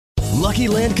Lucky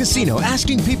Land Casino,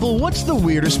 asking people, what's the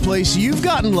weirdest place you've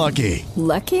gotten lucky?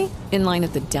 Lucky? In line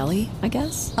at the deli, I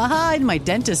guess? Aha, in my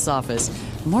dentist's office.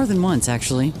 More than once,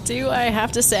 actually. Do I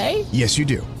have to say? Yes, you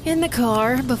do. In the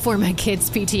car before my kids'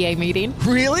 PTA meeting.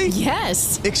 Really?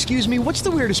 Yes. Excuse me, what's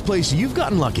the weirdest place you've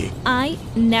gotten lucky? I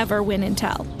never win and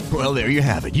tell. Well, there you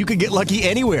have it. You can get lucky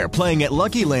anywhere, playing at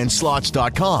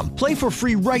LuckyLandSlots.com. Play for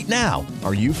free right now.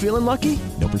 Are you feeling lucky?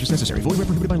 No purchase necessary. Void where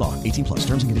prohibited by law. 18 plus.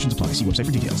 Terms and conditions apply. See website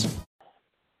for details.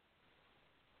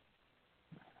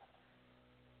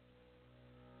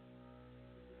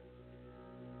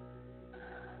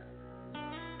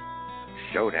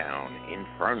 Showdown in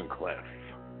Ferncliff.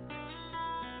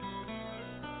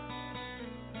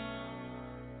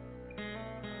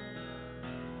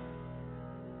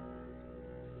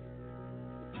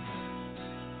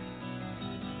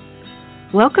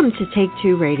 Welcome to Take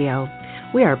Two Radio.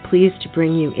 We are pleased to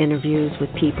bring you interviews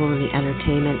with people in the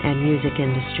entertainment and music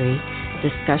industry,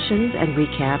 discussions and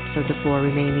recaps of the 4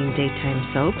 remaining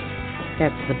daytime soaps.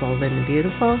 That's The Bold and the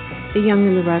Beautiful, The Young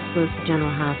and the Restless,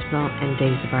 General Hospital, and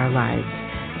Days of Our Lives,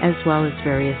 as well as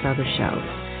various other shows.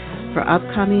 For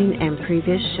upcoming and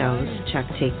previous shows, check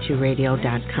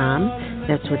take2radio.com.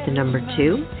 That's with the number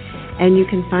 2. And you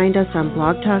can find us on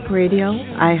Blog Talk Radio,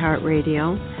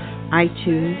 iHeartRadio,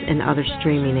 iTunes, and other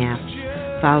streaming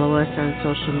apps. Follow us on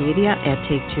social media at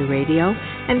Take Two Radio,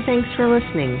 and thanks for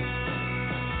listening.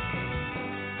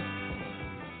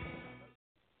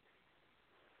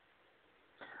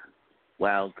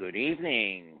 Well, good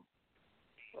evening.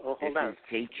 Oh, hold on. This is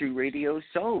Take Two Radio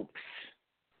Soaps.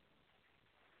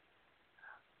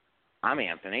 I'm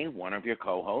Anthony, one of your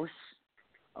co-hosts.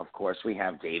 Of course, we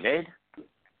have David.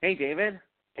 Hey, David.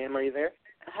 Pam, are you there?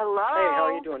 Hello. Hey, how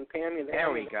are you doing, Pam? You there?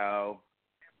 There we go.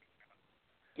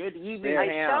 Good evening, Yeah.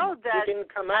 Pam. I showed that You didn't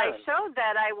come on. I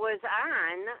was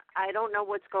on. I don't know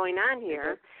what's going on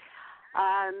here.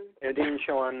 It didn't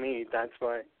show on me, that's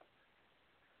why.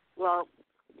 Well,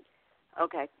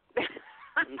 okay.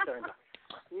 I'm sorry.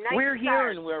 Nice We're here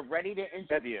start. and we're ready to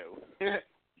interview.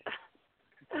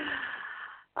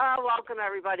 Welcome,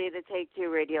 everybody, to Take Two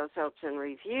Radio Soaps and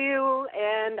Review.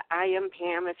 And I am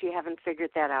Pam, if you haven't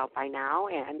figured that out by now.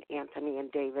 And Anthony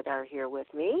and David are here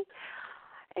with me.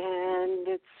 And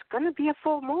it's going to be a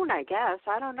full moon, I guess.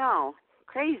 I don't know.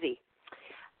 Crazy.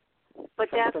 But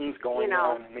Something's that's, going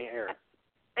on in the air.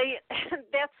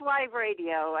 That's live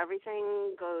radio.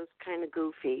 Everything goes kind of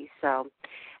goofy, so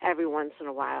every once in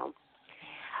a while.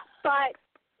 But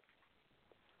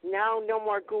now, no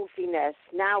more goofiness.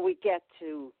 Now we get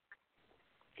to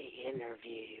the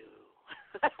interview.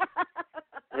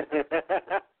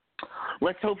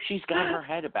 Let's hope she's got her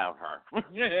head about her.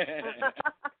 Yeah.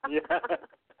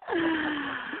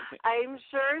 I'm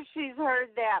sure she's heard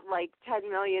that like 10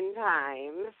 million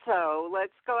times. So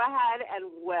let's go ahead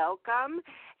and welcome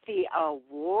the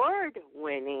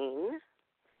award-winning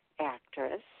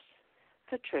actress,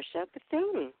 Patricia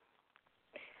Bethune.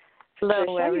 Hello,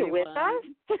 Patricia, everyone. you with us?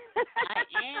 I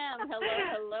am.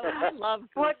 Hello. I love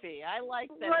Goofy. I like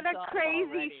that. What a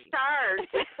crazy start.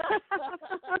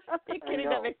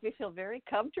 That makes me feel very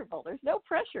comfortable. There's no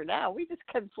pressure now. We just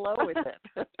can flow with it.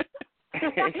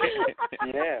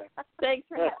 Yeah. Thanks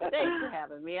for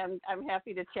having me. I'm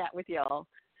happy to chat with y'all.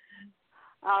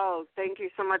 Oh, thank you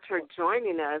so much for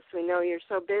joining us. We know you're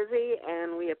so busy,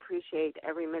 and we appreciate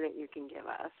every minute you can give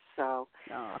us. So,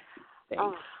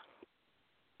 thanks.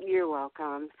 You're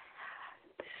welcome.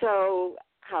 So,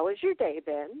 how has your day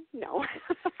been? No.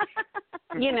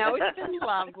 It's been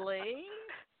lovely.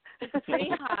 It's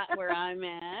pretty hot where I'm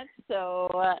at, so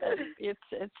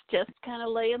it's just kind of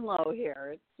laying low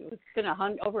here. It's been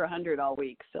over 100 all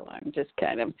week, so I'm just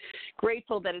kind of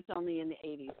grateful that it's only in the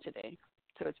 80s today.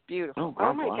 So it's beautiful.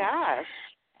 Oh my gosh.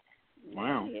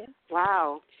 Wow. Yeah.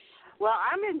 Wow. Well,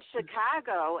 I'm in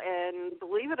Chicago, and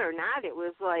believe it or not, it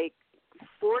was like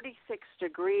 46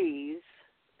 degrees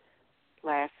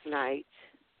last night.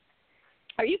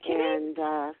 Are you kidding? And,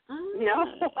 no.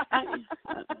 I'm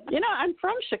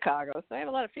from Chicago, so I have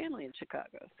a lot of family in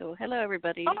Chicago. So hello,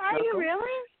 everybody. Oh, are you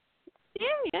really?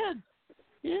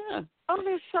 Yeah. Oh,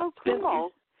 they're so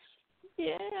cool.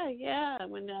 Yeah.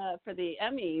 When for the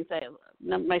Emmys,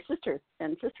 my sister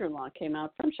and sister-in-law came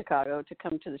out from Chicago to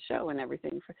come to the show and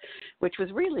everything, which was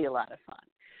really a lot of fun.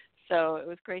 So it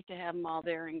was great to have them all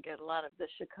there and get a lot of the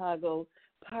Chicago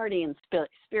party and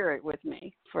spirit with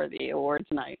me for the awards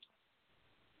night.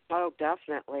 Oh,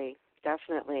 definitely.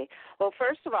 Well,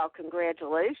 first of all,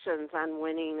 congratulations on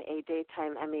winning a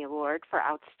Daytime Emmy Award for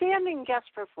Outstanding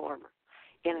Guest Performer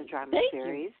in a Drama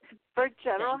Series for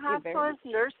General Hospital's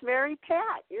Nurse Mary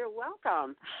Pat. You're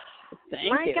welcome. Thank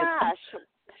you. My gosh.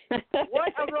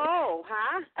 What a role,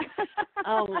 huh?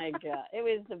 Oh my God, it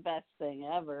was the best thing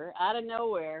ever. Out of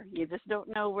nowhere, you just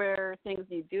don't know where things.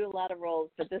 You do a lot of roles,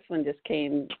 but this one just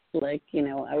came like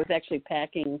I was actually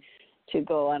packing to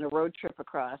go on a road trip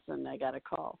across, and I got a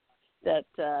call that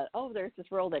there's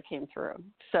this role that came through.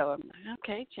 So I'm like,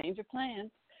 okay, change of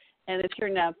plans, and it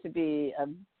turned out to be a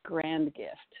grand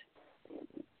gift.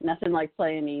 Nothing like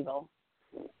playing evil.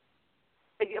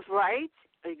 Right?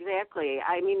 Exactly.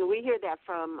 I mean, we hear that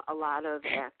from a lot of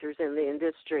actors in the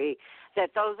industry,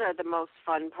 that those are the most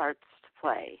fun parts to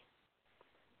play.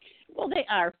 Well, they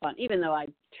are fun, even though I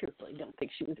truthfully don't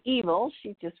think she was evil.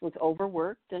 She just was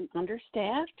overworked and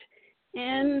understaffed.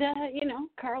 And,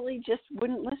 Carly just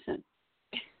wouldn't listen.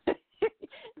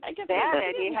 I kept that,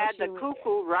 and you had the was...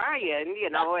 cuckoo Ryan,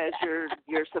 as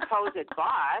your supposed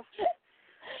boss.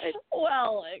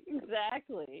 Well,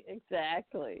 exactly.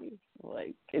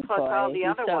 Like, plus all the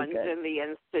other so ones good. in the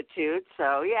institute.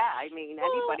 So yeah,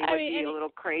 anybody would be a little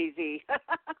crazy.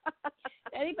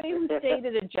 Anybody who stayed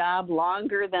at a job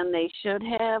longer than they should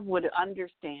have would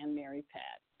understand Mary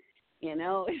Pat.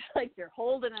 It's like they're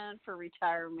holding on for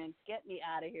retirement. Get me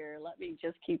out of here. Let me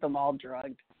just keep them all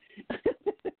drugged.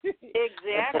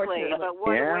 Exactly. But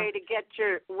what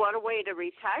a way to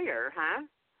retire, huh?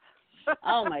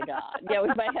 Oh my God! Yeah,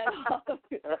 with my head off.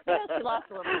 Yes, she lost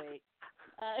a little weight.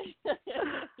 That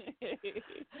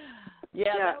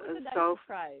was a nice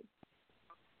surprise.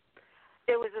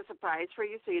 It was a surprise for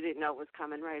you, so you didn't know it was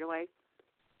coming right away.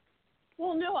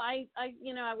 Well, no, I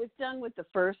was done with the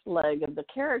first leg of the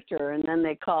character, and then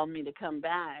they called me to come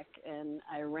back, and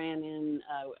I ran in.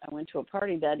 I went to a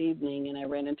party that evening, and I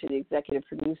ran into the executive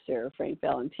producer, Frank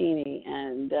Valentini,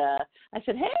 and I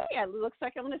said, "Hey, it looks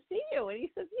like I'm going to see you," and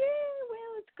he says, "Yeah,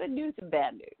 well, it's good news and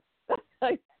bad news." And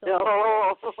I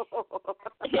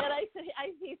said,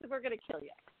 he said, "We're going to kill you."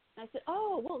 I said,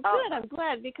 "Oh, well, good. I'm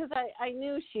glad because I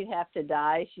knew she'd have to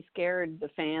die. She scared the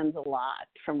fans a lot,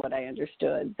 from what I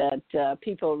understood. That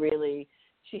people really,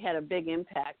 she had a big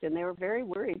impact, and they were very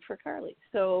worried for Carly.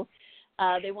 So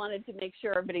they wanted to make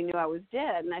sure everybody knew I was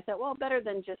dead. And I thought, well, better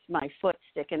than just my foot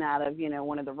sticking out of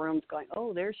one of the rooms, going,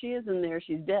 oh, there she is, and there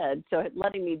she's dead. So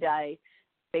letting me die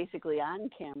basically on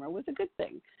camera was a good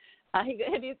thing."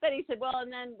 He said, well,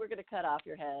 and then we're going to cut off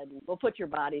your head, and we'll put your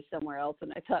body somewhere else.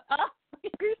 And I thought, oh,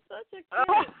 you're such a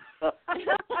kid.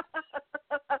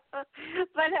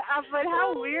 But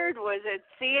how weird was it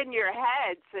seeing your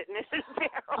head sitting in a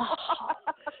barrel?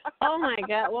 Oh, my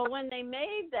God. Well, when they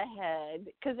made the head,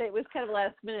 because it was kind of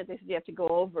last minute, they said you have to go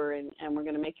over, and we're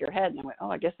going to make your head. And I went,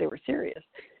 oh, I guess they were serious.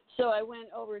 So I went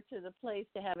over to the place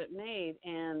to have it made,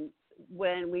 and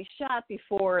when we shot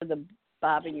before the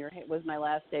bobbing your head was my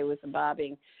last day with the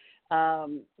bobbing.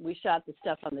 We shot the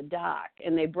stuff on the dock,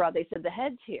 and they said the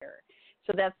head's here.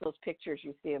 So that's those pictures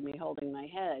you see of me holding my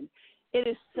head. It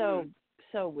is so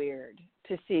weird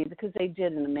to see because they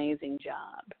did an amazing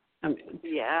job. I mean,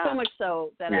 so much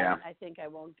so that I think I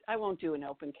won't do an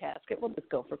open casket. We'll just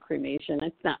go for cremation.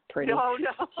 It's not pretty. No.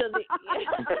 So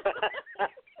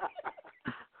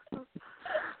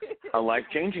A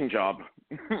life-changing job.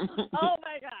 Oh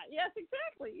my God! Yes,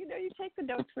 exactly. You take the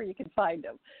notes where you can find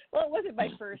them. Well, it wasn't my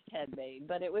first head made,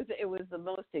 but it was the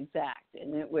most exact,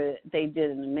 and they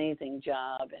did an amazing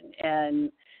job,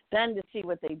 and then to see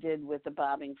what they did with the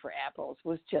bobbing for apples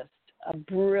was just a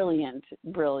brilliant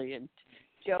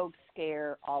joke,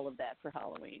 scare, all of that for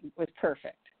Halloween. It was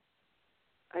perfect.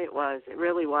 It was. It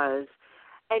really was.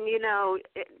 And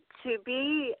to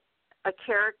be a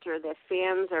character that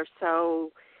fans are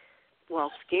so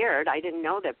scared. I didn't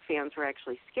know that fans were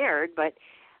actually scared, but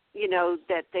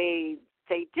that they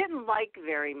didn't like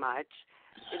very much.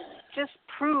 It just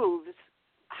proves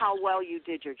how well you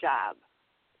did your job.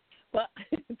 Well,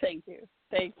 thank you.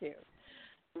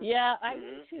 Yeah, I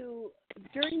went to,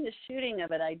 during the shooting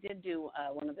of it, I did do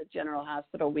one of the General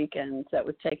Hospital weekends that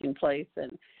was taking place,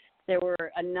 and there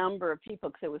were a number of people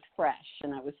because it was fresh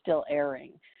and it was still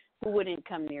airing, who wouldn't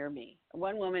come near me.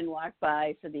 One woman walked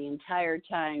by for the entire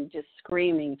time just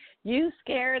screaming, "You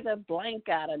scare the blank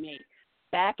out of me,"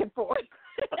 back and forth.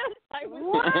 I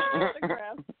was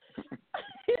photographed.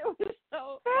 It was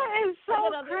so... That is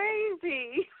so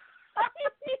crazy.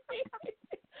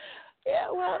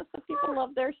 Yeah, well, some people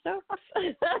love their soaps.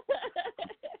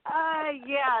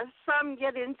 Yeah, some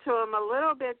get into them a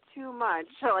little bit too much.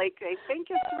 Like they think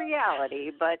it's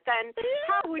reality, but then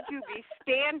how would you be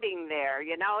standing there,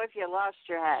 if you lost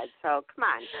your head? So come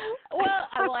on.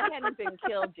 Well, I hadn't been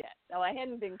killed yet.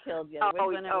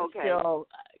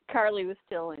 Carly was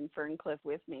still in Ferncliff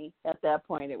with me. At that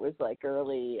point, it was like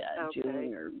early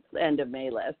June or end of May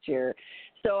last year.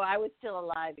 So I was still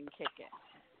alive and kicking.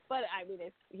 But I mean,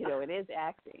 it's it is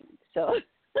acting. So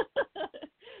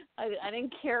I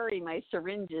didn't carry my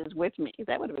syringes with me.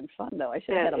 That would have been fun, though. I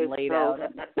should have had them laid out.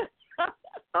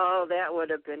 Oh, that would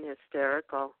have been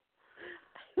hysterical.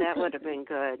 That would have been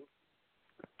good.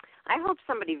 I hope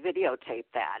somebody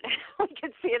videotaped that. We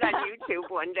could see it on YouTube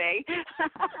one day. I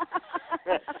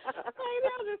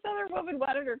know. This other woman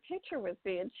wanted her picture with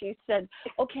me, and she said,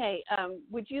 okay,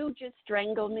 would you just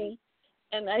strangle me?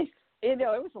 And it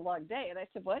was a long day. And I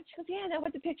said, what? She goes, yeah, I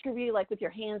want the picture of you, like, with your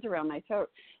hands around my throat.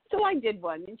 So I did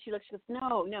one, and she goes,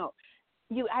 no.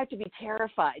 You have to be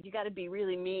terrified. You got to be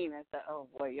really mean. I thought, oh,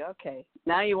 boy, okay.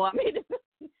 Now you want me to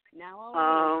now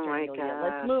I'll strangle you.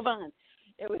 Let's move on.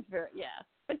 It was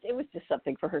but it was just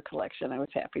something for her collection. I was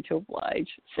happy to oblige.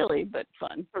 Silly, but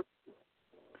fun.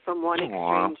 From one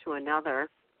extreme to another.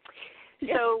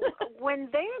 So when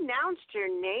they announced your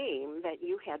name that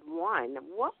you had won,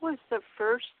 what was the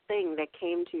first thing that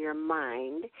came to your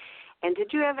mind? And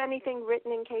did you have anything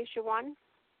written in case you won?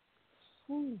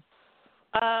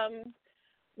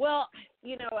 Well,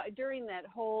 during that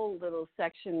whole little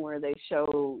section where they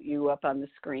show you up on the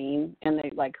screen and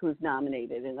they like who's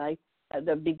nominated, and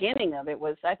the beginning of it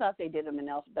was I thought they did them in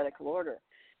alphabetical order,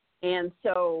 and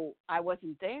so I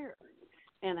wasn't there,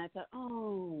 and I thought,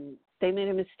 oh, they made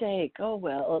a mistake. Oh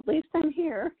well, at least I'm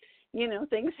here.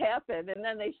 Things happen, and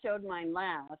then they showed mine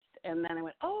last, and then I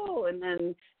went, oh, and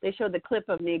then they showed the clip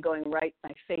of me going right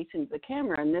my face into the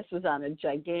camera, and this was on a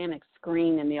gigantic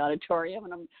screen in the auditorium,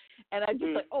 and I'm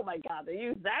just like, oh my God, they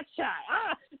used that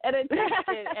shot,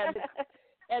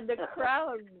 and the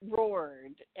crowd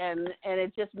roared, and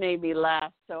it just made me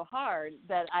laugh so hard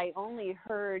that I only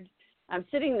heard. I'm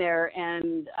sitting there,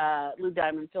 and Lou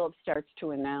Diamond Phillips starts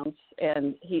to announce,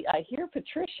 and I hear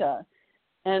Patricia.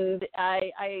 And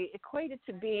I equate it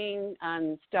to being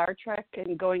on Star Trek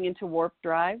and going into warp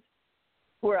drive,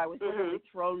 where I was literally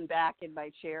thrown back in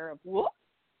my chair of whoop.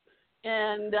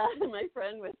 And my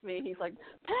friend with me, he's like,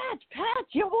 Pat,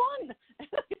 you won. And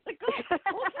I was like, oh, okay.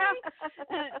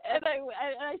 and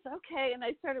I said, okay. And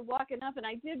I started walking up, and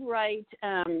I did write,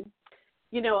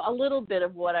 a little bit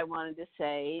of what I wanted to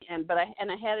say, and I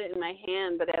had it in my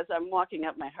hand. But as I'm walking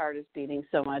up, my heart is beating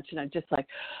so much, and I'm just like,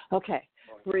 okay,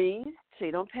 breathe so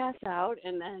you don't pass out,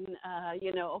 and then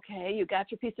okay, you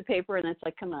got your piece of paper, and it's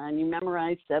like, come on, you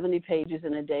memorized 70 pages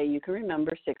in a day, you can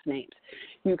remember 6 names,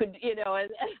 you could, and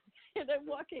I'm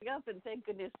walking up, and thank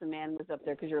goodness the man was up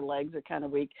there because your legs are kind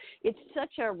of weak. It's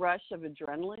such a rush of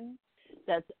adrenaline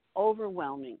that's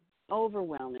overwhelming,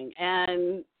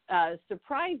 and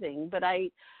surprising, but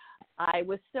I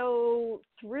was so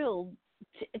thrilled.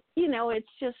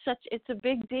 It's a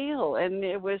big deal, and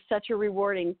it was such a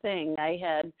rewarding thing. I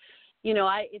had,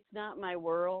 it's not my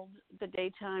world, the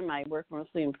daytime. I work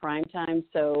mostly in prime time,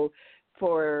 so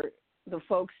for the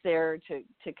folks there to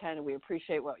kind of, we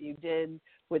appreciate what you did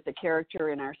with the character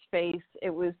in our space. It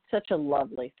was such a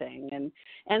lovely thing, and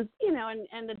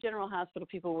the General Hospital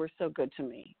people were so good to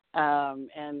me,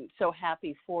 and so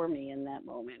happy for me in that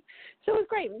moment. So it was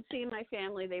great, and seeing my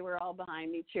family, they were all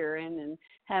behind me cheering, and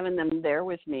having them there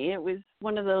with me. It was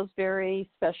one of those very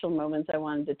special moments I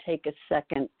wanted to take a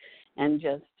second and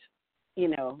just,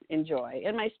 enjoy.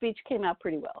 And my speech came out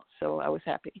pretty well, so I was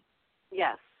happy.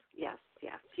 Yes,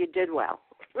 you did well.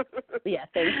 Yeah,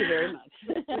 thank you very much.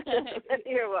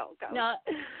 You're welcome. No,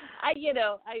 I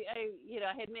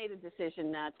had made a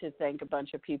decision not to thank a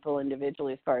bunch of people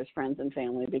individually as far as friends and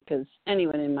family, because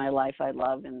anyone in my life I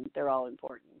love, and they're all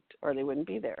important, or they wouldn't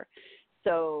be there.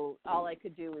 So all I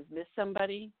could do was miss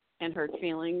somebody and hurt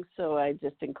feelings, so I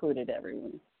just included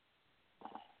everyone.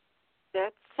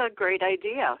 That's a great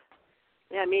idea.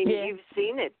 I mean, yeah. You've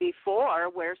seen it before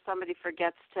where somebody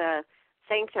forgets to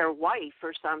thank their wife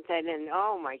or something, and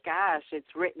oh my gosh,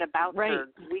 it's written about for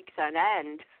weeks on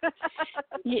end.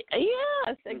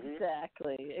 Yes,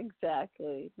 exactly.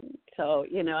 So,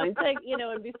 I think,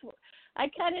 and before, I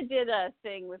kind of did a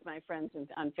thing with my friends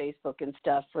on Facebook and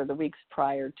stuff for the weeks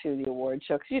prior to the award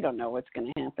show, because you don't know what's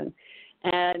going to happen.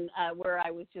 And where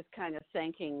I was just kind of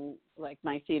thanking, like,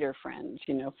 my theater friends,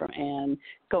 and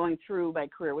going through my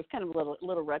career. It was kind of a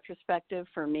little retrospective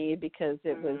for me, because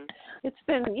it's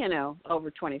been,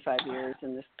 over 25 years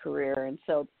in this career. And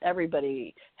so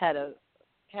everybody had a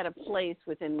place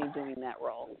within me doing that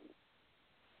role.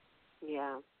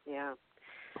 Yeah.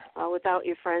 Well, without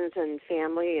your friends and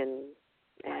family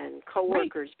and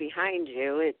coworkers behind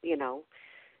you, it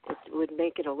would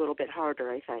make it a little bit harder,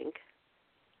 I think.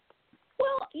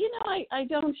 Well, I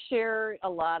don't share a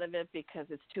lot of it because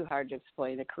it's too hard to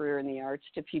explain a career in the arts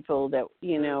to people that,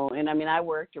 and I mean, I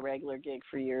worked a regular gig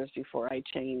for years before I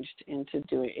changed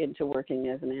into working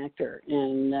as an actor.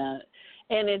 And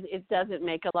it doesn't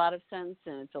make a lot of sense,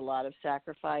 and it's a lot of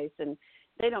sacrifice. And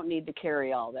they don't need to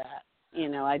carry all that. You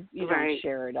don't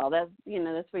share it all. That's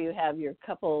where you have your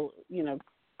couple,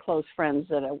 close friends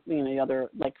that are, other,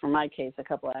 like for my case, a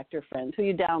couple actor friends who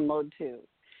you download to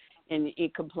and you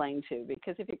complain to.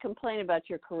 Because if you complain about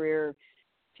your career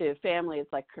to family,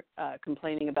 it's like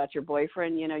complaining about your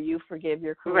boyfriend. You forgive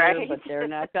your career, but they're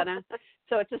not gonna.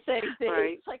 So it's the same thing.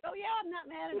 Right. It's like, oh yeah, I'm not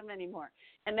mad at him anymore,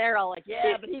 and they're all like,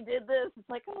 yeah, but he did this. It's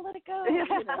like, oh, let it go.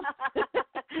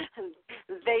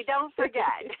 They don't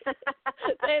forget.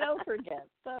 They don't forget.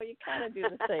 So you kind of do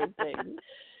the same thing.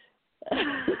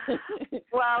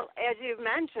 Well, as you've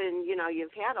mentioned,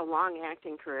 you've had a long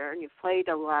acting career and you've played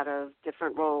a lot of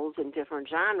different roles in different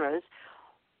genres.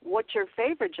 What's your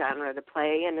favorite genre to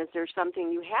play, and is there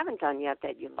something you haven't done yet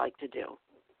that you'd like to do?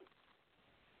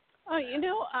 Oh,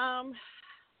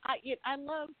 I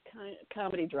love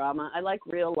comedy drama. I like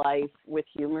real life with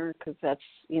humor because that's,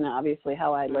 obviously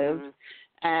how I lived.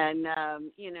 And,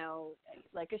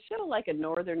 like a show like a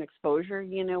Northern Exposure,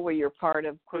 where you're part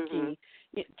of quirky.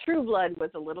 True Blood was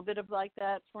a little bit of like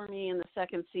that for me in the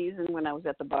second season when I was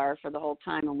at the bar for the whole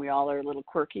time, and we all are a little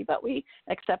quirky, but we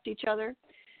accept each other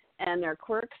and their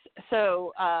quirks.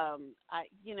 So,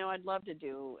 I'd love to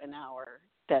do an hour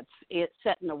that's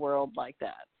set in a world like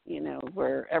that,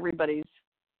 where everybody's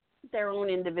their own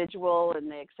individual and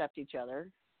they accept each other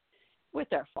with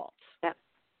their faults. That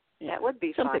would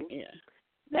be fun. Yeah.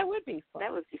 That would be fun.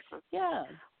 That would be fun. Yeah.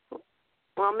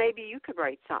 Well, maybe you could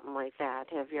write something like that.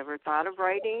 Have you ever thought of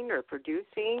writing or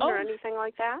producing or anything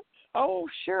like that? Oh,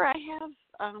 sure. I have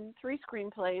 3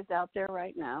 screenplays out there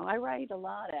right now. I write a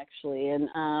lot, actually, and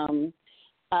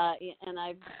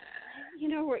I've,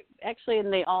 actually,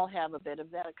 and they all have a bit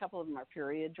of that. A couple of them are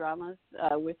period dramas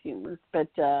with humor, but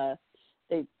at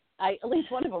least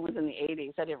one of them was in the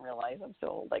 80s. I didn't realize I'm so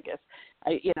old, I guess.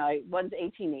 One's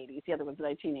 1880s, the other one's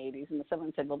 1980s, and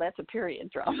someone said, well, that's a period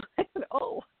drama. I said,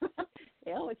 oh,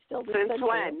 it's still the Since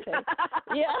when?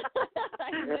 Yeah.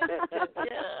 I missed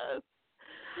it.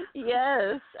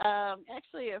 Yes.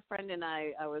 Actually, a friend and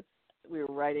we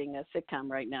were writing a sitcom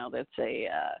right now that's a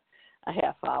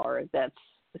half hour that's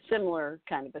a similar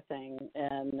kind of a thing,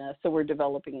 and so we're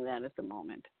developing that at the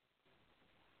moment.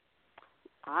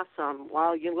 Awesome.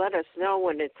 Well, you let us know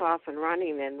when it's off and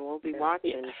running, and we'll be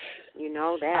watching. You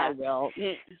know that. I will.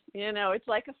 It's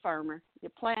like a farmer. You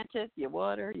plant it, you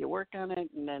water, you work on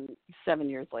it, and then 7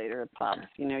 years later it pops.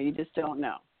 You just don't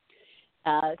know.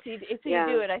 You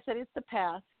do it. I said it's the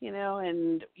path,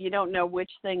 and you don't know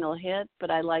which thing will hit, but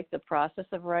I like the process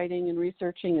of writing and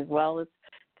researching as well. It's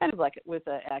kind of like with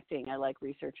acting. I like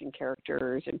researching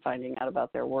characters and finding out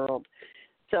about their world.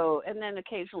 So, and then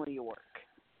occasionally you work.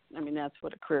 I mean, that's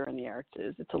what a career in the arts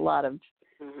is. It's a lot of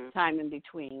time in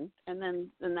between, and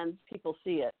then people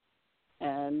see it,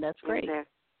 and that's great.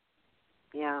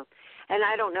 Yeah, and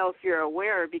I don't know if you're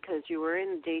aware because you were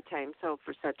in daytime soap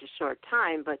for such a short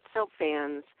time, but soap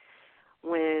fans,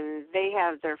 when they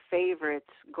have their favorites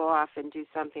go off and do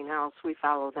something else, we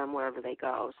follow them wherever they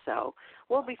go. So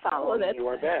we'll be following you.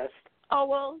 Your best.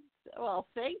 Oh, well,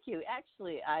 thank you.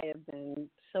 Actually, I have been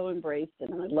so embraced,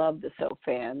 and I love the soap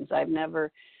fans.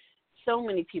 So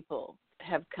many people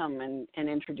have come and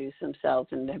introduced themselves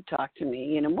and have talked to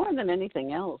me, more than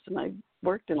anything else. And I've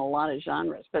worked in a lot of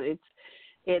genres, but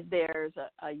there's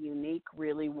a unique,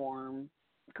 really warm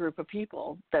group of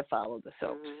people that follow the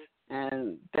soaps,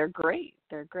 and they're great.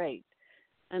 They're great,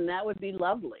 and that would be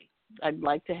lovely. I'd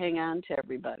like to hang on to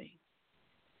everybody.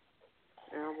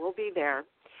 We'll be there.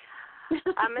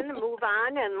 I'm going to move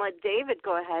on and let David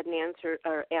go ahead and answer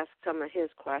or ask some of his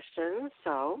questions.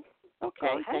 So, okay,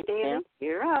 go ahead, David.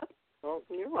 You're up. Well,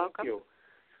 you're welcome. Thank you,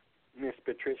 Miss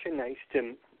Patricia. Nice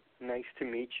to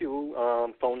meet you,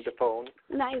 phone to phone.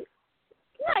 Nice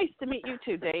to meet you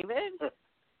too, David.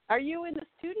 Are you in the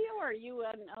studio, or are you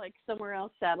somewhere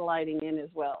else satelliting in as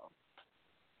well?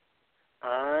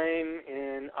 I'm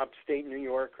in upstate New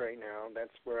York right now.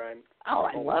 That's where I'm. Oh,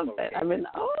 I love it. I'm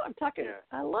talking. Yeah.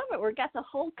 I love it. We've got the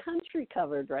whole country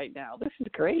covered right now. This is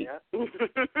great. Yeah.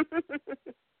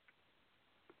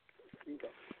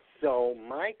 So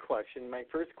my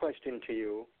first question to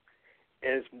you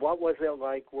is, what was it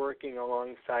like working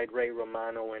alongside Ray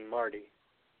Romano and Marty?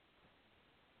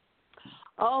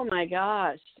 Oh my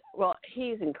gosh! Well,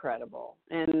 he's incredible,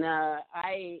 and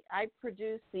I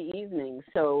produced the evening.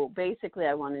 So basically,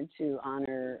 I wanted to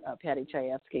honor Patty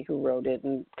Chayefsky, who wrote it,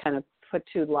 and kind of put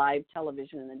to live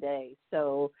television in the day.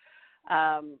 So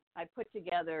I put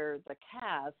together the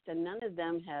cast, and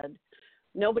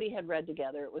nobody had read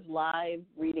together. It was live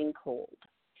reading cold.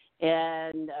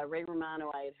 And Ray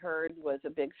Romano, I had heard, was a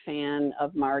big fan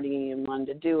of Marty and wanted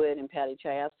to do it, and Patty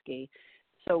Chayefsky.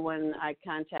 So when I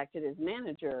contacted his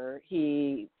manager,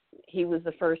 he was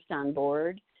the first on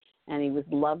board, and he was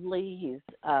lovely.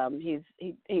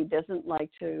 He doesn't like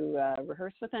to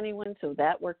rehearse with anyone, so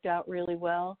that worked out really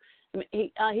well. I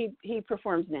mean, he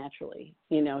performs naturally.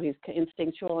 You know, he's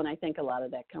instinctual, and I think a lot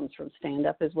of that comes from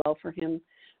stand-up as well for him,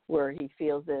 where he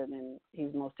feels it and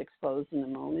he's most exposed in the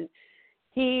moment.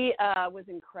 He was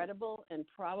incredible, and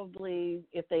probably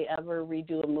if they ever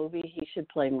redo a movie, he should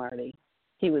play Marty.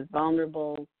 He was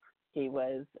vulnerable, he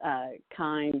was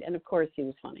kind, and of course he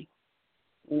was funny.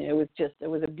 It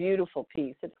was a beautiful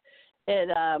piece.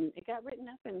 It got written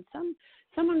up, and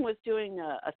someone was doing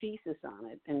a thesis on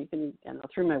it, and you can,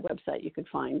 through my website, you could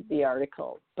find the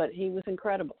article. But he was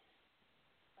incredible,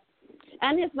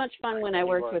 and it's much fun when I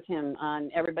worked with him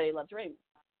on Everybody Loves Raymond.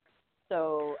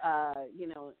 So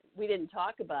we didn't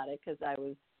talk about it because I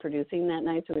was producing that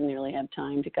night, so we didn't really have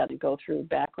time to kind of go through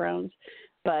backgrounds.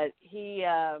 But he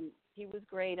was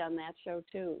great on that show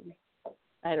too.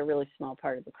 I had a really small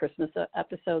part of the Christmas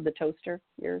episode, The Toaster,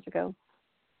 years ago.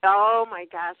 Oh my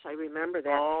gosh, I remember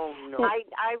that. Oh no!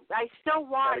 I still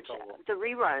watch the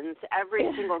reruns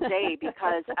every single day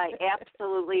because I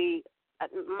absolutely,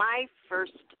 my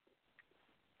first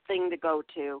thing to go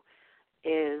to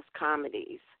is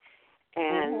comedies,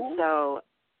 and so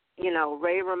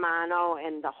Ray Romano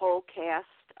and the whole cast.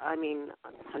 I mean,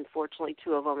 unfortunately,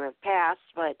 2 of them have passed,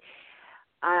 but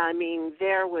I mean,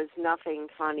 there was nothing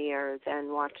funnier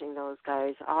than watching those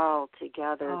guys all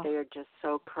together. Oh. They're just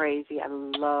so crazy. I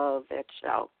love that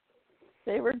show.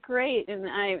 They were great, and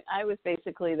I was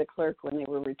basically the clerk when they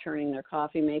were returning their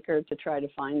coffee maker to try to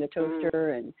find the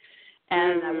toaster, and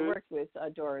I worked with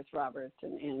Doris Roberts,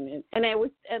 and I was,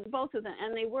 and both of them,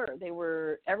 and they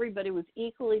were everybody was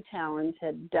equally talented,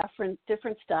 had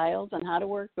different styles on how to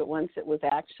work, but once it was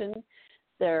action,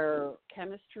 their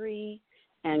chemistry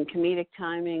and comedic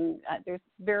timing, there's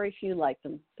very few like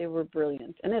them. They were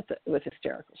brilliant, and it was a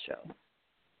hysterical show.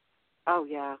 Oh,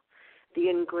 yeah. The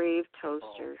engraved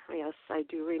toaster. Oh. Yes, I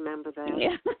do remember that.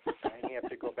 Yeah. I have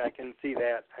to go back and see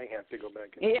that.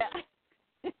 Yeah.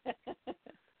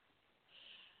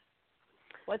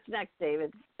 What's next,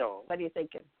 David? So, what are you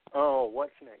thinking? Oh,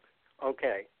 what's next?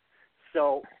 Okay.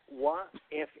 So what,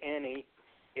 if any,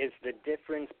 is the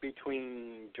difference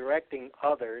between directing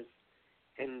others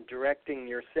and directing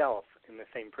yourself in the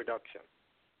same production?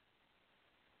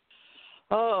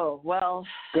 Oh, well,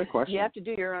 good question. You have to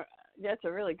do that's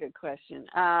a really good question.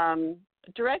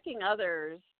 Directing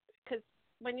others, because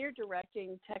when you're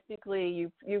directing, technically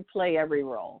you play every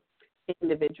role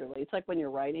individually. It's like when you're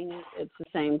writing, it's the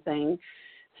same thing.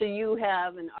 So you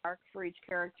have an arc for each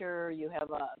character, you have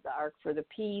the arc for the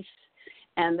piece,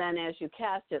 and then as you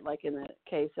cast it, like in the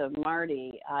case of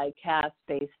Marty, I cast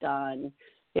based on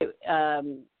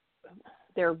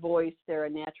their voice, their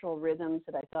natural rhythms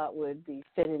that I thought would be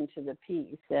fit into the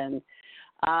piece. And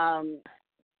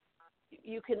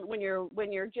you can, when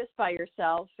you're just by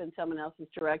yourself and someone else is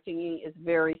directing you, it's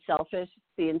very selfish.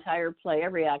 The entire play,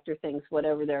 every actor thinks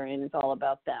whatever they're in is all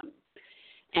about them.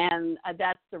 And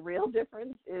that's the real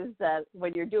difference, is that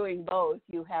when you're doing both,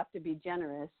 you have to be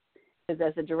generous, because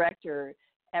as a director,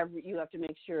 you have to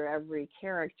make sure every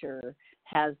character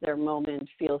has their moment,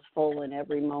 feels full in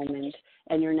every moment,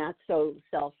 and you're not so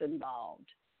self-involved.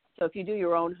 So if you do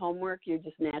your own homework, you're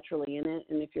just naturally in it,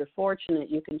 and if you're fortunate,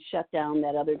 you can shut down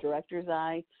that other director's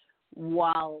eye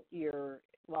while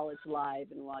it's live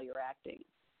and while you're acting.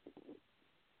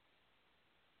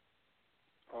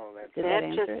 Oh, that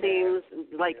just seems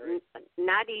like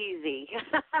not easy,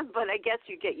 but I guess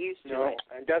you get used to it.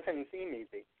 No, it doesn't seem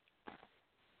easy.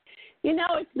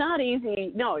 It's not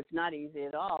easy. No, it's not easy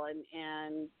at all.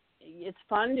 And it's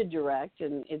fun to direct,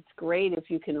 and it's great if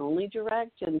you can only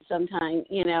direct, and sometimes,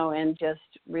 and just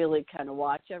really kind of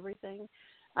watch everything.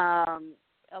 But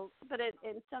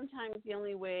and sometimes the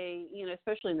only way,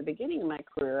 especially in the beginning of my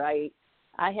career,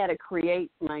 I had to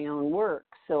create my own work.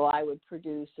 So I would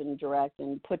produce and direct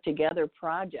and put together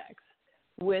projects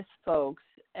with folks,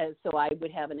 so I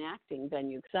would have an acting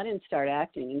venue, because I didn't start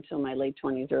acting until my late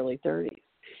 20s, early 30s.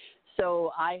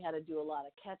 So I had to do a lot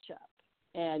of catch-up,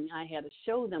 and I had to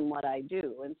show them what I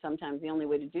do. And sometimes the only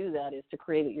way to do that is to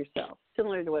create it yourself.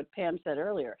 Similar to what Pam said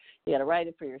earlier, you got to write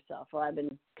it for yourself. Well, I've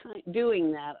been doing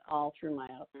that all through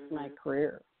my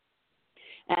career.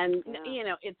 And,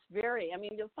 it's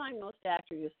you'll find most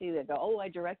actors, you'll see they go, oh, I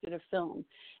directed a film.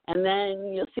 And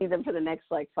then you'll see them for the next,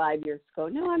 5 years go,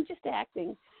 no, I'm just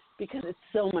acting, because it's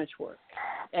so much work.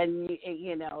 And,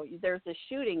 there's the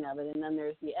shooting of it, and then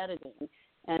there's the editing.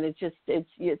 And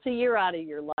it's a year out of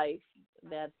your life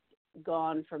that's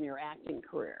gone from your acting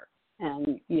career.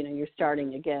 And, you're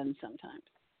starting again sometimes.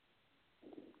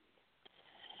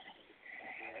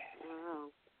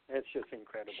 That's just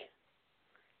incredible.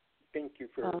 Thank you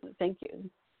for thank you.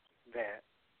 that.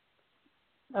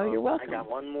 Oh, you're welcome. I got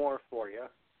one more for you.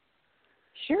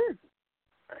 Sure.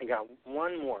 I got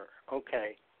one more.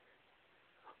 Okay.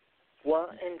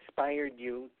 What inspired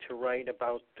you to write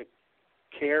about the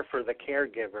care for the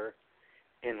caregiver,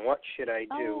 and what should I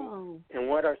do? Oh. And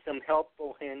what are some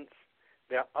helpful hints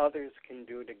that others can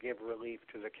do to give relief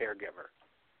to the caregiver?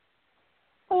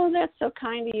 Oh, that's so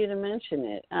kind of you to mention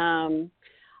it.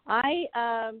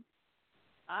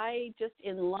 I just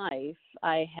in life,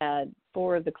 I had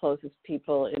 4 of the closest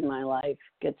people in my life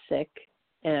get sick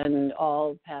and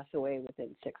all pass away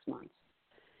within 6 months.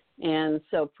 And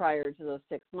so prior to those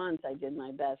 6 months, I did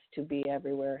my best to be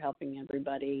everywhere, helping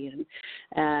everybody.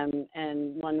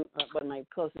 And one of my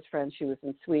closest friends, she was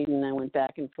in Sweden. I went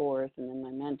back and forth, and then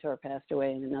my mentor passed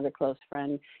away, and another close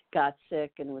friend got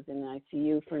sick and was in the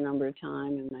ICU for a number of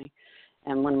time.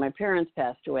 And one of my parents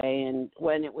passed away. And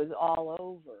when it was all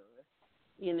over,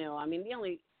 the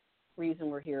only reason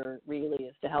we're here really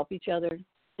is to help each other.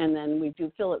 And then we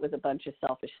do fill it with a bunch of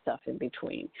selfish stuff in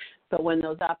between. But when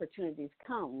those opportunities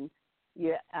come,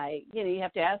 you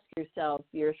have to ask yourself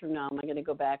years from now, am I going to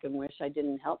go back and wish I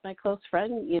didn't help my close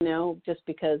friend, just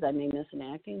because I may miss an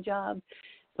acting job?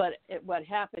 But what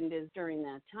happened is during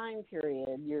that time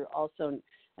period,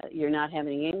 you're not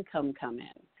having income come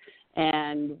in.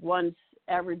 And once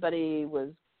everybody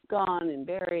was gone and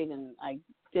buried and I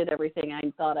did everything I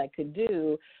thought I could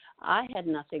do, I had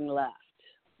nothing left.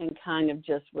 And kind of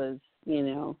just was,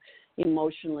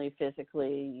 emotionally,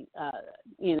 physically,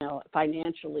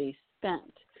 financially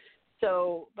spent.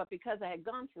 So, but because I had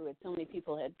gone through it, so many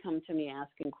people had come to me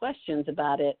asking questions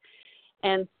about it.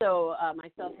 And so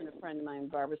myself and a friend of mine,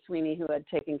 Barbara Sweeney, who had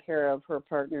taken care of her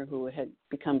partner who had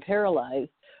become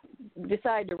paralyzed,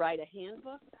 decided to write a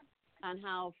handbook on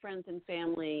how friends and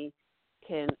family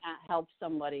can help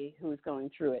somebody who's going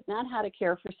through it. Not how to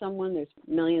care for someone, there's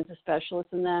millions of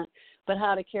specialists in that, but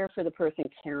how to care for the person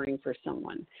caring for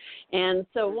someone. And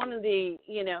so one of the,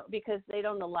 because they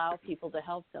don't allow people to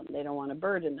help them, they don't want to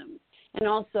burden them. And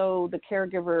also the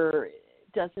caregiver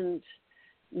doesn't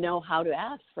know how to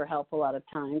ask for help a lot of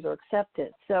times or accept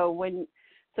it. So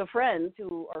friends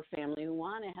or family who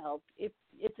want to help,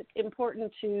 it's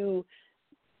important to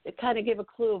kind of give a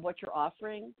clue of what you're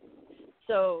offering.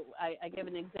 So I give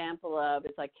an example of,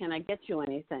 it's like, can I get you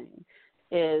anything?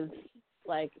 Is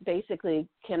like, basically,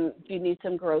 do you need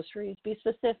some groceries? Be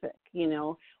specific,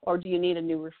 or do you need a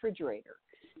new refrigerator?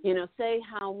 Say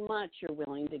how much you're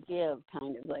willing to give,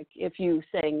 kind of like if you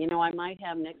saying, I might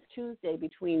have next Tuesday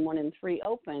between 1 and 3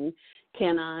 open,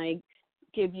 can I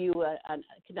give you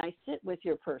can I sit with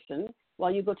your person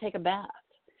while you go take a bath?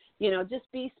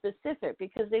 Just be specific,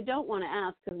 because they don't want to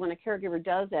ask, because when a caregiver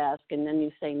does ask and then you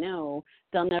say no,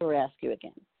 they'll never ask you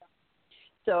again.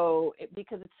 So,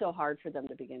 because it's so hard for them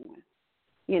to begin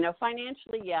with.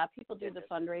 Financially, yeah, people do the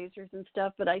fundraisers and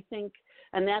stuff, but I think,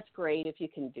 and that's great if you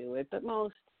can do it, but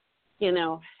most,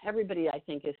 everybody I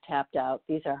think is tapped out.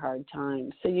 These are hard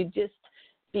times. So you just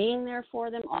being there for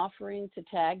them, offering to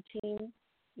tag team,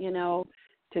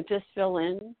 to just fill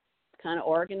in, kind of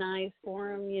organize for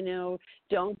them,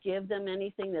 don't give them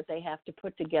anything that they have to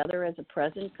put together as a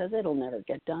present, because it'll never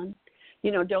get done.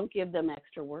 Don't give them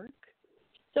extra work.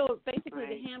 So basically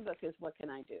the handbook is what can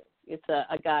I do? It's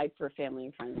a guide for family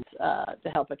and friends to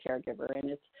help a caregiver, and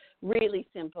it's really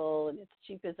simple and it's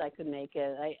cheap as I could make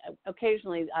it.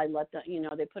 Occasionally I let them,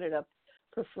 they put it up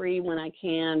for free when I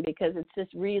can, because it's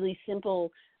just really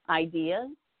simple ideas.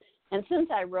 And since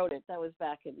I wrote it, that was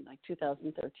back in like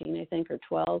 2013, I think, or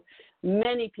 12,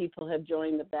 many people have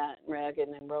joined the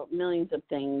bandwagon and wrote millions of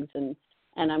things, and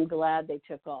I'm glad they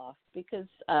took off, because,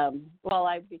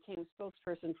 I became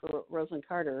spokesperson for Rosalind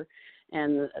Carter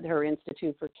and her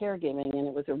Institute for Caregiving, and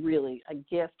it was a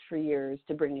gift for years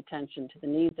to bring attention to the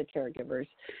needs of caregivers.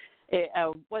 It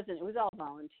was all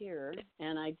volunteer,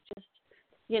 and I just,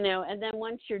 and then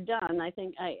once you're done, I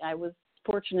think I was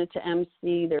fortunate to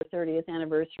MC their 30th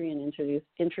anniversary and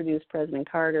introduce President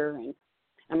Carter,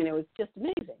 and it was just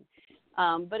amazing.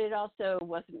 But it also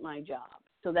wasn't my job.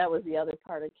 So that was the other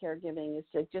part of caregiving,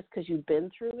 is just because you've been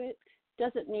through it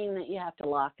doesn't mean that you have to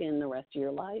lock in the rest of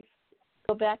your life.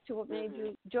 Go back to what made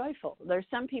you joyful. There's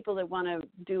some people that want to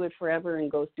do it forever and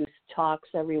go do talks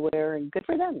everywhere, and good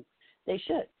for them. They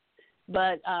should.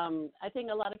 But I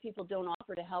think a lot of people don't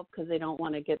offer to help because they don't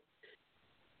want to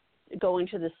go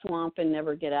into the swamp and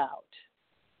never get out,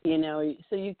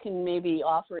 so you can maybe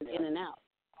offer it in and out.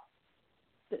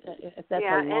 If that's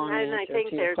yeah, a long and I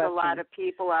think to there's your a lot of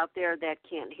people out there that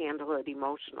can't handle it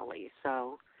emotionally,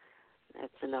 so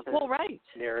That's another. Well, right.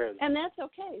 There is. And that's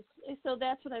okay. So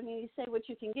that's what I mean. You say what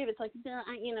you can give. It's like there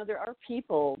are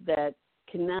people that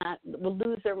will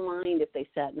lose their mind if they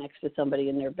sat next to somebody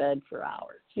in their bed for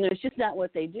hours. It's just not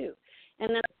what they do. And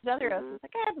then the other is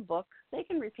like, I have a book. They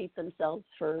can repeat themselves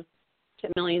for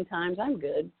 10 million times. I'm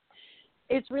good.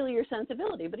 It's really your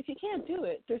sensibility. But if you can't do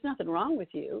it, there's nothing wrong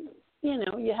with you.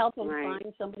 You help them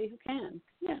find somebody who can.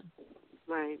 Yeah.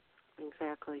 Right.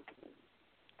 Exactly.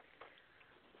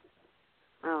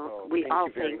 Well, we all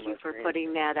thank you for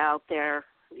putting that out there.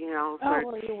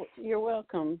 You're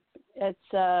welcome. It's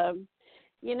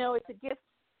it's a gift,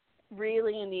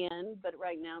 really, in the end. But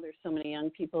right now, there's so many young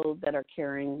people that are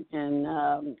caring, and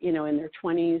in their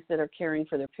 20s that are caring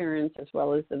for their parents, as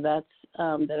well as the vets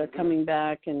that are coming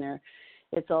back, and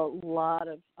it's a lot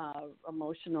of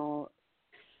emotional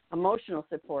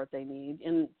support they need.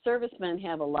 And servicemen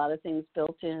have a lot of things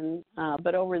built in,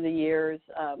 but over the years,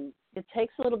 it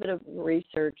takes a little bit of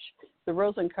research. The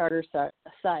Rosalind Carter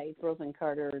site,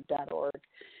 rosalindcarter.org,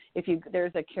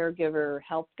 there's a caregiver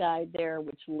help guide there,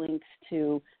 which links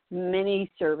to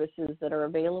many services that are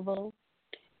available,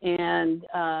 and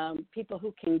people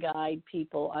who can guide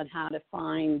people on how to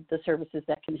find the services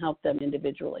that can help them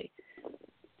individually.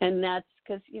 And that's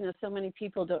because, so many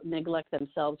people don't neglect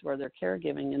themselves where they're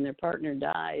caregiving and their partner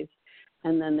dies,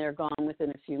 and then they're gone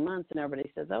within a few months, and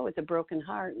everybody says, oh, it's a broken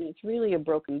heart, and it's really a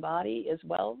broken body as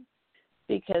well,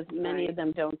 because many of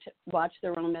them don't watch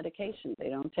their own medication. They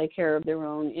don't take care of their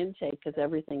own intake because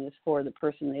everything is for the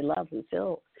person they love who's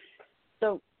ill.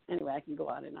 So anyway, I can go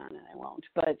on and I won't.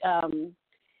 But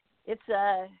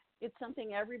it's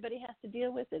something everybody has to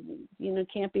deal with, and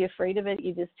can't be afraid of it.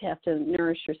 You just have to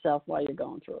nourish yourself while you're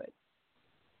going through it.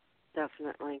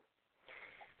 Definitely.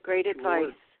 Great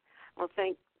advice. Well,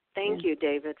 thank you,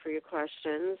 David, for your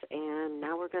questions. And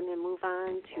now we're going to move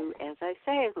on to, as I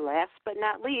say, last but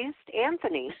not least,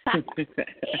 Anthony.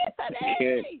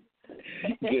 Anthony!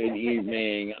 Good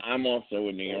evening. I'm also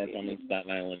in New York. I'm in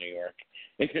Staten Island, New York.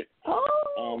 It's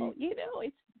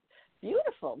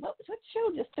beautiful. What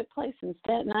show just took place in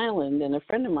Staten Island? And a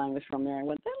friend of mine was from there. I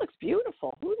went, that looks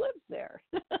beautiful. Who lives there?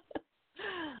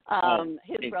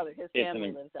 His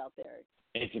family lives out there.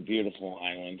 It's a beautiful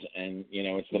island, and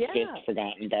it's the fifth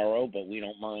forgotten borough, but we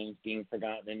don't mind being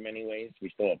forgotten in many ways. We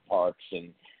still have parks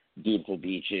and beautiful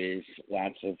beaches,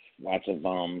 lots of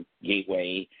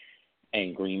gateway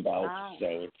and green belts.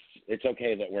 So it's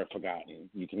okay that we're forgotten.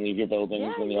 You can leave your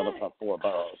buildings in the other four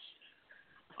boroughs.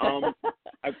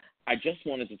 I just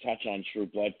wanted to touch on True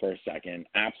Blood for a second.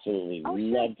 Absolutely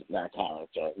loved that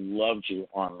character. Loved you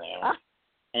on there.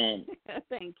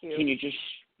 Thank you. Can you just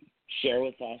share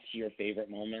with us your favorite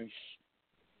moments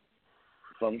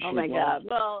from True Blood? Oh, my God.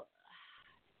 Well,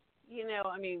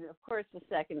 of course, the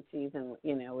second season,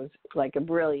 was like a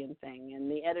brilliant thing.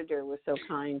 And the editor was so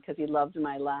kind because he loved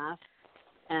my laugh.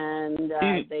 And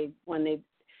when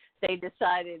they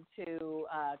decided to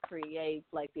create,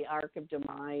 like, the arc of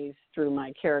demise through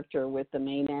my character with the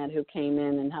Maynard who came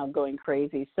in and how going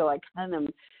crazy. So I kind of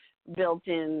built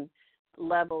in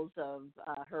levels of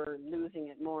her losing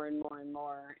it more and more and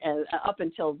more, up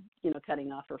until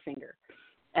cutting off her finger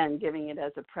and giving it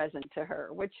as a present to her,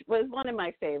 which was one of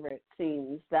my favorite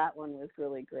scenes. That one was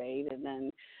really great. And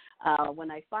then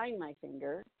when I find my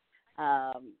finger,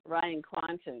 Ryan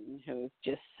Quanton, who's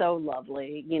just so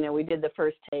lovely, we did the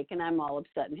first take and I'm all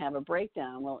upset and have a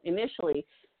breakdown. Well, initially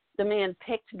the man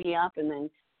picked me up and then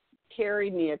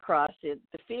carried me across the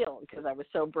field because I was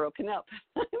so broken up.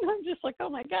 And I'm just like, oh,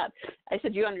 my God. I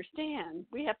said, you understand,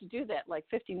 we have to do that like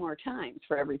 50 more times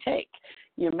for every take.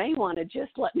 You may want to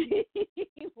just let me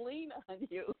lean on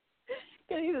you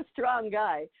because he's a strong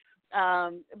guy.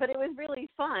 But it was really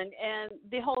fun. And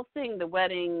the whole thing, the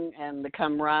wedding and the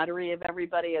camaraderie of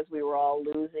everybody as we were all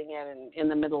losing it and in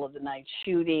the middle of the night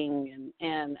shooting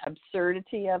and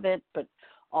absurdity of it, but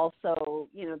also,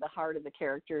 the heart of the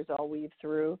characters all weave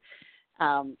through.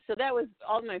 So that was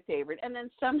all my favorite. And then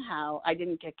somehow I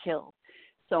didn't get killed.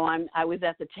 So I was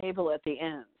at the table at the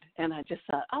end, and I just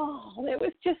thought, oh, it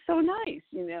was just so nice.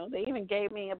 They even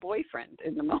gave me a boyfriend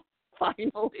in the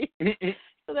finally.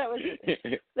 So that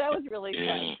was really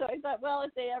fun. So I thought, well,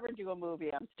 if they ever do a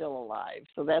movie, I'm still alive.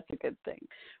 So that's a good thing.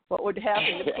 What would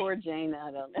happen to poor Jane,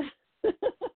 I don't know.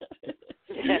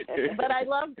 But I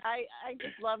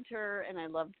just loved her, and I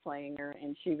loved playing her,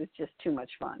 and she was just too much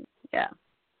fun. Yeah.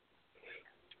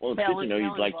 Well, it's good to know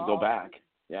you'd like to go back.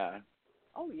 Yeah.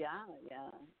 Oh, yeah.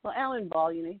 Well, Alan Ball,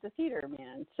 he's a theater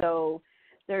man. So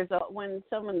when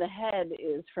the head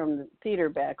is from the theater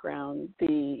background,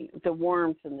 the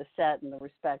warmth and the set and the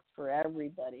respect for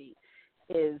everybody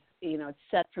is, it's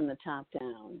set from the top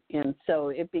down. And so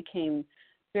it became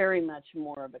very much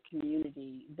more of a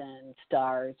community than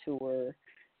stars who were,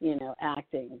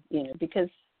 acting, because,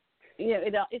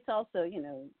 it's also,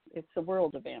 it's the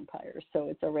world of vampires, so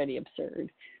it's already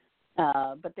absurd.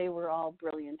 But they were all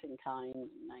brilliant and kind,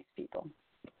 nice people.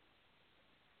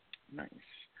 Nice.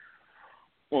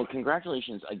 Well,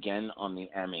 congratulations again on the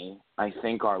Emmy. I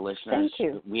think our listeners, Thank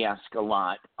you. We ask a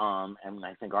lot, and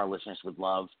I think our listeners would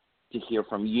love to hear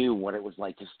from you what it was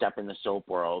like to step in the soap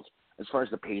world as far as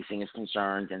the pacing is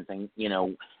concerned and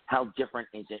how different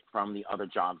is it from the other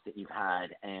jobs that you've had,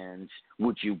 and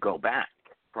would you go back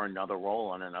for another role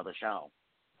on another show?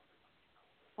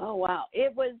 Oh wow,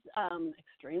 it was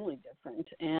extremely different,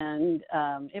 and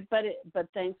but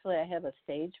thankfully I have a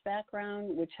stage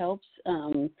background, which helps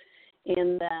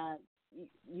in that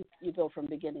you go from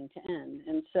beginning to end.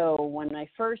 And so when my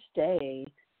first day,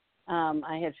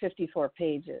 I had 54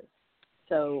 pages.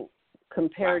 So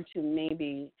compared to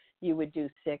maybe you would do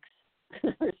 6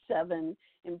 or 7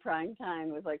 in prime time,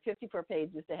 it was like 54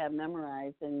 pages to have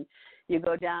memorized. And you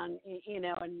go down,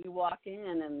 and you walk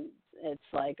in, and it's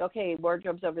like, okay,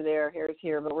 wardrobe's over there, hair's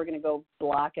here, but we're going to go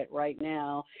block it right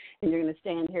now, and you're going to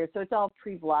stand here. So it's all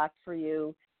pre-blocked for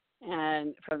you,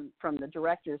 and from the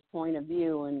director's point of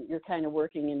view, and you're kind of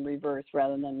working in reverse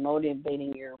rather than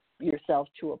motivating yourself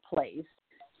to a place,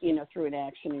 through an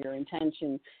action or your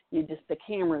intention. The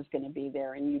camera's going to be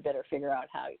there, and you better figure out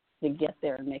how to get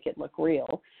there and make it look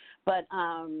real. But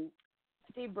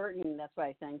Steve Burton, that's why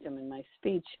I thanked him in my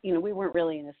speech. We weren't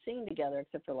really in a scene together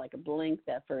except for like a blink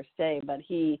that first day, but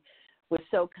he was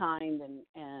so kind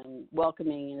and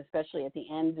welcoming, and especially at the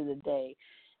end of the day.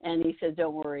 And he said,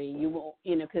 don't worry, you won't,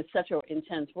 because it's such an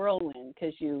intense whirlwind,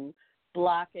 because you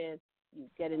block it, you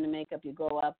get into makeup, you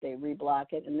go up, they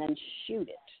reblock it, and then shoot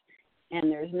it. And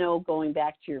there's no going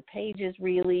back to your pages,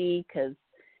 really, because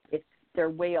they're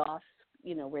way off,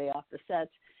 way off the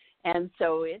sets. And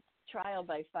so it's trial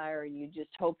by fire. You just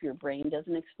hope your brain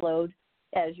doesn't explode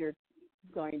as you're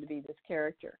going to be this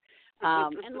character.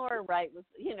 And Laura Wright was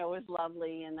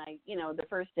lovely. And the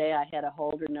first day I had to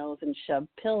hold her nose and shove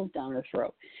pills down her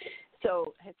throat.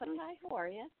 So I said, hi, how are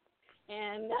you?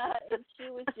 And she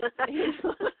was just,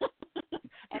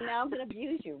 and now I'm going to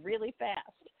abuse you really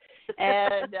fast.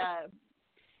 And,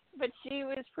 but she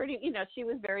was pretty, she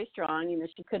was very strong.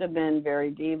 She could have been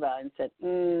very diva and said,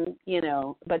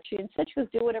 but she said, she goes,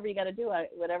 do whatever you got to do.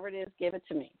 Whatever it is, give it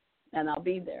to me, and I'll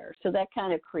be there. So that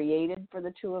kind of created for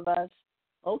the two of us,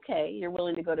 okay, you're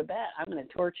willing to go to bed. I'm going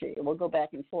to torture you. We'll go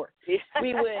back and forth.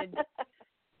 We would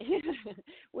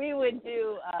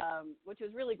do, which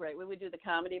was really great, we would do the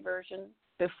comedy version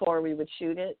before we would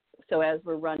shoot it. So as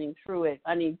we're running through it,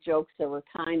 any jokes that were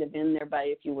kind of in there by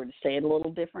if you were to say it a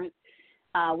little different,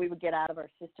 we would get out of our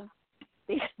system.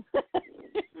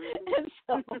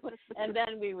 and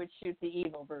then we would shoot the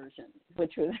evil version,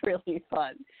 which was really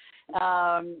fun.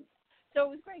 So it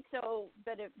was great. So,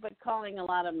 but calling a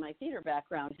lot of my theater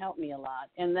background helped me a lot.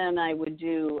 And then I would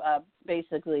do,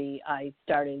 basically I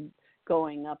started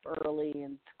going up early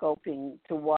and scoping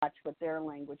to watch what their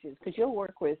language is. Because you'll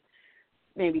work with,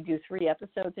 maybe do 3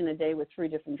 episodes in a day with 3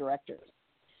 different directors.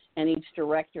 And each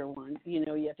director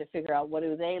you have to figure out what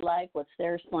do they like, what's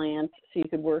their slant, so you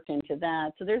could work into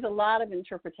that. So there's a lot of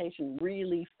interpretation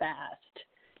really fast.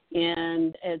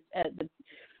 And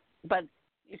but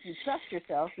if you trust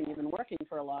yourself and you've been working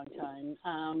for a long time,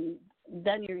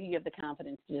 then you have the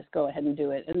confidence to just go ahead and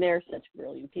do it. And they're such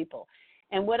brilliant people.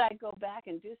 And would I go back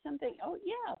and do something? Oh,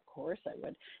 yeah, of course I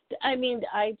would. I mean,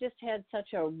 I just had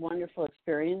such a wonderful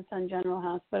experience on General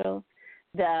Hospital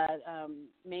that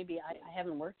maybe I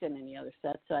haven't worked in any other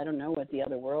sets, so I don't know what the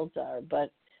other worlds are,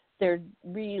 but they're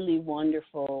really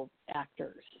wonderful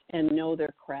actors and know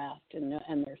their craft, and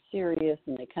they're serious,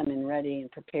 and they come in ready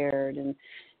and prepared. And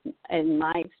in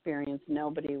my experience,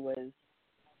 nobody was,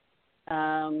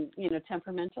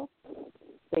 temperamental.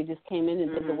 They just came in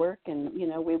and did the work, and,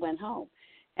 we went home.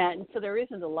 And so there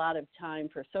isn't a lot of time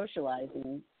for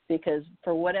socializing, because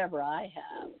for whatever I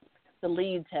have, the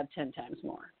leads have 10 times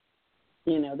more.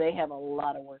 They have a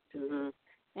lot of work to do.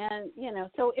 And,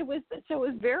 so it was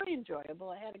very enjoyable.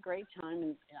 I had a great time,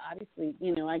 and obviously,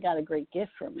 I got a great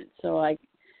gift from it. So I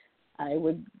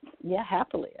would,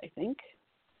 happily, I think,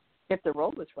 if the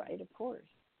role was right, of course.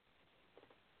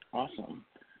 Awesome.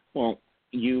 Well,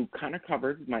 you kind of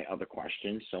covered my other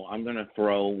question, so I'm going to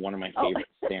throw one of my favorite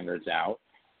standards out.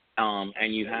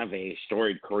 And you have a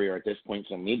storied career at this point,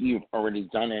 so maybe you've already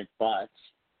done it, but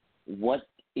what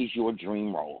is your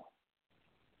dream role?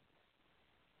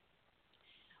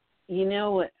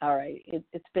 All right,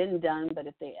 it's been done, but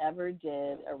if they ever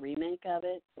did a remake of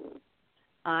it,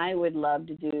 I would love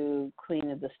to do Queen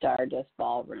of the Stardust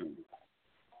Ballroom.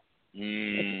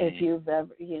 If you've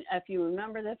ever, if you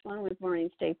remember this one with Maureen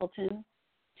Stapleton.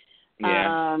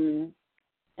 Yeah.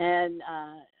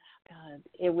 God,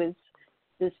 it was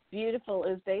this beautiful. It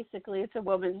was basically, it's a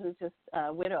woman who's just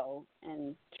a widow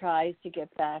and tries to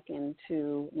get back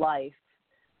into life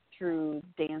through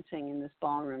dancing in this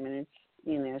ballroom, and it's,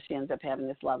 she ends up having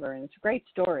this lover, and it's a great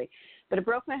story. But it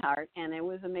broke my heart, and it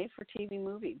was a made-for-TV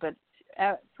movie. But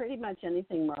pretty much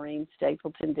anything Maureen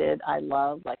Stapleton did, I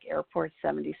love, like Airport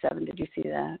 77. Did you see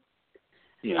that?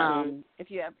 Yeah.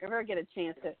 If you ever get a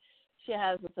chance she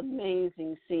has this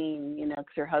amazing scene, because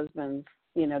her husband's,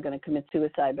 going to commit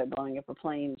suicide by blowing up a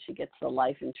plane. She gets the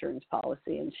life insurance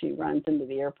policy, and she runs into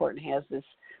the airport and has this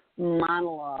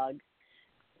monologue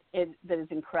that is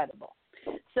incredible.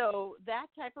 So that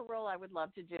type of role I would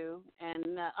love to do.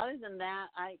 And other than that,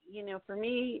 for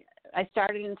me, I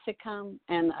started in sitcom,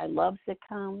 and I love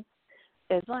sitcoms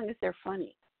as long as they're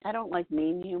funny. I don't like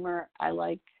mean humor. I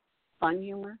like fun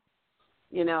humor.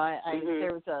 There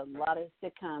was a lot of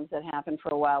sitcoms that happened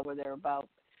for a while where they're about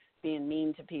being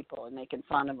mean to people and making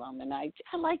fun of them. And I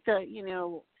like the,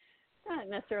 not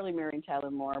necessarily Mary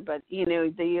Tyler Moore, but, we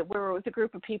were with a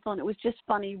group of people, and it was just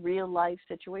funny, real-life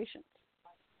situations.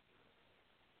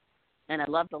 And I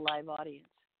love the live audience.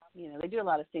 They do a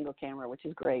lot of single camera, which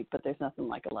is great, but there's nothing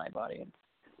like a live audience.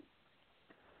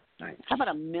 Nice. How about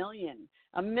a million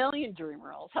dream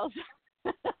roles? How's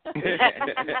that?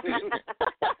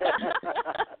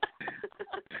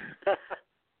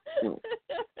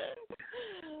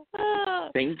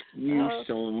 Thank you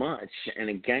so much. And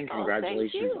again,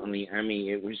 congratulations on the Emmy.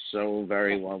 It was so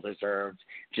very well deserved.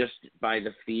 Just by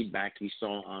the feedback you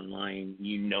saw online,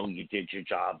 you did your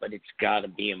job, but it's got to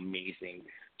be amazing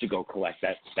to go collect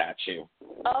that statue.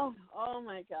 Oh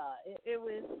my God. It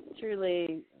was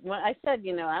truly, when I said,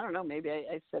 I don't know, maybe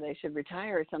I said I should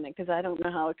retire or something, because I don't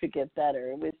know how it could get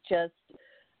better. It was just,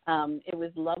 it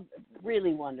was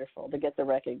really wonderful to get the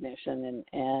recognition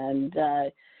and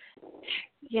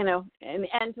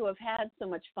to have had so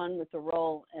much fun with the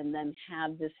role and then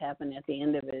have this happen at the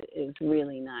end of it is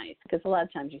really nice, because a lot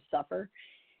of times you suffer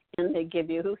and they give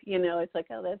you, it's like,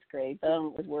 oh, that's great, but it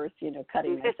was worth,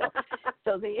 cutting myself.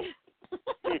 But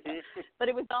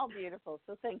it was all beautiful.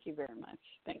 So thank you very much.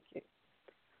 Thank you.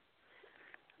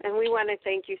 And we want to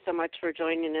thank you so much for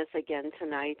joining us again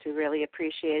tonight. We really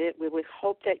appreciate it. We would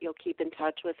hope that you'll keep in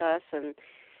touch with us and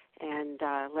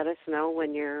let us know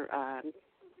when your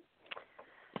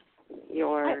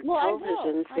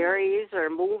television series or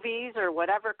movies or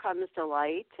whatever comes to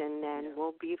light, and then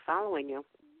we'll be following you.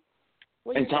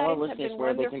 Well, and tell our listeners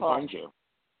where they can find you.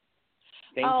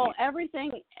 Thank you.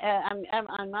 Everything.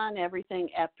 I'm on everything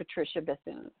at Patricia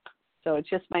Bethune. So it's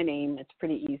just my name. It's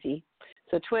pretty easy.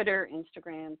 So Twitter,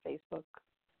 Instagram, Facebook.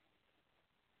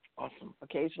 Awesome.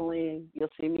 Occasionally you'll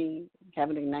see me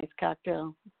having a nice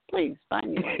cocktail. Please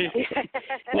find me.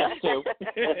 Yes, too.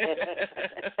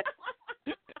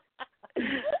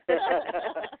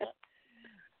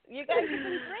 You guys have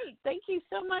been great. Thank you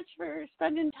so much for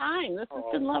spending time. This has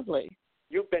been lovely.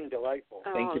 You've been delightful.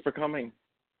 Thank you for coming.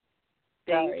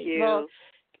 Thank you. Well,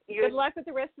 good luck with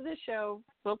the rest of the show.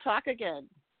 We'll talk again.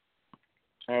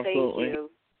 Absolutely. Thank you.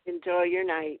 Enjoy your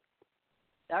night.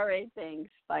 All right,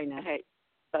 thanks. Bye now. Okay.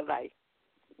 Bye-bye.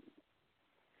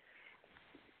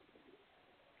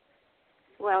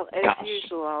 Well, as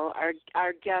usual,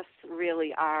 our guests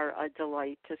really are a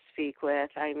delight to speak with.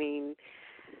 I mean,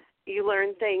 you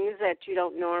learn things that you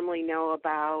don't normally know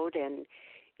about, and,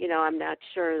 I'm not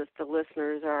sure if the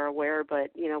listeners are aware, but,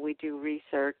 we do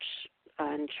research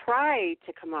and try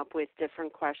to come up with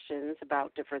different questions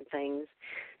about different things.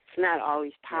 It's not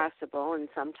always possible, and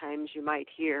sometimes you might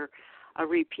hear a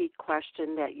repeat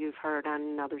question that you've heard on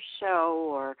another show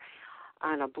or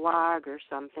on a blog or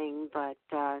something, but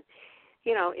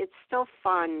it's still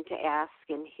fun to ask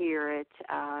and hear it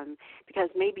because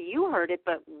maybe you heard it,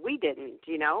 but we didn't,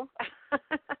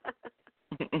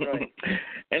 Right.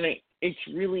 And it's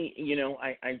really,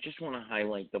 I just want to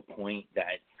highlight the point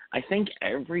that I think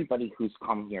everybody who's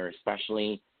come here,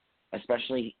 especially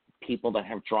people that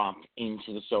have dropped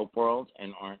into the soap world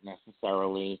and aren't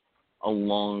necessarily a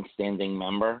long-standing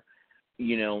member,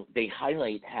 they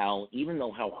highlight how, even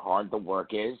though how hard the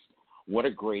work is, what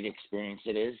a great experience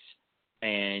it is.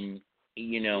 And,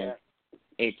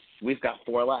 we've got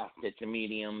 4 left. It's a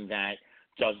medium that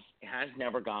has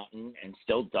never gotten and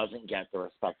still doesn't get the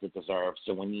respect it deserves.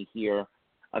 So when you hear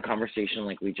a conversation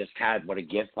like we just had, what a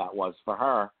gift that was for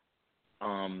her,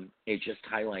 it just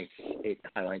highlights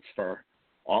for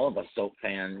all of us soap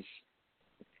fans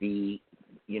the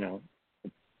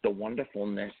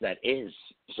wonderfulness that is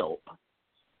soap.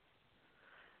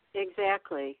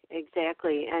 Exactly.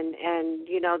 And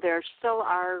you know, there still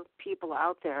are people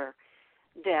out there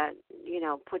that, you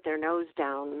know, put their nose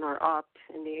down or up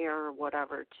in the air or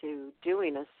whatever to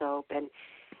doing a soap,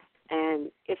 and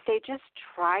if they just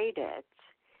tried it,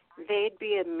 they'd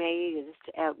be amazed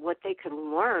at what they could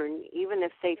learn, even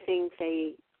if they think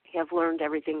they have learned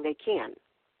everything they can.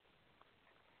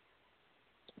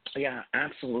 Yeah,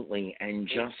 absolutely. And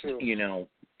just, you know,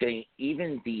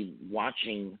 even the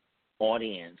watching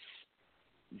audience,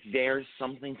 there's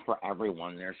something for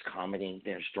everyone. There's comedy,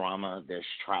 there's drama, there's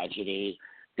tragedy,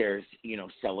 there's, you know,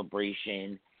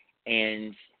 celebration.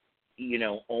 And, you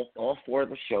know, all four of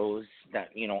the shows that,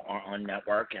 you know, are on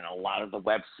network and a lot of the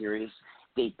web series,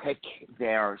 they pick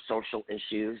their social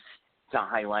issues to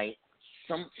highlight,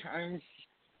 sometimes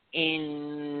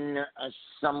in a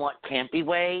somewhat campy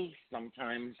way,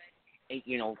 sometimes,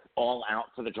 you know, all out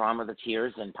for the drama, the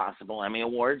tears, and possible Emmy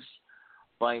Awards.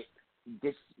 But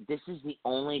this is the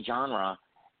only genre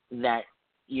that,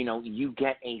 you know, you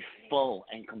get a full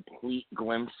and complete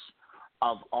glimpse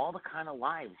of all the kind of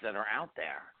lives that are out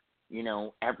there. You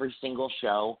know, every single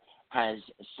show has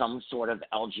some sort of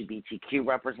LGBTQ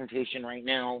representation right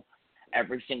now.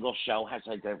 Every single show has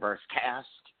a diverse cast.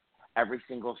 Every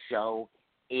single show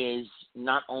is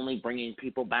not only bringing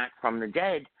people back from the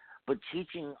dead, but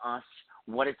teaching us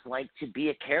what it's like to be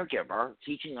a caregiver,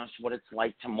 teaching us what it's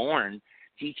like to mourn,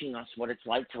 teaching us what it's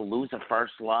like to lose a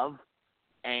first love.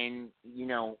 And, you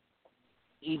know,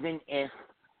 even if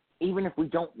we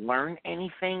don't learn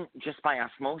anything, just by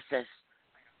osmosis,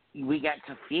 we get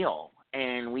to feel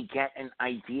and we get an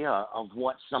idea of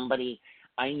what somebody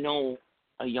 – I know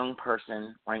a young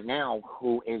person right now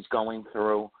who is going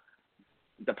through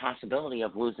the possibility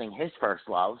of losing his first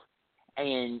love,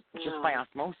 and just by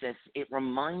osmosis, it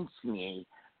reminds me,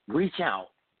 reach out,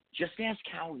 just ask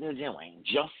how they're doing.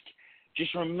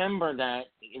 Just remember that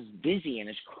as busy and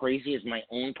as crazy as my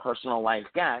own personal life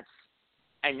gets,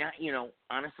 and that, you know,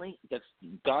 honestly, that's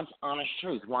God's honest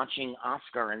truth. Watching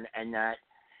Oscar and that,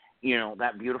 you know,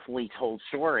 that beautifully told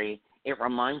story, it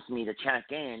reminds me to check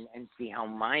in and see how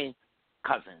my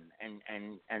cousin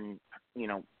and you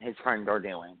know, his friend are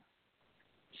doing.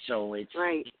 So it's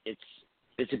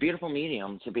a beautiful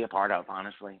medium to be a part of,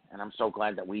 honestly. And I'm so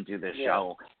glad that we do this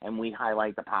show and we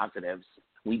highlight the positives.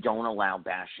 We don't allow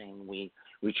bashing. We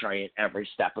try it every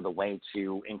step of the way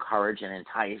to encourage and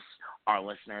entice our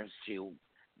listeners to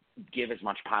give as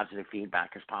much positive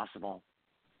feedback as possible.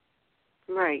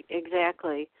 Right,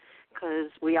 exactly. Because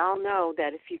we all know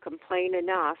that if you complain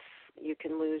enough, you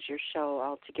can lose your show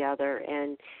altogether.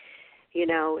 And, you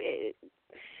know,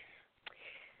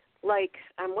 like,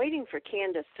 I'm waiting for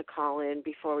Candace to call in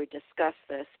before we discuss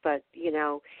this, but, you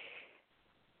know,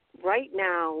 right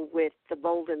now with The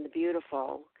Bold and the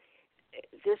Beautiful,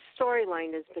 this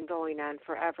storyline has been going on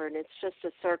forever, and it's just a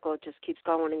circle. It just keeps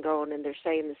going and going, and they're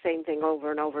saying the same thing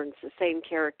over and over, and it's the same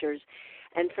characters.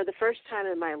 And for the first time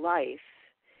in my life,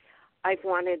 I've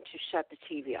wanted to shut the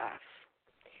TV off.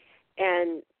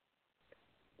 And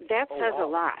that says a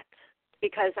lot,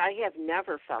 because I have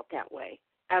never felt that way,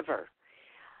 ever.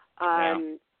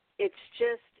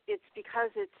 It's because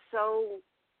it's so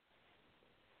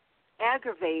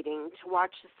aggravating to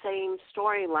watch the same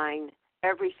storyline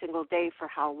every single day for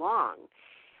how long.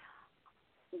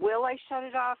 Will I shut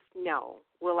it off? No.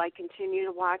 Will I continue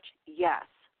to watch? Yes.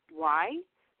 Why?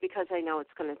 Because I know it's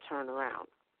going to turn around.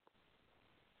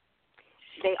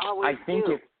 They always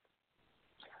do.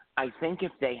 I think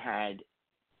if they had,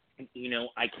 you know,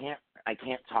 I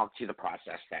can't talk to the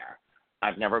process there.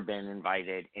 I've never been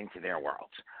invited into their world.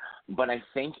 But I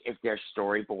think if their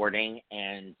storyboarding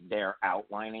and their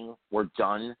outlining were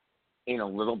done in a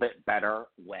little bit better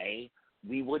way,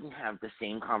 we wouldn't have the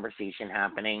same conversation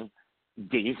happening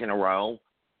days in a row,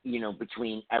 you know,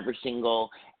 between every single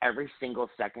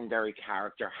secondary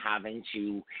character having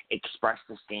to express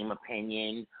the same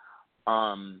opinion.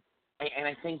 And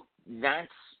I think that's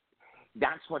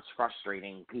what's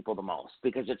frustrating people the most,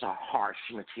 because it's a harsh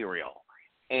material.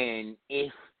 And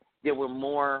if there were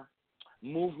more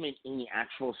movement in the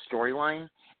actual storyline,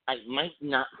 it might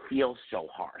not feel so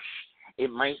harsh. It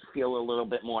might feel a little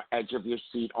bit more edge of your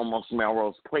seat, almost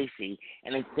Melrose Placey.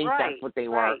 And I think that's what they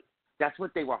were. That's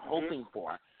what they were hoping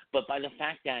for. But by the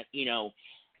fact that, you know,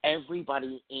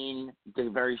 everybody in the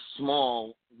very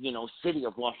small, you know, city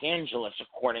of Los Angeles,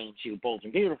 according to Bold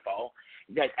and Beautiful,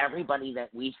 that everybody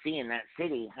that we see in that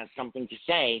city has something to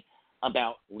say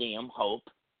about Liam, Hope,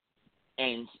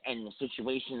 and the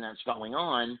situation that's going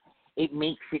on, it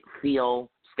makes it feel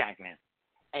stagnant.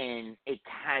 And it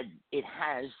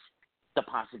has the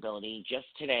possibility. Just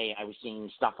today I was seeing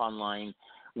stuff online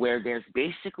where there's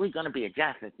basically going to be a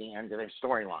death at the end of their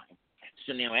storyline.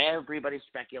 So now everybody's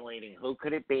speculating who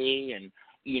could it be, and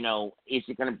is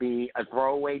it going to be a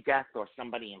throwaway death or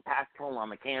somebody impactful on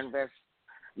the canvas?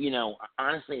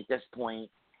 Honestly, at this point,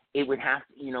 it would have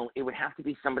to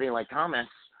be somebody like Thomas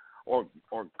or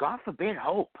God forbid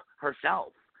Hope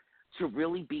herself to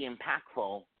really be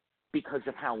impactful because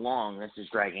of how long this is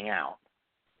dragging out.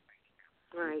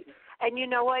 Right. And you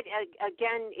know what?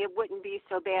 Again, it wouldn't be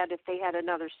so bad if they had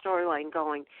another storyline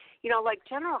going. Like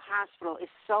General Hospital is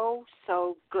so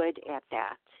good at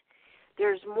that.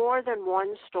 There's more than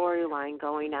one storyline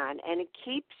going on, and it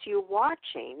keeps you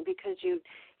watching because you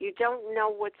don't know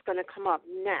what's going to come up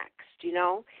next,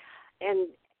 And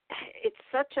it's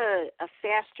such a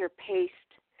faster-paced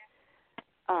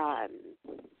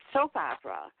soap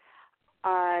opera.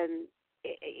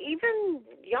 Even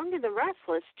Young and the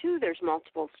Restless, too, there's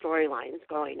multiple storylines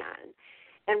going on.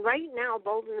 And right now,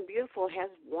 Bold and the Beautiful has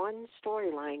one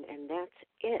storyline, and that's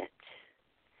it.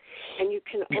 And you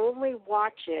can only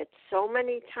watch it so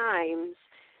many times.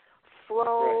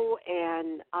 Flo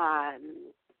and, oh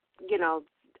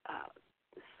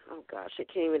gosh, I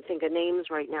can't even think of names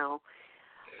right now.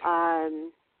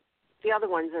 The other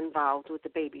ones involved with the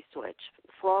baby switch.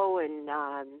 Flo and...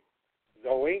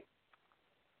 Zoe?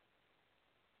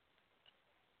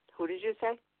 Who did you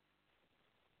say?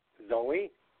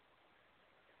 Zoe.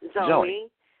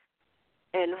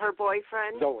 And her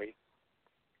boyfriend? Zoe.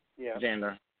 Yeah.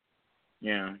 Xander.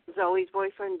 Yeah. Zoe's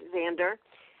boyfriend, Xander.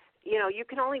 You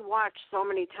can only watch so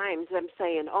many times them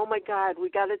saying, oh, my God, we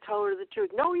got to tell her the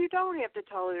truth. No, you don't have to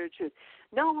tell her the truth.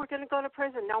 No, we're going to go to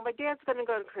prison. No, my dad's going to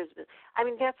go to prison. I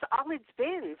mean, that's all it's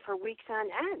been for weeks on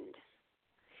end.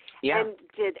 Yeah. And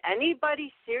did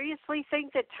anybody seriously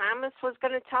think that Thomas was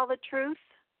going to tell the truth?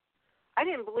 I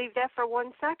didn't believe that for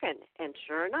 1 second. And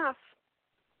sure enough,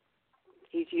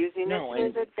 he's using it to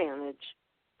his advantage.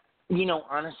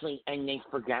 Honestly, and they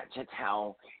forget to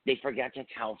tell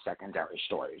secondary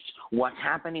stories. What's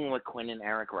happening with Quinn and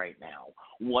Eric right now?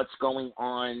 What's going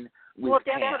on with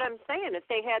that's Cam? what I'm saying. If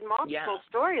they had multiple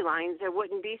storylines, it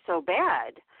wouldn't be so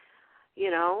bad.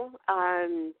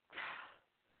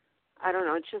 I don't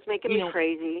know. It's just making me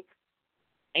crazy.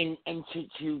 And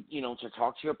to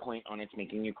talk to your point on it's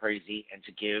making you crazy, and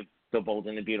to give the Bold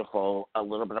and the Beautiful a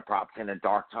little bit of props in a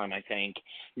dark time, I think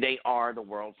they are the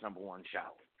world's #1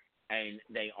 show. And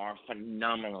they are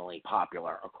phenomenally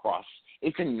popular across.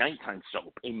 It's a nighttime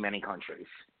soap in many countries.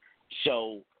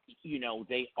 So,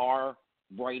 they are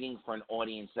writing for an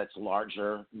audience that's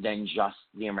larger than just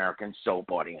the American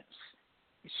soap audience.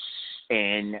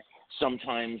 And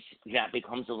sometimes that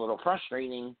becomes a little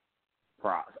frustrating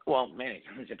for us. Well, many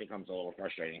times it becomes a little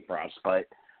frustrating for us, but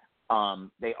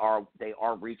they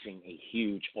are reaching a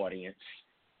huge audience,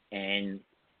 and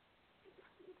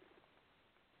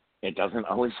it doesn't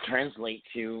always translate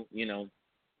to,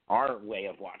 our way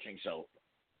of watching soap.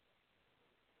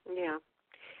 Yeah.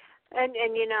 And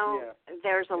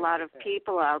there's a lot of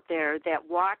people out there that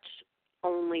watch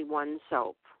only one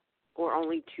soap or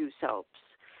only 2 soaps,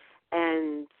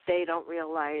 and they don't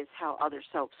realize how other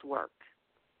soaps work,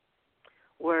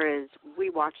 whereas we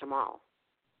watch them all.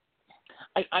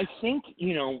 I think,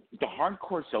 the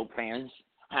hardcore soap fans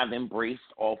have embraced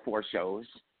all 4 shows.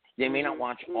 They may not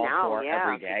watch all 4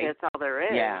 every day. That's all there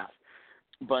is. Yeah.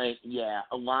 But,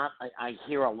 a lot, I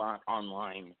hear a lot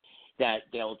online that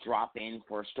they'll drop in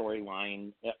for a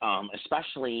storyline,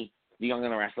 especially The Young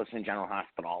and the Restless and General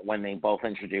Hospital, when they both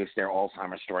introduced their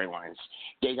Alzheimer's storylines.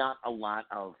 They got a lot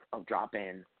of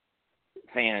drop-in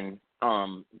fan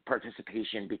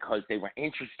participation because they were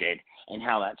interested in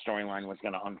how that storyline was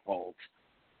going to unfold.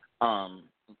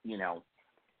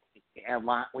 A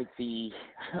lot with the,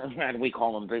 how do we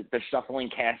call them, the shuffling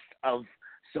cast of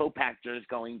soap actors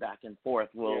going back and forth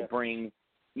will bring,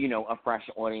 a fresh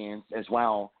audience as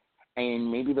well.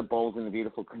 And maybe the Bold and the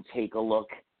Beautiful can take a look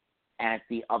at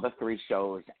the other 3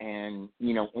 shows and,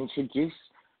 introduce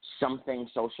something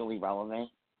socially relevant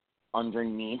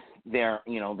underneath their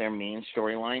main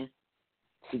storyline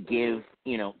to give,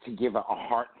 a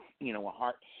heart.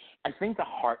 I think the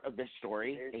heart of this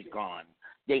story is gone.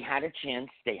 They had a chance.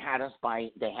 They had us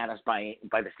by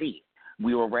the seat.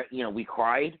 We were, we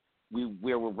cried. We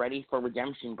were ready for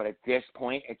redemption. But at this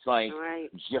point, it's like,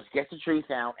 just get the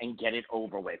truth out and get it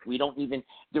over with.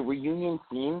 The reunion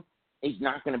scene is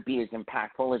not going to be as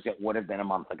impactful as it would have been a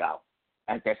month ago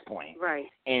at this point. Right.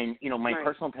 And, my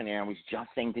personal opinion, I was just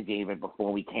saying to David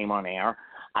before we came on air,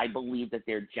 I believe that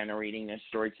they're generating this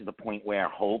story to the point where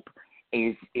Hope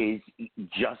is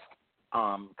just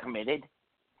committed,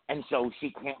 and so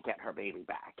she can't get her baby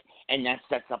back. And that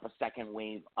sets up a second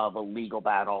wave of a legal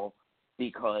battle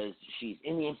because she's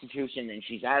in the institution and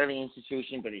she's out of the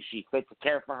institution, but is she fit to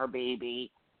care for her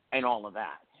baby and all of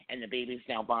that? And the baby's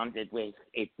now bonded with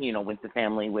it, with the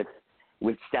family, with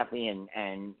Steffi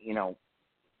and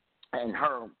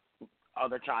her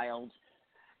other child.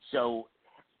 So,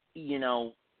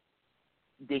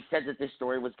 they said that this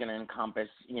story was going to encompass,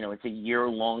 it's a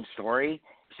year-long story.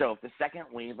 So if the second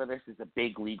wave of this is a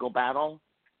big legal battle,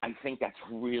 I think that's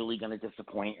really going to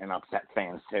disappoint and upset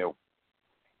fans too.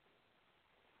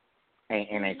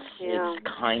 And it's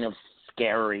kind of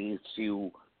scary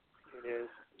to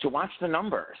watch the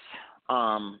numbers.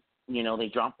 They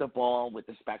dropped the ball with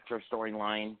the Spectre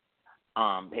storyline.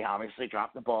 They obviously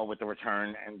dropped the ball with the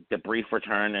return and the brief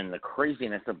return and the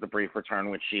craziness of the brief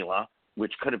return with Sheila,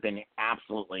 which could have been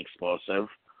absolutely explosive.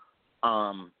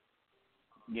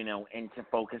 And to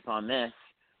focus on this,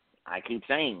 I keep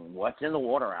saying, what's in the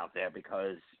water out there?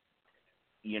 Because,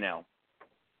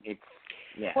 it's,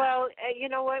 yeah. Well, you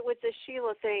know what, with the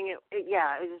Sheila thing, it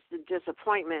was a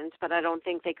disappointment, but I don't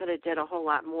think they could have did a whole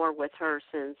lot more with her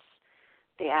since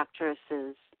the actress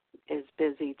is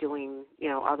busy doing,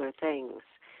 other things.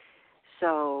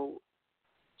 So,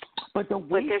 but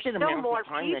there's still more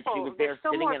time that she was people. there There's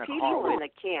still sitting more in a people car in the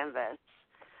canvas.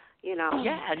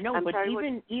 Yeah, no, I'm but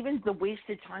sorry, even the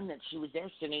wasted time that she was there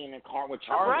sitting in a car with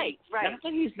Charlie. Right. Not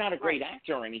that he's not a great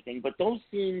actor or anything, but those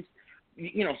scenes,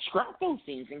 scrap those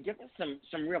scenes and give us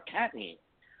some real cat meat.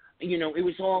 It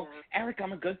was all, Eric,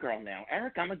 I'm a good girl now.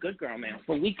 Eric, I'm a good girl now.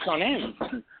 For weeks on end.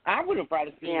 I would have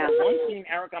rather seen one scene,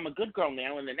 Eric, I'm a good girl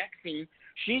now, and the next scene,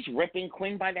 she's ripping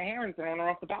Quinn by the hair and throwing her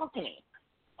off the balcony.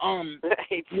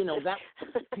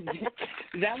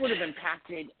 That would have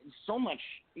impacted so much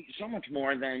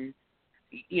more than,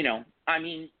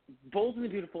 Bold and the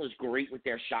Beautiful is great with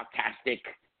their shocktastic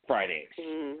Fridays.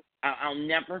 Mm-hmm. I'll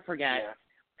never forget,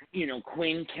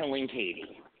 Quinn killing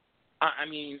Katie.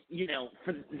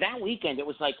 For that weekend, it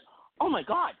was like, oh my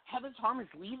God, Heaven's Harm is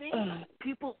leaving.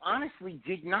 People honestly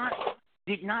did not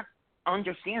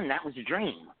understand that was a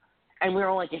dream. And we were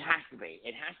all like, it has to be.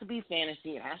 It has to be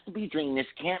fantasy. It has to be a dream. This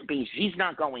can't be. She's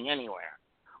not going anywhere.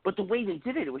 But the way they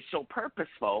did it, it was so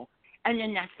purposeful. And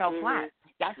then that fell flat.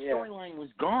 That storyline was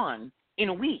gone in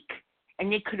a week.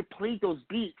 And they could have played those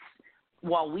beats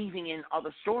while weaving in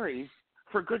other stories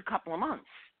for a good couple of months.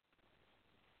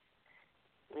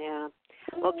 Yeah.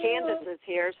 Well, Candace is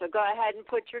here, so go ahead and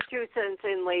put your 2 cents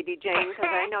in, Lady Jane,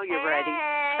 because I know you're ready.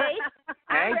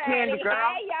 Hey, Candy girl.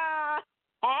 Hey, y'all.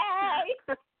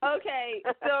 Hey. Okay,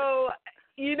 so,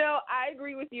 I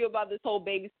agree with you about this whole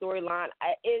baby storyline.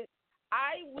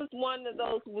 I was one of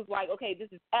those who was like, okay, this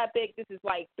is epic. This is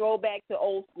like throwback to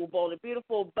old school Bold and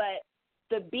Beautiful, but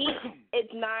the beat,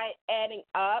 it's not adding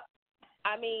up.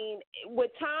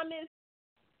 With Thomas,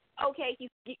 okay,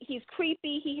 he's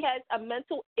creepy. He has a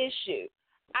mental issue.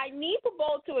 I need for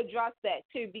Bold to address that,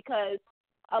 too, because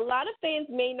a lot of fans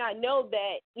may not know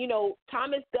that,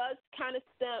 Thomas does kind of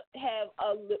have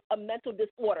a mental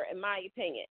disorder, in my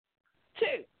opinion.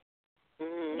 2,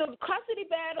 the custody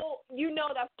battle,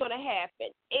 that's going to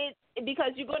happen.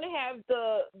 Because you're going to have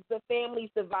the families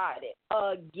divided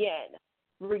again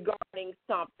regarding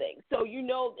something. So,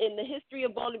 in the history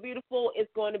of Bold and Beautiful,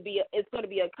 it's going to be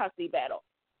a custody battle.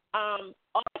 All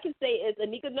I can say is,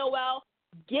 Anika Noel,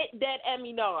 get that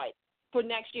Emmy nod for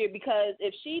next year, because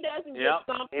if she doesn't get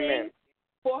something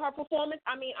for her performance,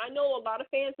 I know a lot of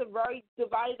fans are very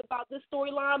divided about this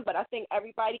storyline, but I think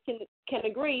everybody can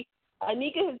agree.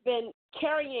 Anika has been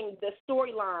carrying the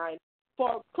storyline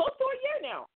for close to a year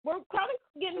now. We're probably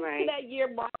getting to that year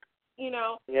mark,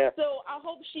 So I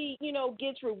hope she,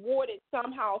 gets rewarded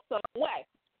somehow, some way.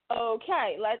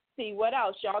 Okay, let's see what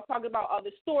else. Y'all talking about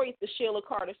other stories, the Sheila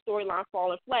Carter storyline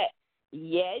falling flat.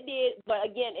 Yeah, it did, but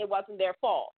again, it wasn't their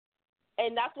fault.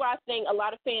 And that's why I think a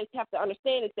lot of fans have to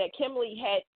understand is that Kimberly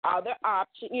had other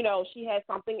options. She had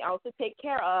something else to take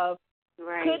care of.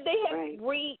 Right. Could they have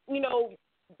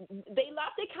they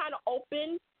left it kind of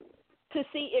open to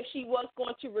see if she was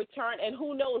going to return, and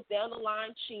who knows, down the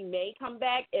line she may come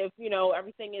back if,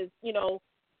 everything is,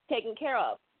 taken care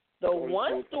of. The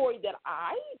one story that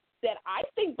I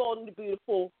think Bold and the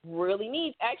Beautiful really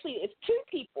needs, actually, it's 2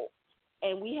 people.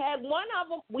 And we had one of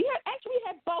them. We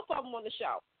had both of them on the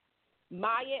show,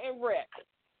 Maya and Rick.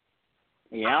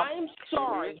 Yeah. I'm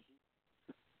sorry.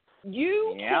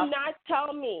 You cannot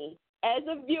tell me, as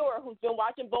a viewer who's been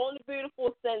watching Bold and the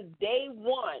Beautiful since day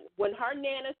one, when her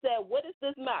Nana said, "What is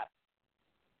this mess?"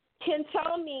 can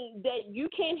tell me that you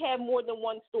can't have more than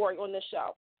one story on the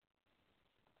show.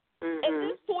 At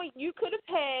this point, you could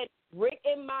have had Rick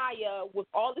and Maya with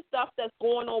all the stuff that's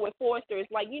going on with Forrester.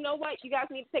 It's like, you know what? You guys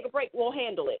need to take a break. We'll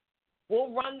handle it. We'll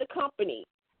run the company.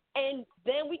 And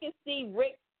then we can see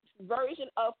Rick's version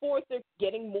of Forrester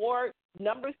getting more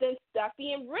numbers than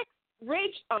Steffi and Ridge,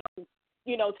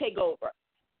 take over.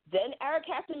 Then Eric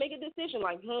has to make a decision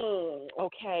like,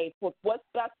 okay, what's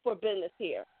best for business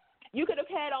here? You could have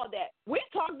had all that. We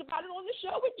talked about it on the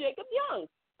show with Jacob Young.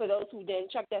 For those who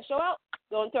didn't check that show out,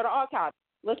 go into the archive,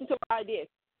 listen to our ideas.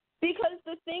 Because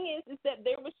the thing is that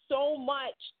there was so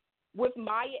much with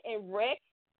Maya and Rick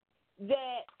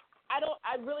that I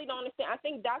really don't understand. I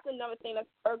think that's another thing that's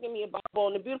irking me about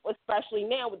Bold and the Beautiful, especially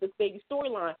now with this baby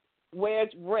storyline.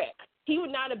 Where's Rick? He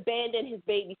would not abandon his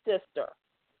baby sister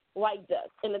like this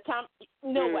in the time.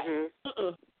 No way.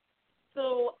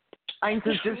 So I mean,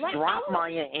 to just drop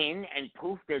Maya in and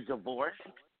poof, they're divorced.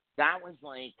 That was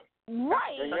like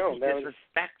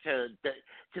disrespect to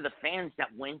the fans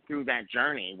that went through that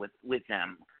journey with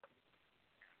them.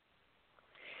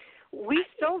 We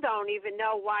still don't even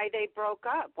know why they broke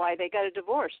up, why they got a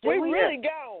divorce. We really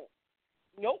don't.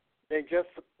 Nope. They just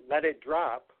let it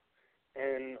drop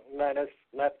and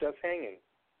left us hanging.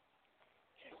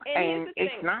 And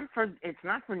it's not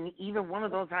for either one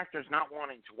of those actors not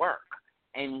wanting to work.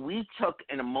 And we took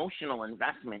an emotional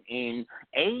investment in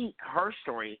her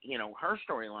story, her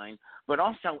storyline, but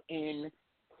also in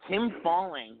him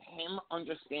falling, him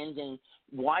understanding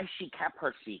why she kept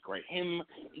her secret, him,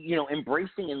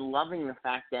 embracing and loving the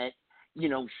fact that,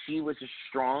 she was a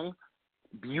strong,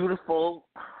 beautiful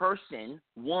person,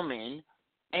 woman,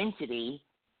 entity,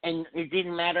 and it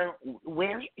didn't matter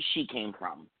where she came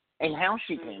from and how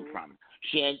she came from.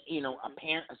 She had,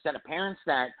 a set of parents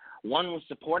that one was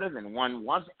supportive and one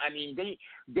wasn't. I mean,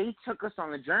 they took us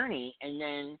on the journey, and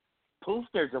then poof,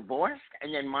 they're divorced,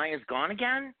 and then Maya's gone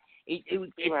again. It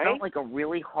felt like a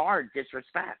really hard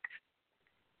disrespect.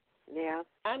 Yeah.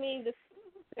 I mean, the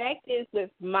fact is with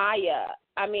Maya,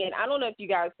 I don't know if you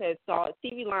guys saw it.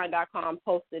 TVLine.com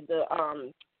posted the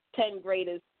 10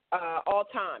 greatest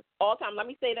all-time. Let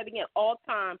me say that again.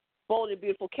 All-time Bold and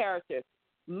Beautiful characters.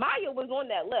 Maya was on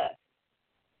that list.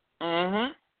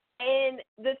 And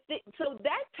so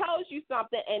that tells you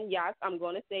something. And yes, I'm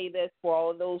going to say this for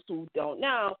all of those who don't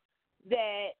know,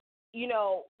 that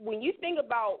when you think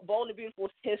about Bold and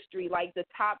Beautiful's history, like the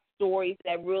top stories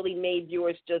that really made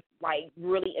viewers just like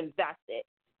really invested,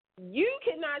 you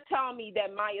cannot tell me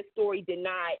that Maya's story did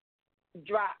not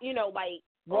drop,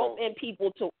 rope in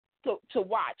people to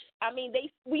watch. I mean,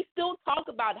 we still talk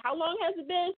about it. How long has it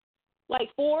been?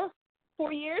 Like 4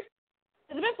 years?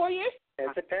 Has it been 4 years?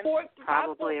 Has it been?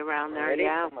 Probably around there,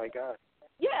 yeah. Oh, my God.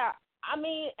 Yeah. I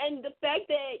mean, and the fact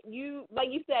that you,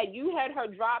 like you said, you had her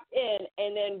dropped in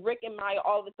and then Rick and Maya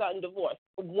all of a sudden divorced.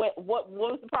 What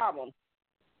was the problem?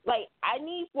 Like, I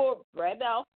need for Brad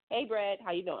Bell, hey, Brad,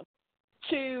 how you doing,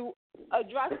 to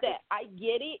address that. I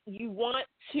get it. You want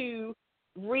to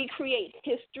recreate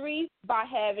history by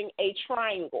having a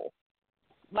triangle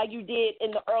like you did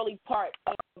in the early part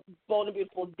of Bold and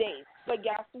Beautiful days. But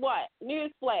guess what?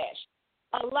 Newsflash.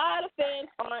 A lot of fans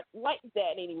aren't like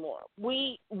that anymore.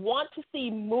 We want to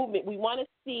see movement. We want to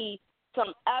see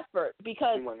some effort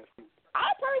because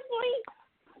I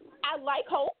like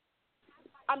Hope.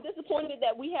 I'm disappointed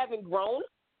that we haven't grown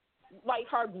like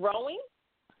her growing.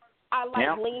 I like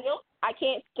Liam. I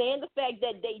can't stand the fact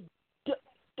that they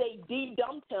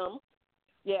de-dumped him.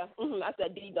 Yeah, I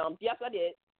said de-dumped. Yes, I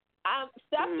did.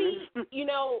 Steffi,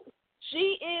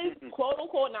 she is, quote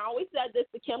unquote, and I always said this,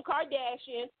 the Kim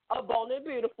Kardashian of Bold and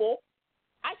Beautiful.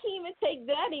 I can't even take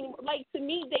that anymore. Like, to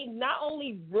me, they not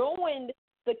only ruined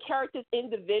the characters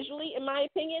individually, in my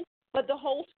opinion, but the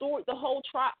whole story, the whole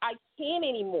trial. I can't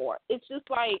anymore. It's just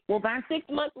like 6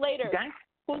 months later,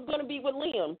 who's going to be with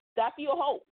Liam? Steffi or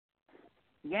Hope?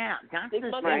 Yeah, that's 6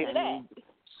 months after that.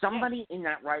 Somebody in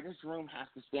that writer's room has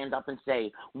to stand up and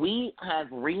say, we have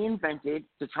reinvented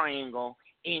the triangle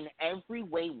in every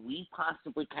way we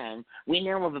possibly can. We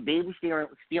now have a baby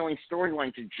stealing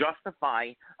storyline to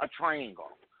justify a triangle.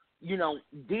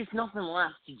 There's nothing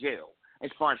left to do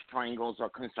as far as triangles are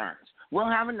concerned. We'll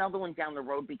have another one down the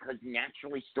road because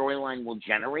naturally storyline will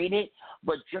generate it,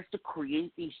 but just to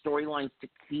create these storylines to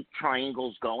keep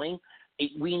triangles going,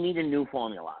 we need a new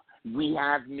formula. We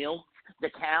have milked the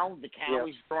cow. The cow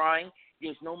is dry.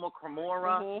 There's no more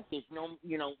Cremora. There's no,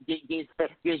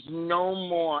 there's no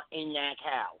more in that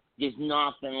cow. There's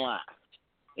nothing left.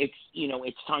 It's,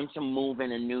 it's time to move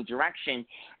in a new direction.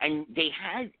 And they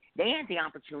had the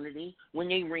opportunity when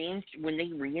they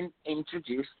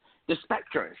reintroduced the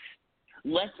Spectres.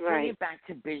 Let's bring it back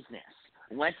to business.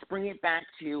 Let's bring it back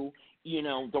to,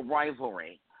 the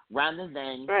rivalry rather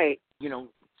than,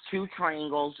 two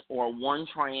triangles or one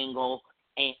triangle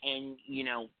and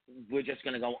we're just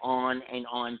going to go on and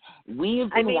on. We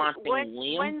have been watching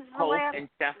Liam, Hope, and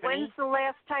Stephanie. When's the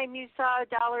last time you saw a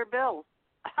dollar bill?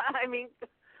 I mean,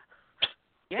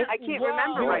 I can't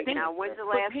remember right now. When's the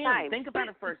last time? Think about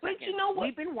it for a second. But you know what?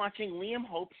 We've been watching Liam,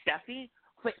 Hope, Steffi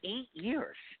for 8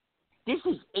 years. This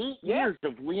is 8 years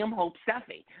of Liam, Hope,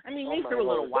 Steffi. I mean, they threw a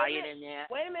little Wyatt in there.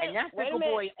 Wait a minute. And that's little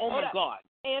boy, oh my God.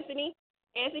 Anthony,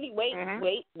 wait.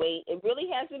 It really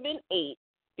hasn't been 8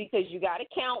 because you got to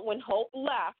count when Hope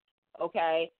left,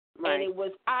 okay? Right. And it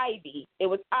was Ivy.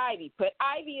 Put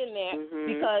Ivy in there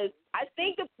because I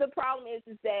think the problem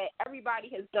is that everybody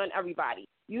has done everybody.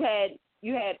 You had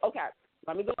okay,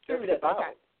 let me go through this.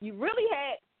 Okay. You really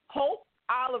had Hope,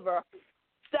 Oliver,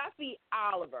 Steffi,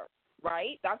 Oliver,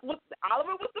 right? That's what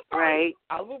Oliver was the first. Right.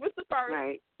 Oliver was the first.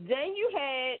 Right. Then you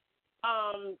had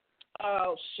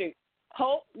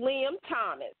Hope, Liam,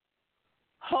 Thomas.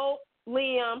 Hope,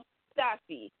 Liam,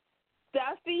 Steffi.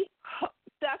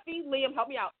 Steffi, Liam, help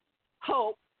me out.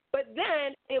 Hope. But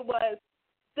then it was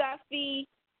Steffi,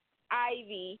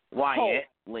 Ivy, Wyatt,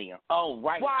 Hope. Liam. Oh,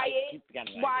 right. Wyatt.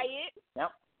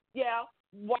 Yep. Yeah.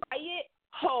 Wyatt,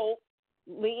 Hope,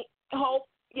 Hope.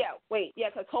 Yeah, wait. Yeah,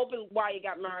 because Hope and Wyatt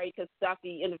got married because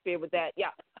Steffi interfered with that.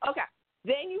 Yeah. Okay.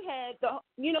 Then you had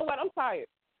you know what? I'm tired.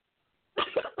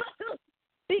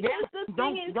 Because the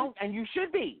thing is. And you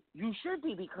should be. You should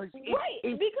be because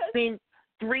it's been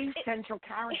 3 central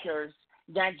characters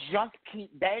that just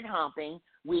keep bed hopping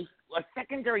with a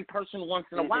secondary person once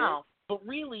in a while, but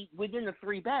really within the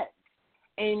 3 beds.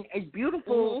 And as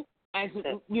beautiful as it,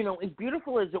 as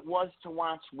beautiful as it was to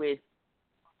watch with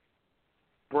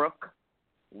Brooke,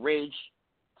 Ridge,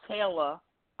 Taylor,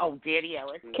 Daddy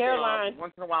Ellis, Caroline,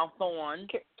 once in a while Thorne,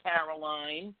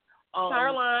 Caroline.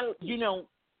 Caroline.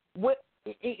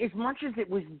 As much as it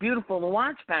was beautiful to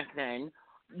watch back then,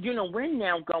 we're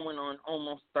now going on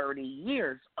almost 30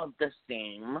 years of the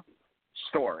same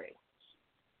story.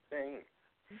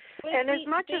 And as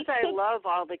much as I love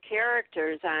all the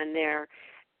characters on there,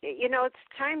 it's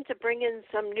time to bring in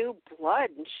some new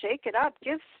blood and shake it up.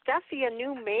 Give Steffi a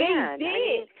new man. They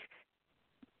did.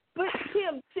 But,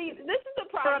 Tim, see, this is the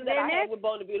problem that I had with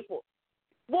Bold and Beautiful.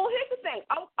 Well, here's the thing.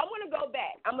 I want to go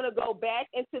back. I'm going to go back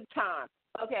into time.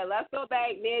 Okay, let's go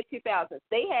back mid-2000s.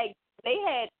 They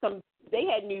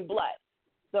had new blood.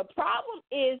 The problem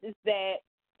is that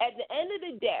at the end of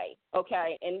the day,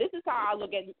 okay, and this is how I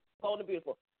look at Bold and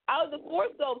Beautiful. Out of the 4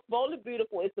 soaps, Bold and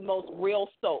Beautiful is the most real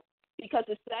soap because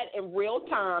it's set in real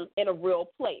time in a real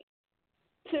place.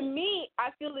 To me,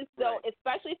 I feel as though,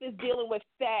 especially if it's dealing with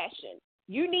fashion,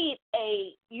 you need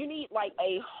like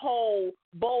a whole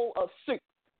bowl of soup,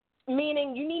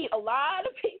 meaning you need a lot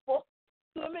of people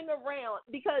swimming around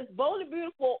because Bold and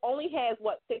Beautiful only has,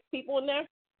 6 people in there?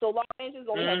 So Los Angeles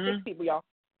only has 6 people, y'all.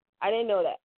 I didn't know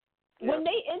that. Yeah. When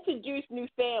they introduced new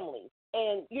families,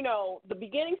 and, the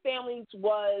beginning families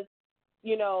was,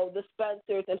 the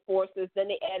Spencers and Forsters, then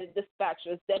they added the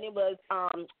Spectors, then it was,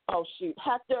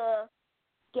 Hector,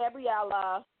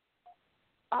 Gabriella,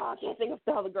 I can't think of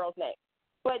the other girl's name.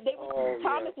 But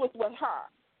Thomas was with her.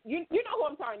 You know who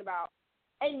I'm talking about.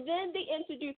 And then they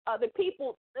introduced other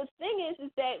people. The thing is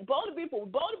that Bold and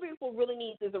Beautiful really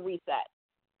needs is a reset.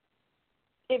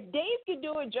 If Dave can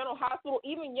do it, General Hospital,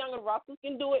 even Young and Russell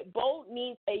can do it, Bold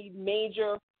needs a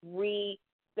major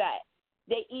reset.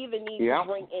 They even need to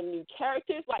bring in new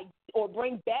characters, or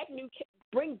bring back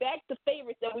the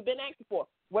favorites that we've been asking for.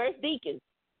 Where's Deacon?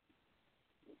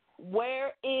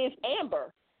 Where is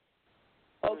Amber?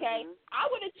 Okay, I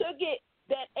would have took it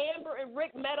that Amber and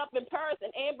Rick met up in Paris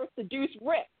and Amber seduced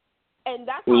Rick. And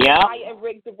that's how Maya and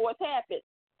Rick's divorce happened.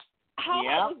 How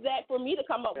hard was that for me to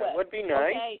come up with? That would be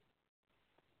nice. Okay?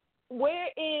 Where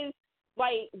is,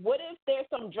 what if there's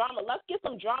some drama? Let's get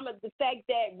some drama. The fact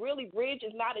that really Ridge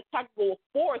is not a technical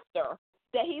Forrester,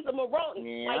 that he's a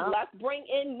Maroney. Yeah. Let's bring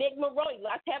in Nick Maroney.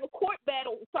 Let's have a court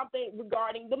battle, something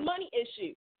regarding the money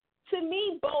issue. To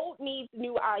me, Bold needs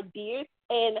new ideas,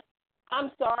 and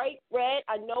I'm sorry, Red.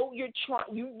 I know you're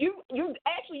trying. You've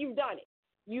done it.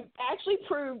 You've actually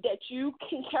proved that you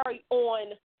can carry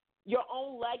on your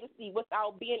own legacy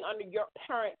without being under your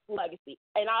parents' legacy,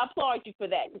 and I applaud you for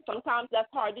that. Because sometimes that's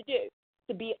hard to do,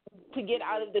 to get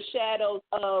out of the shadows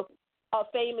of a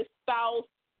famous spouse,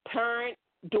 parent,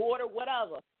 daughter,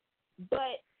 whatever.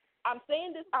 But I'm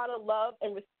saying this out of love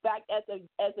and respect as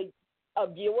a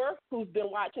viewer who's been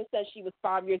watching since she was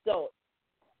 5 years old.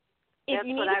 That's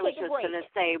what I was just going to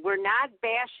say. We're not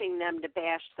bashing them to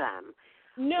bash them.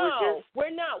 No, we're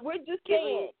not. We're just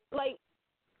saying, I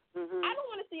don't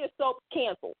want to see a soap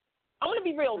canceled. I want to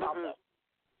be real about that.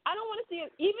 I don't want to see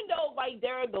it, even though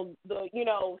they're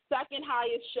the second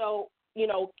highest show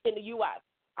in the U.S.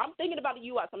 I'm thinking about the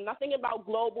U.S. I'm not thinking about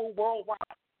global, worldwide.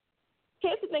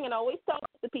 Here's the thing, and I always tell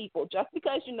the people, just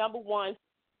because you're number one,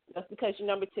 just because you're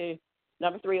number two,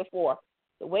 number three, or four,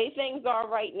 the way things are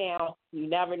right now, you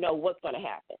never know what's going to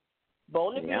happen.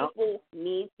 Bold and Beautiful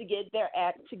needs to get their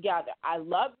act together. I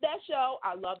love that show.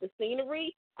 I love the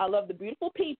scenery. I love the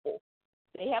beautiful people.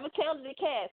 They have a talented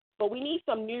cast, but we need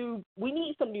some new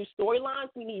storylines.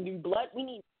 We need new blood. We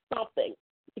need something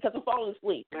because I'm falling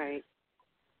asleep. Right.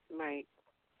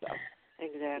 So,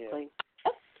 exactly.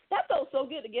 Yeah. That felt so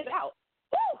good to get out.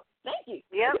 Woo! Thank you.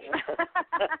 Yep.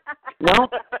 Well,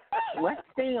 let's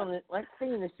stay in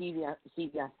the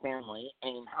CBS family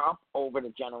and hop over to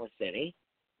Genoa City,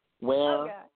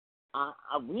 where I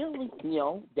really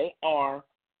feel they are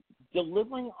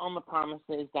delivering on the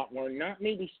promises that were not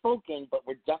maybe spoken, but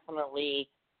were definitely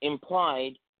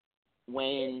implied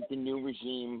when the new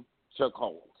regime took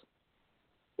hold.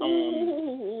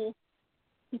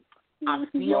 I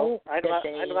feel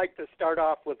I'd like to start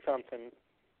off with something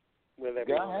with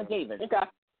everyone. Go ahead, David. Okay.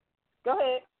 Go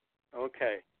ahead.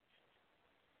 Okay.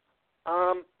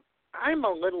 I'm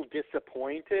a little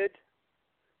disappointed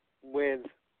with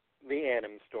the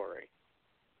Adam story.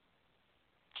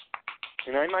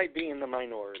 And I might be in the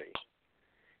minority.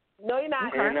 No, you're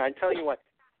not. And I'll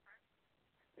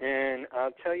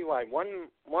tell you why.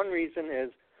 One reason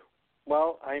is,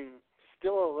 well, I'm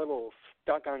still a little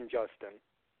stuck on Justin.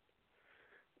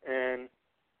 And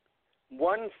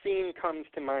one scene comes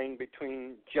to mind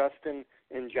between Justin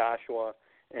and Joshua,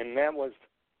 and that was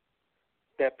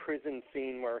that prison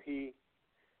scene where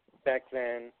back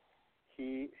then,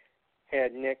 he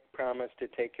had Nick promise to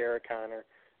take care of Connor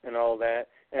and all that.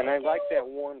 And I like that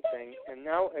warm thing, and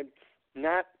now it's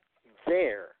not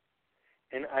there.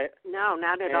 And no,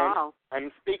 not at all.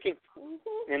 I'm speaking,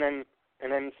 and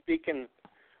I'm speaking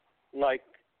like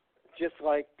just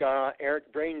like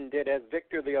Eric Braden did as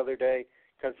Victor the other day,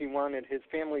 because he wanted his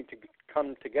family to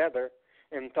come together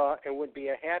and thought it would be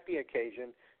a happy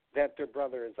occasion that their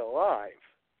brother is alive.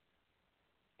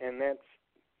 And that's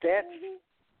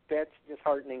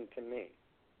disheartening to me.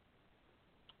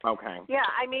 Okay. Yeah,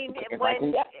 I mean,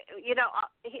 when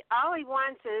all he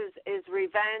wants is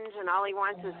revenge, and all he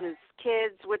wants is his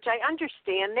kids, which I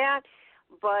understand that.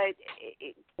 But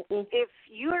if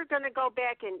you're going to go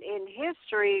back in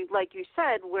history, like you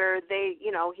said, where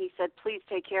he said, please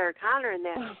take care of Connor and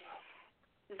that,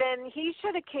 then he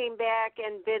should have came back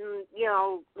and been,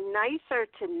 nicer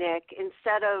to Nick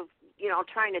instead of,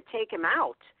 trying to take him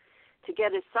out to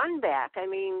get his son back. I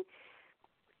mean,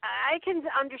 I can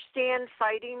understand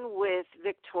fighting with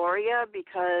Victoria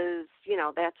because,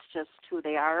 that's just who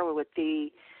they are with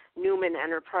the Newman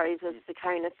Enterprises, the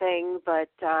kind of thing. But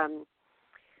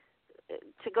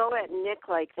to go at Nick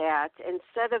like that,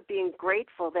 instead of being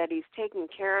grateful that he's taking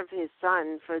care of his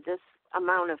son for this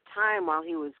amount of time while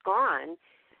he was gone,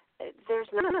 there's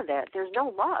none of that. There's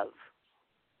no love.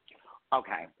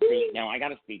 Okay. See, now I got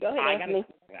to speak. Go ahead, I got to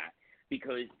speak to that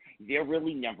because there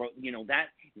really never,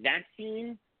 that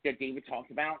scene that David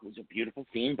talked about was a beautiful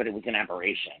scene, but it was an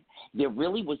aberration. There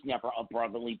really was never a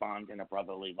brotherly bond and a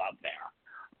brotherly love there.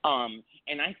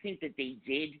 And I think that they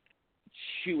did,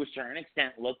 to a certain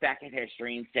extent, look back at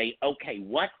history and say, okay,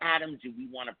 what Adam do we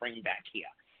want to bring back here?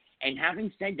 And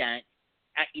having said that,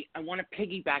 I want to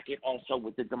piggyback it also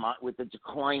with the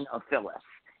decline of Phyllis,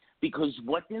 because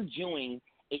what they're doing,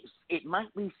 it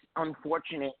might be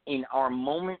unfortunate in our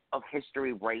moment of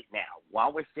history right now,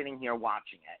 while we're sitting here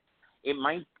watching it. It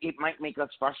might make us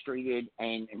frustrated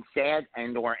and sad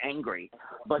and or angry,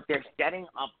 but they're setting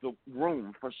up the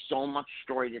room for so much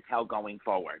story to tell going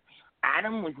forward.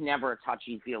 Adam was never a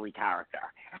touchy-feely character.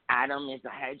 Adam is a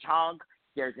hedgehog.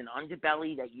 There's an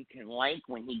underbelly that you can like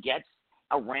when he gets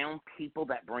around people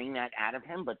that bring that out of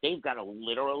him, but they've got to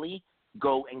literally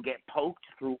go and get poked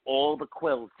through all the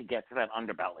quills to get to that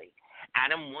underbelly.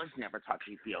 Adam was never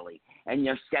touchy-feely, and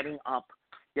they're setting up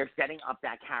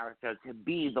that character to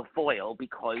be the foil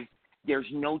because there's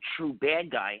no true bad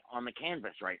guy on the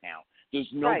canvas right now.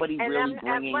 There's nobody right. really and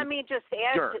bringing let me just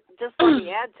add dirt. let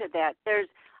me add to that.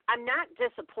 I'm not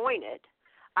disappointed.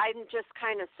 I'm just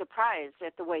kind of surprised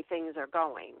at the way things are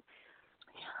going.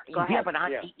 Go ahead.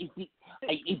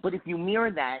 But if you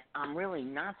mirror that, I'm really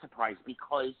not surprised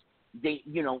because they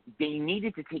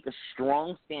needed to take a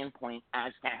strong standpoint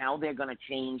as to how they're going to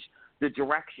change the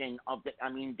direction of the.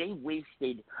 I mean, they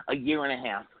wasted a year and a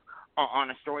half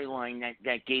on a storyline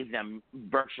that gave them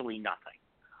virtually nothing.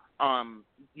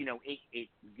 It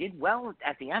did well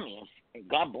at the Emmys.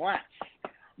 God bless.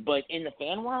 But in the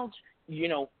fan world,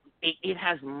 it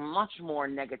has much more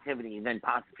negativity than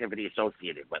positivity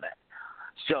associated with it.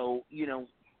 So,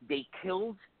 they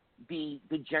killed the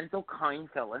gentle, kind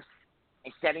Phyllis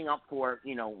is setting up for,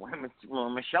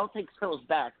 when Michelle takes Phyllis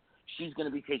back, she's going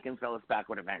to be taking Phyllis back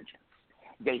with a vengeance.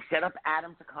 They set up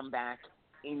Adam to come back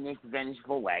in this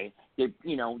vengeful way.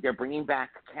 They're bringing back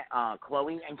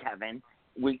Chloe and Kevin.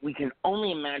 We can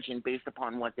only imagine, based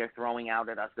upon what they're throwing out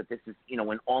at us, that this is,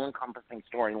 an all-encompassing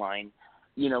storyline,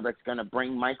 that's going to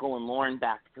bring Michael and Lauren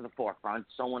back to the forefront,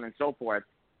 so on and so forth.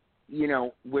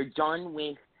 We're done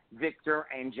with Victor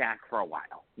and Jack for a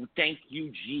while. Thank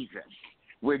you, Jesus.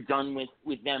 We're done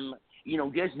with them.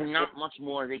 There's not much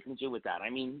more they can do with that. I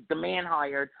mean, the man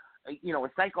hired, a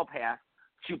psychopath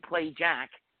to play Jack,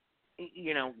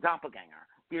 doppelganger.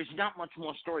 There's not much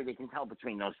more story they can tell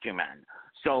between those two men.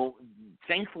 So,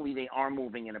 thankfully, they are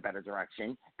moving in a better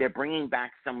direction. They're bringing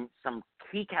back some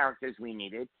key characters we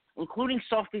needed, including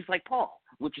softies like Paul,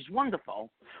 which is wonderful.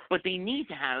 But they need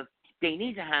to have They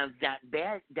need to have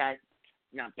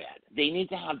They need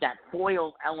to have that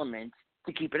foil element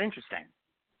to keep it interesting.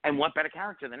 And what better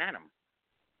character than Adam?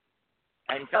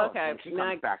 And so when she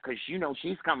comes back, because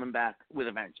she's coming back with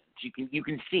a vengeance. You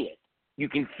can see it. You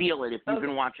can feel it if you've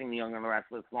been watching The Young and the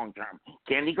Restless long term.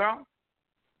 Candy Girl?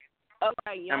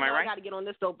 Okay, am I right? I got to get on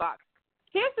this soapbox.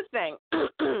 Here's the thing.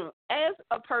 As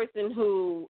a person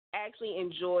who actually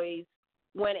enjoys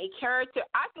when a character,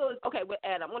 I feel, okay, with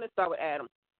Adam, I'm going to start with Adam.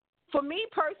 For me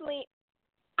personally,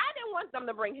 I didn't want them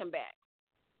to bring him back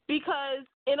because,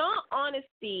 in all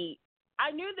honesty,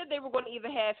 I knew that they were going to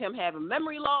either have him have a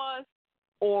memory loss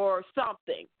or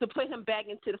something to put him back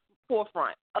into the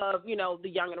forefront of, The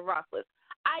Young and the Restless.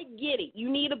 I get it.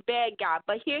 You need a bad guy.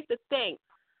 But here's the thing.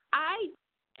 I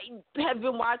have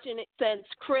been watching it since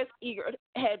Chris Eger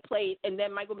had played, and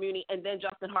then Michael Muhney, and then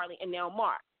Justin Hartley, and now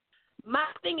Mark. My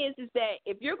thing is that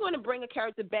if you're going to bring a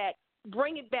character back,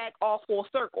 bring it back all full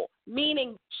circle,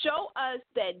 meaning show us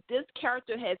that this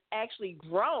character has actually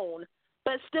grown,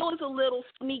 but still is a little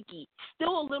sneaky,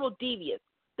 still a little devious.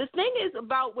 The thing is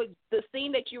about with the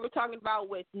scene that you were talking about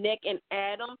with Nick and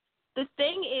Adam, the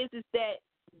thing is that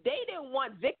they didn't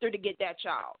want Victor to get that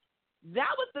child.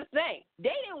 That was the thing.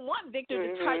 They didn't want Victor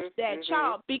to touch that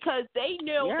child because they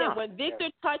knew that when Victor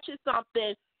touches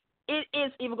something, it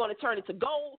is either going to turn into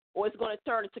gold or it's going to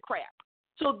turn into crap.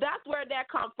 So that's where that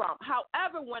comes from.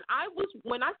 However, when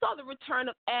I saw the return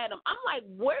of Adam, I'm like,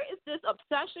 where is this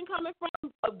obsession coming from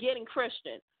of getting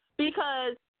Christian?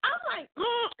 Because I'm like,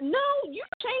 no, you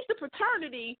changed the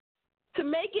paternity to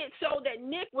make it so that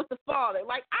Nick was the father.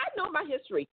 Like, I know my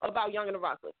history about Young and the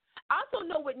Restless. I also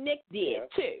know what Nick did,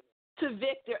 too, to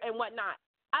Victor and whatnot.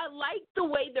 I like the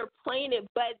way they're playing it,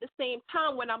 but at the same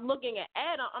time, when I'm looking at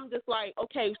Adam, I'm just like,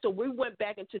 okay, so we went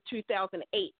back into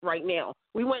 2008 right now.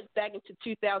 We went back into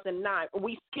 2009.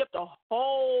 We skipped a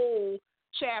whole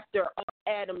chapter of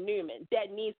Adam Newman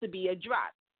that needs to be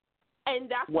addressed. And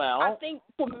that's, I think,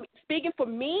 speaking for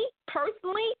me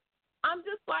personally, I'm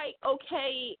just like,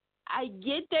 okay, I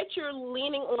get that you're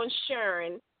leaning on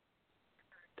Sharon.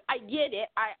 I get it.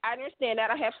 I understand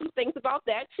that. I have some things about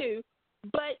that, too.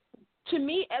 But to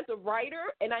me, as a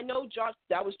writer, and I know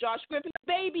that was Josh Griffin's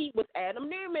baby with Adam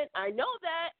Newman. I know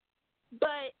that.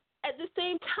 But at the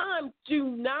same time,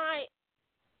 do not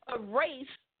erase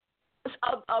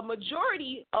a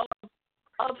majority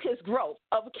of his growth,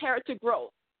 of character growth.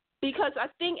 Because I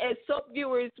think as soap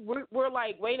viewers, we're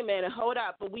like, wait a minute, hold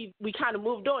up, but we kind of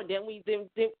moved on. Then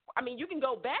I mean, you can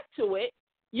go back to it.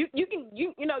 You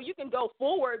can go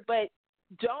forward, but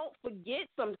don't forget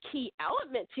some key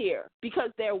elements here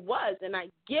because there was, and I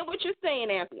get what you're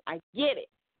saying, Anthony. I get it.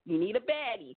 You need a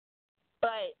baddie,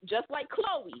 but just like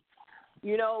Chloe,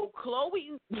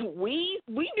 Chloe, we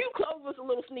knew Chloe was a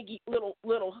little sneaky,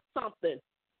 little something.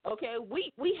 Okay,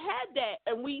 we had that,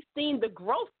 and we seen the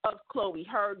growth of Chloe,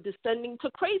 her descending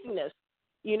to craziness,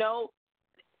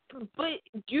 But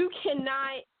you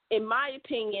cannot, in my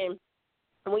opinion,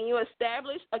 when you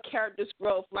establish a character's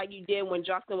growth like you did when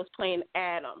Justin was playing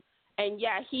Adam, and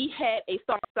he had a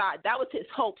soft side. That was his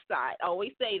hope side. I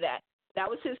always say that. That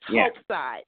was his hope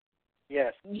side.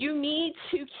 Yes. You need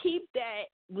to keep that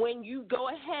when you go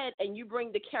ahead and you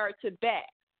bring the character back.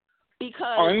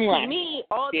 Because to me,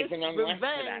 all this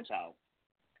revenge.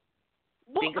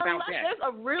 Think about that.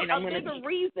 There's a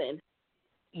reason.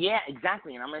 Yeah,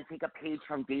 exactly. And I'm going to take a page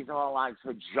from Days of Our Lives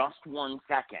for just 1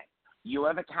 second. You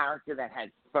have a character that had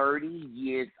 30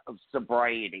 years of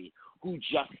sobriety who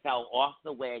just fell off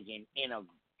the wagon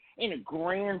in a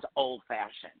grand old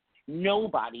fashion.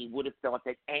 Nobody would have thought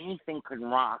that anything could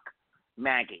rock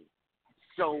Maggie.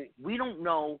 So we don't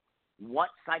know what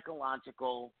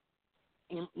psychological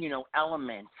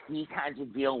elements he's had to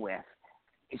deal with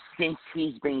since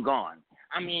he's been gone.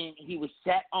 I mean, he was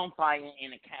set on fire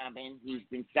in a cabin. He's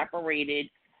been separated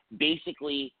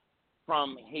basically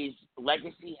from his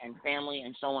legacy and family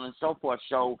and so on and so forth.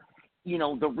 So,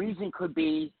 the reason could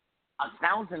be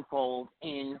 1,000-fold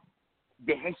in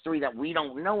the history that we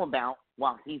don't know about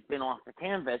while he's been off the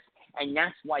canvas, and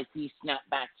that's why he snapped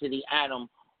back to the Adam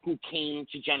who came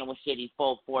to Genoa City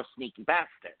full force sneaky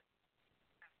bastard.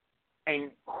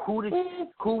 And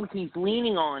who he's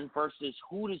leaning on versus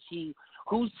who's he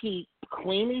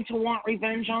claiming to want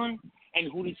revenge on,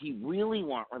 and who does he really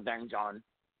want revenge on,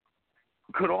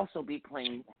 could also be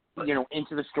playing,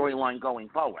 into the storyline going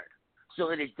forward. So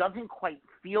that it doesn't quite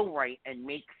feel right and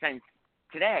make sense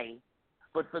today,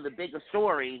 but for the bigger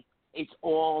story, it's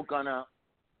all gonna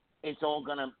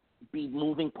be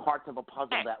moving parts of a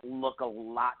puzzle that look a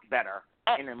lot better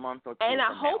in a month or two. And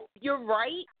I hope you're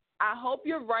right. I hope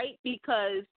you're right,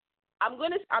 because I'm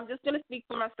just gonna speak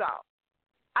for myself.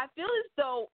 I feel as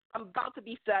though I'm about to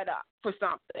be set up for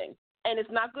something, and it's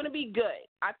not going to be good.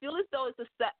 I feel as though it's a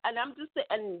set, and I'm just saying,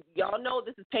 and y'all know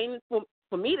this is painful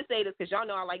for me to say this because y'all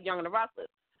know I like Young and the Restless.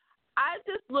 I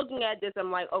just looking at this,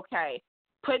 I'm like, okay,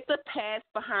 put the past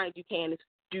behind you, Candace.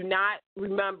 Do not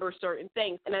remember certain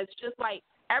things, and it's just like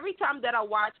every time that I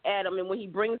watch Adam, and when he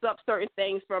brings up certain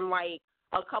things from like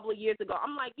a couple of years ago,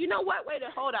 I'm like, you know what? Wait,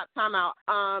 hold up, time out.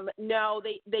 No,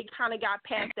 they kind of got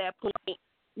past that point.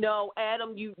 No,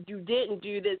 Adam, you didn't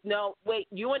do this. No, wait,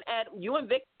 you and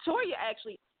Victoria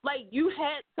actually, like, you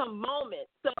had some moments.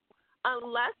 So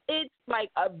unless it's like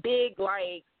a big,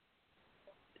 like,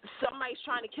 somebody's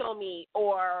trying to kill me,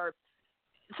 or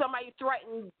somebody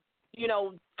threatened,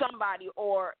 somebody,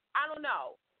 or I don't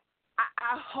know.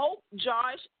 I hope,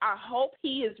 Josh,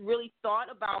 he has really thought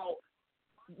about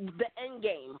the end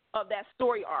game of that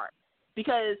story arc,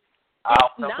 because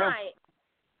if not,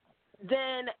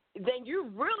 then you're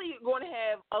really going to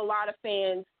have a lot of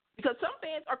fans, because some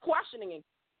fans are questioning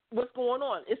what's going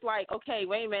on. It's like, okay,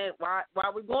 wait a minute, why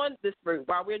we're going this route,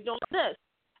 why we're doing this.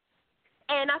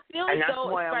 And I feel as though,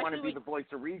 that's why I want to be the voice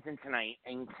of reason tonight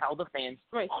and tell the fans,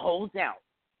 hold out.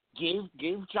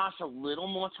 Give Josh a little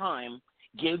more time.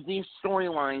 Give the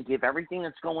storyline, give everything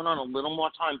that's going on a little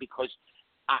more time, because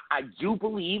I do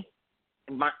believe,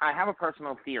 I have a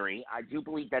personal theory, I do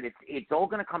believe that it's all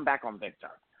going to come back on Victor.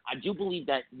 I do believe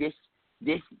that this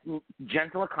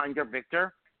gentler, kinder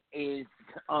Victor is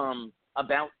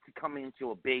about to come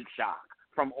into a big shock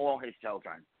from all his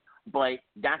children. But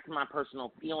that's my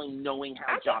personal feeling, knowing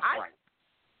how Josh writes.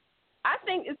 I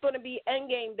think it's going to be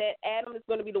endgame that Adam is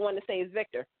going to be the one to save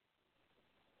Victor.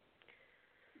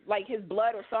 Like his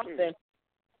blood or something.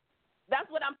 That's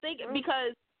what I'm thinking,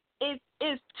 because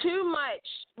it's too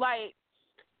much. Like,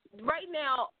 right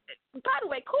now, by the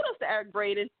way, kudos to Eric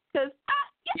Braeden, because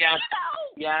Yes.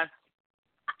 Yes.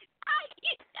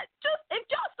 If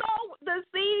y'all saw the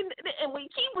scene, and when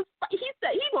he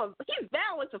said he's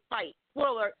vowing to fight.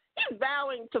 Spoiler, he's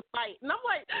vowing to fight, and I'm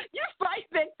like, you fight,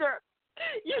 Victor.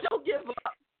 You don't give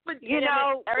up. But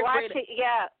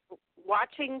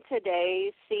watching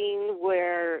today, seeing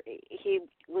where he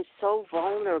was so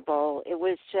vulnerable, it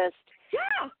was just,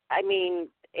 I mean,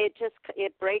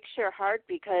 it breaks your heart,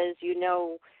 because you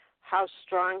know how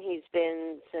strong he's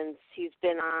been since he's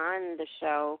been on the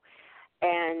show.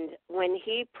 And when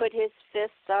he put his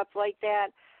fists up like that,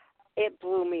 it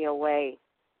blew me away.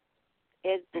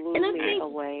 It blew me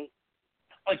away.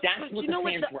 But that's what the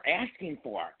fans were asking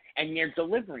for, and they're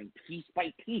delivering piece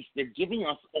by piece. They're giving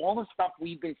us all the stuff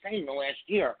we've been saying the last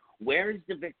year. Where is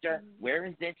the Victor? Where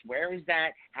is this? Where is that?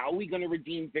 How are we going to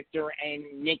redeem Victor and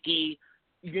Nikki?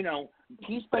 Piece by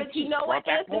piece. But you know what,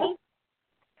 Anthony?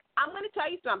 I'm going to tell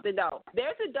you something, though.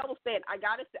 There's a double standard. I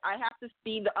have to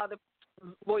see the other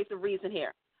voice of reason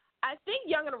here. I think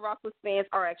Young and the Restless fans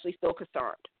are actually still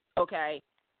concerned, okay?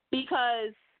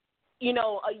 Because,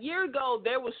 a year ago,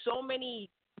 there was so many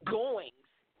goings,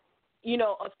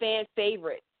 of fan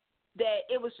favorites, that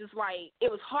it was just like, it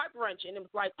was heart-wrenching. It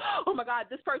was like, oh, my God,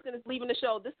 this person is leaving the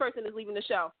show. This person is leaving the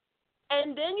show.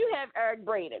 And then you have Eric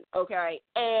Braeden, okay?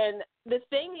 And the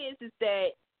thing is that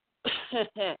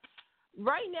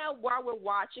right now, while we're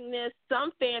watching this,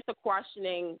 some fans are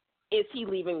questioning, is he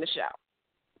leaving the show?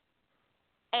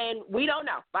 And we don't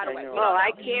know, by the way. Well,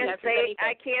 I can't say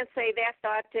that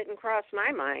thought didn't cross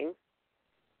my mind.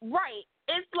 Right.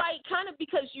 It's like kind of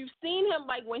because you've seen him,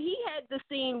 like when he had the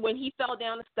scene when he fell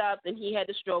down the steps and he had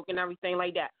the stroke and everything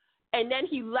like that. And then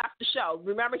he left the show.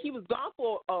 Remember, he was gone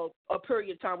for a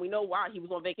period of time. We know why. He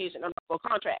was on vacation under a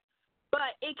contract.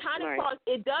 But it kind of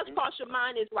it does cross your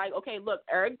mind. It's like, okay, look,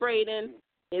 Eric Braeden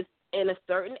is in a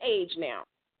certain age now.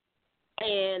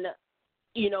 And,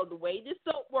 the way this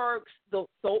soap works, the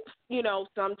soaps,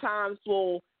 sometimes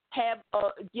will have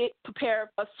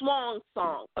prepare a song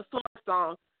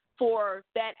for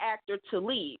that actor to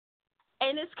leave.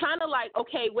 And it's kind of like,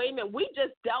 okay, wait a minute, we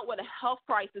just dealt with a health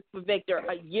crisis for Victor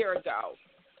a year ago.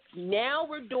 Now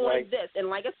we're doing this. And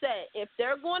like I said, if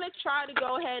they're going to try to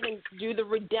go ahead and do the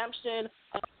redemption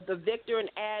of the Victor and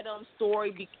Adam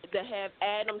story to have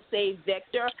Adam save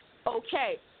Victor,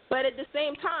 okay. But at the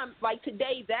same time, like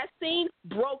today, that scene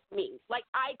broke me. Like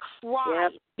I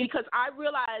cried because I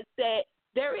realized that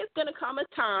there is going to come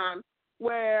a time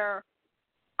where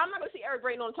I'm not going to see Eric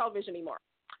Braeden on television anymore.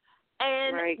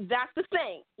 And that's the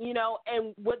thing, you know,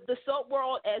 and with the soap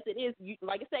world as it is, you,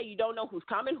 like I said, you don't know who's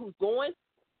coming, who's going,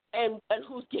 and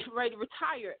who's getting ready to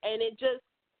retire. And it just,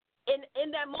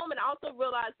 in that moment, I also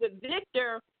realized that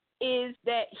Victor is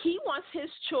that he wants his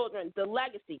children, the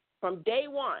legacy from day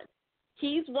one.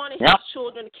 He's wanted his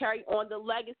children to carry on the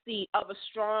legacy of a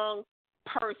strong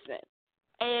person.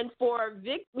 And for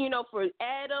for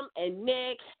Adam and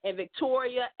Nick and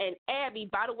Victoria and Abby,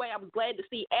 by the way, I was glad to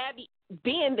see Abby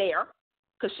being there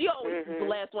because she always is the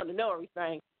last one to know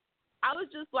everything. I was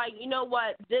just like, you know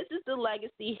what? This is the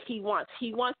legacy he wants.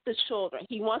 He wants the children.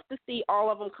 He wants to see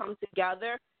all of them come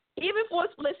together, even for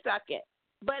a split second.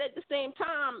 But at the same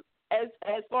time,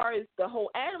 as far as the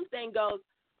whole Adam thing goes,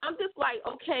 I'm just like,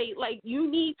 okay, like you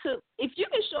need to, if you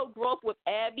can show growth with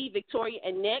Abby, Victoria,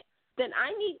 and Nick, then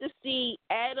I need to see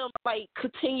Adam like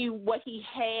continue what he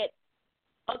had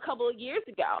a couple of years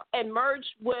ago and merge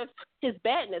with his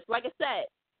badness. Like I said,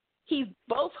 he's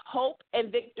both Hope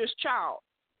and Victor's child.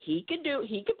 He can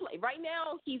play. Right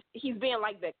now, he's being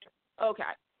like Victor. Okay,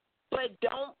 but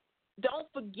don't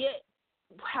forget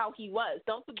how he was.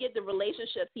 Don't forget the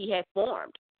relationships he had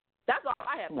formed. That's all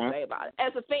I have to say about it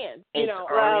as a fan. You know,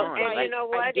 and you know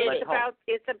what? It's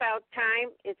about time.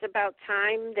 It's about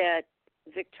time that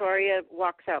Victoria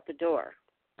walks out the door.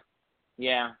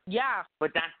 Yeah. Yeah.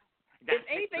 But that's if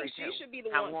anything, she should be the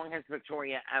one. How long has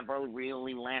Victoria ever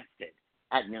really lasted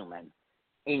at Newman?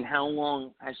 And how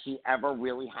long has she ever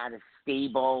really had a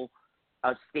stable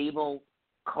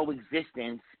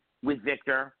coexistence with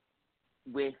Victor,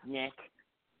 with Nick,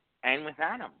 and with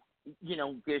Adam? You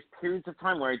know, there's periods of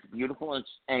time where it's beautiful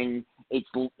and it's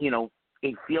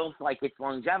it feels like it's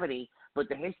longevity, but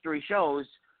the history shows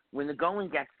when the going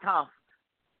gets tough,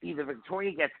 either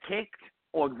Victoria gets kicked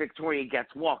or Victoria gets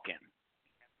walking.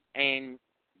 And,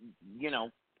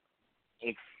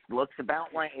 it looks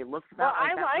about like that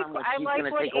time when she's going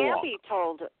to take a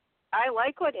walk. I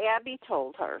like what Abby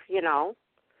told her,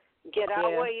 Get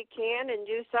out while you can and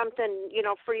do something,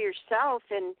 for yourself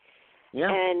and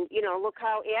look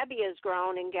how Abby has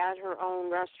grown and got her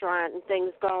own restaurant and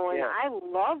things going. Yeah. I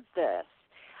love this.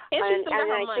 And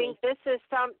I think this is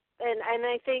and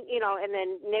I think, and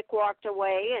then Nick walked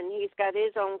away and he's got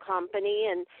his own company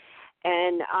and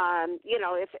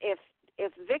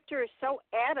if Victor is so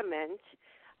adamant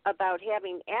about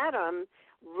having Adam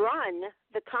run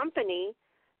the company,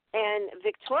 and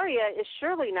Victoria is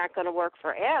surely not going to work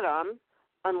for Adam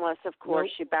unless, of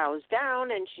course, she bows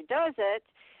down and she does it.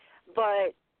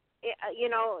 But,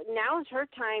 now's her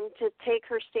time to take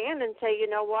her stand and say, you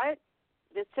know what,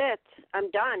 that's it, I'm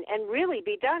done, and really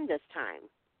be done this time.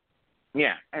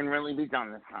 Yeah, and really be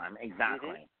done this time, exactly.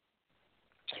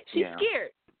 Mm-hmm. She's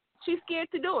scared. She's scared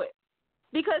to do it.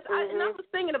 Because I was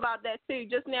thinking about that, too,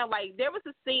 just now. Like, there was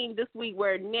a scene this week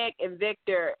where Nick and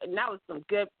Victor, and that was some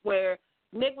good, where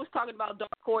Nick was talking about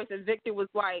Dark Horse, and Victor was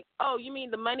like, oh, you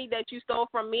mean the money that you stole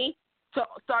from me to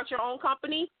start your own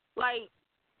company? Like,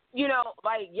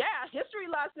 history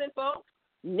lesson, folks.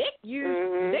 Nick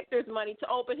used Victor's money to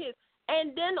open his.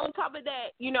 And then on top of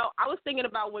that, I was thinking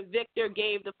about when Victor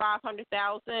gave the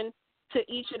 $500,000 to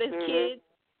each of his kids.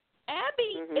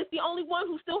 Abby is the only one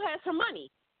who still has her money.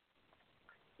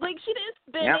 Like, she didn't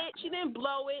spend it. She didn't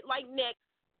blow it like Nick.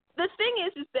 The thing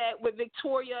is that with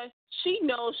Victoria, she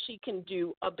knows she can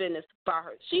do a business by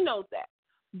her. She knows that.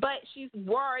 But she's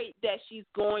worried that she's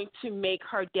going to make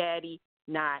her daddy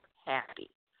not happy.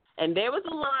 And there was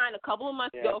a line a couple of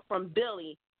months ago from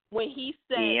Billy when he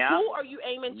said, who are you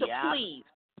aiming to please,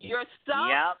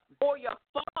 yourself or your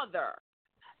father?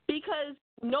 Because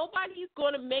nobody's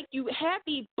going to make you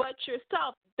happy but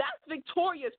yourself. That's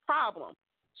Victoria's problem.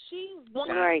 She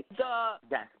wants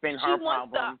that's been her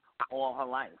problem all her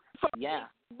life.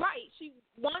 Right. She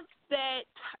wants that.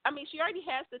 I mean, she already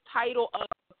has the title of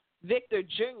Victor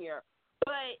Jr.,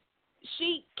 but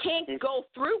she can't go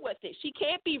through with it. She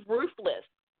can't be ruthless.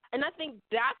 And I think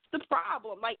that's the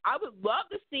problem. Like, I would love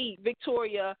to see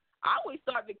Victoria. I always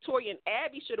thought Victoria and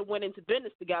Abby should have went into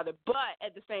business together, but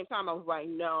at the same time, I was like,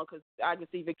 no, because I can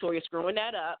see Victoria screwing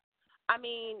that up. I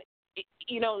mean,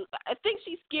 I think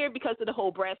she's scared because of the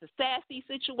whole Brass and Sassy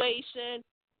situation.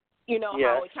 how it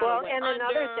kind well, of went and under.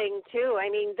 another thing too. I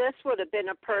mean, this would have been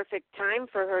a perfect time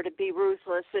for her to be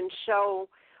ruthless and show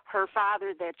her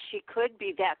father that she could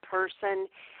be that person.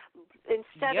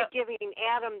 Instead of giving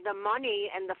Adam the money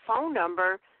and the phone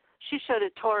number, she should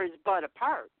have tore his butt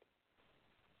apart.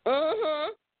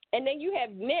 And then you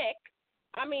have Nick.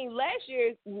 I mean, last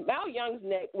year Mal Young's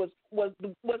Nick was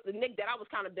the Nick that I was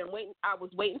kind of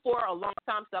waiting for a long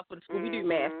time, stuff for the Scooby-Doo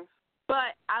mask.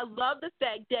 But I love the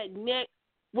fact that Nick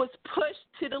was pushed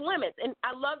to the limits, and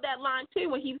I love that line too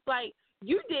when he's like,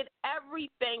 "You did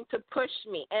everything to push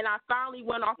me, and I finally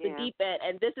went off the deep end,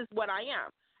 and this is what I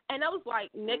am." And I was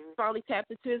like, Nick finally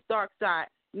tapped into his dark side.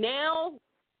 Now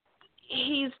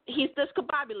he's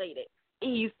discombobulated.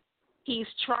 He's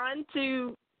trying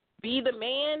to be the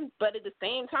man, but at the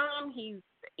same time, he's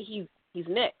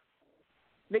Nick.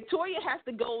 Victoria has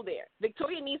to go there.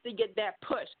 Victoria needs to get that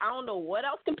push. I don't know what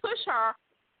else can push her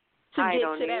to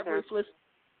get to that ruthless.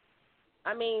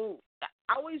 I mean, I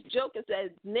always joke and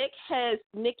say Nick has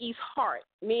Nikki's heart,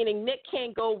 meaning Nick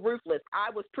can't go ruthless. I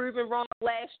was proven wrong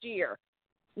last year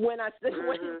when I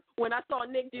saw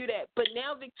Nick do that. But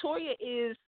now Victoria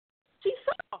she's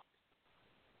soft.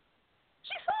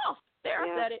 She's soft. There, I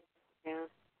said it.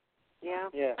 Yeah.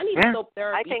 I need soap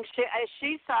therapy. I think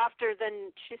she's softer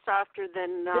than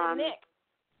Nick.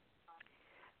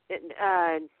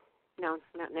 No,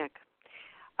 not Nick.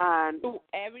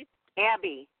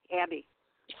 Abby.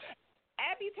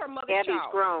 Abby's her mother's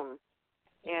child.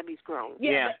 Abby's grown.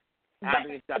 Yeah.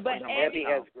 Abby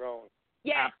has grown.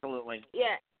 Yeah. Absolutely.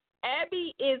 Yeah.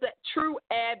 Abby is a true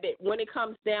Abbott when it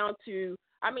comes down to.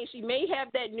 I mean, she may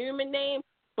have that Newman name,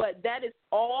 but that is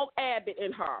all Abbott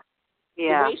in her.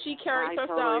 Yeah. The way she carries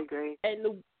herself, totally agree. and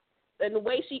the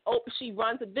way she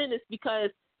runs a business.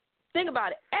 Because think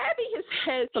about it, Abby has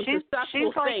had some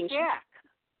successful things.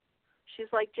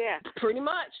 She's like Jack. Pretty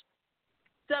much.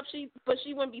 But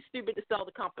she wouldn't be stupid to sell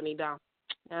the company down.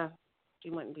 Yeah, she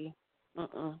wouldn't be.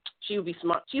 She would be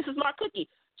smart. She's a smart cookie.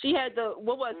 She had the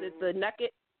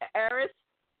naked heiress.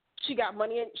 She got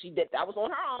money and she did that was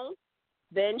on her own.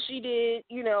 Then she did,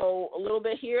 a little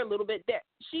bit here, a little bit there.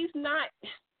 She's smart.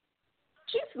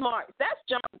 That's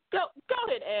John. Go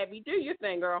ahead, Abby. Do your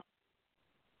thing, girl.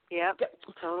 Yep,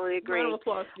 totally agree.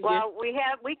 Well,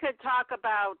 we could talk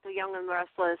about The Young and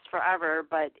Restless forever,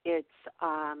 but it's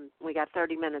we got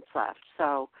 30 minutes left.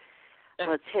 So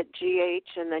let's hit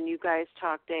GH and then you guys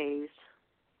talk days.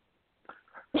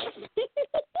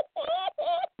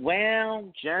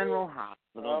 Well, General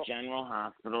Hospital.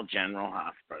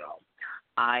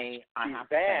 I have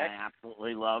to say I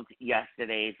absolutely loved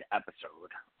yesterday's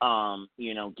episode.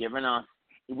 Given us,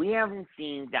 we haven't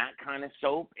seen that kind of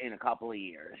soap in a couple of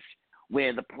years,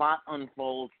 where the plot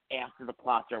unfolds after the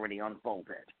plot's already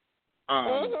unfolded.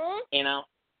 I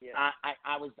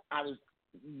was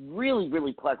really,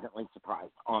 really pleasantly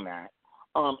surprised on that,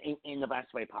 in the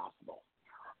best way possible.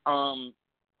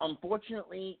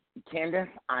 Unfortunately, Candace,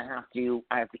 I have to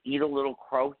eat a little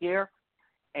crow here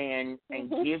and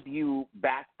give you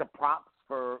back the props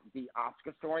for the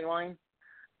Oscar storyline.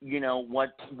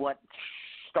 What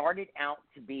started out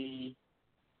to be,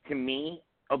 to me,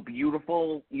 a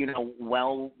beautiful,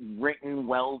 well written,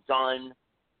 well done,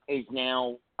 is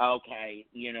now okay.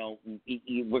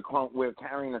 We're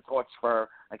carrying the torch for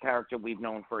a character we've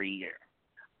known for a year.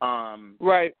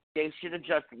 Right. They should have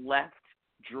just left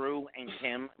Drew and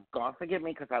Kim. God forgive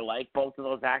me, because I like both of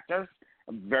those actors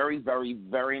very, very,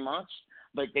 very much.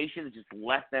 But they should have just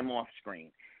left them off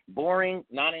screen. Boring,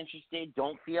 not interested,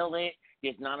 don't feel it.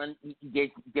 You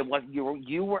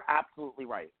were absolutely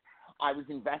right. I was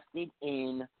invested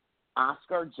in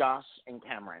Oscar, Josh, and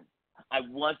Cameron. I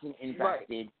wasn't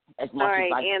invested as much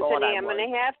as I Anthony, thought I was. I'm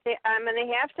gonna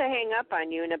have to hang up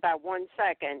on you in about 1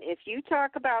 second. If you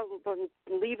talk about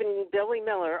leaving Billy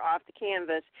Miller off the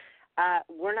canvas,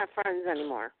 we're not friends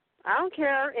anymore. I don't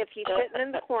care if he's sitting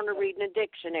in the corner reading a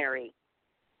dictionary.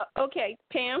 Okay,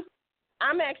 Pam,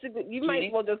 I'm actually. You might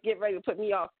as well just get ready to put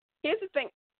me off. Here's the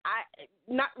thing.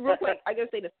 Not real quick. I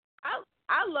gotta say this.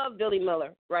 I love Billy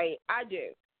Miller, right? I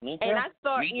do. And I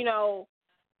thought,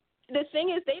 the thing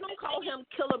is, they don't call him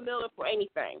Killer Miller for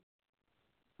anything.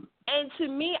 And to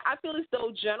me, I feel as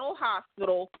though General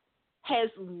Hospital has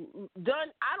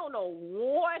done. I don't know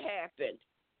what happened,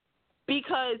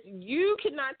 because you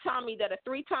cannot tell me that a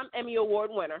 3-time Emmy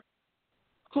Award winner,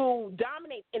 who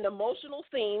dominates in emotional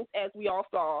scenes, as we all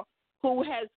saw, who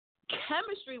has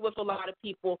chemistry with a lot of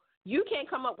people, you can't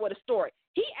come up with a story.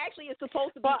 He actually is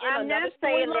supposed to be in another storyline. I'm not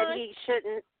saying that he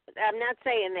shouldn't. I'm not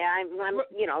saying that.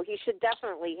 He should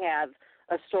definitely have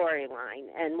a storyline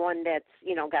and one that's,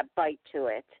 got bite to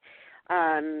it.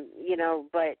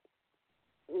 But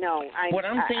What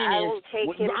I'm saying I is, will take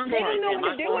him. They don't know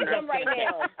what to do with him right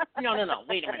now. No.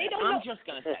 Wait a minute. I'm just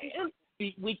gonna say,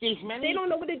 with these many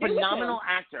phenomenal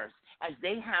actors as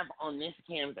they have on this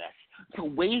canvas, to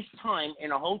waste time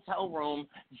in a hotel room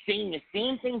saying the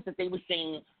same things that they were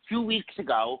saying 2 weeks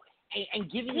ago,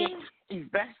 and giving it as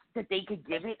best that they could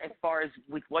give it as far as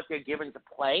with what they're given to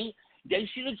play. They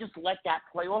should have just let that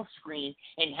play off screen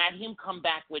and had him come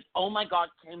back with, "Oh my God,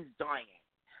 Kim's dying,"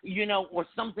 or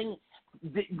something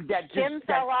that just Kim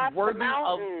fell off worthy the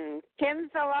mountain. Kim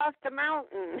fell off the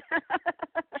mountain.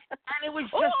 And it was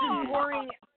just as boring.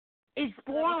 It's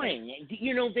boring.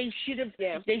 They should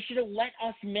have let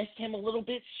us miss him a little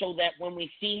bit so that when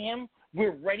we see him,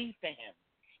 we're ready for him.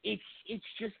 It's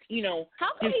just,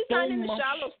 How come he's not in the much...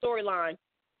 Shiloh storyline?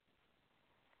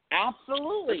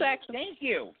 Absolutely. Thank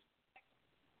you.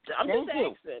 I'm just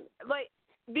asking.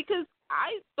 Because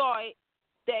I thought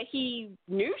that he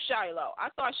knew Shiloh. I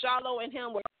thought Shiloh and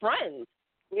him were friends.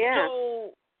 Yeah.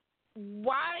 So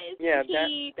why is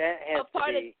he that has a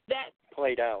part to be of that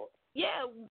played out? Yeah.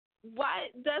 Why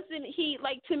doesn't he,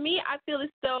 to me, I feel as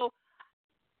though,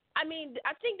 I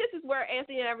think this is where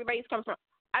Anthony and everybody's coming from.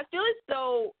 I feel as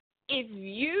though if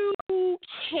you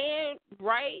can't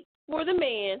write for the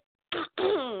man,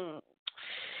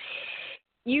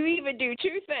 you either do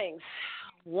two things.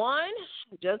 One,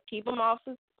 just keep him off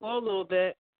for a little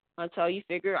bit until you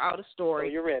figure out a story.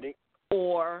 So you're ready.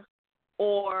 Or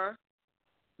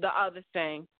the other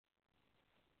thing,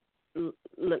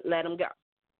 let him go.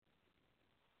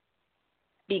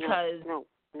 Because no.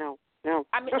 I know. No,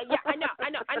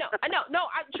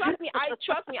 trust me.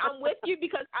 I'm with you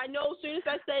because I know as soon as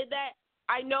I say that,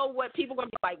 I know what people are going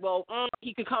to be like. Well,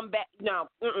 he could come back. No,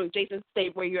 Jason, stay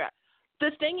where you're at.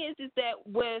 The thing is that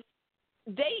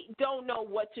they don't know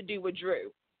what to do with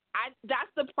Drew.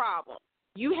 That's the problem.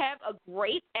 You have a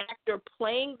great actor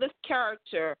playing this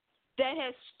character that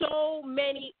has so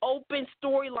many open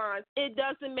storylines. It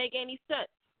doesn't make any sense.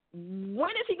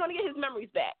 When is he going to get his memories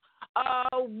back?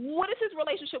 What is his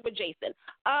relationship with Jason?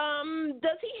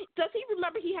 Does he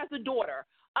remember he has a daughter?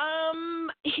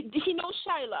 He knows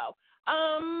Shiloh.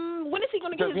 When is he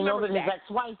going to get his memories back? Does he know that his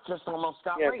ex-wife just almost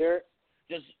got raped?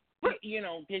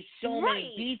 There's so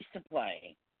many beats to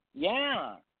play.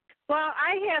 Yeah. Well,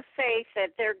 I have faith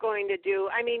that they're going to do.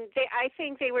 I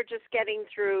think they were just getting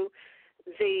through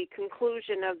the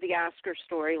conclusion of the Oscar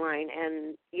storyline,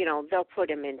 and they'll put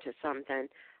him into something.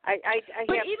 I have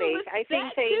faith. I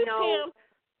think they know. Pam,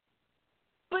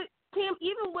 but Pam,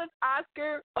 even with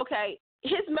Oscar, okay,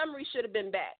 his memory should have been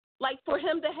back. For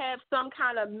him to have some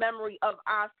kind of memory of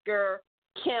Oscar,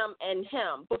 Kim, and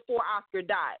him before Oscar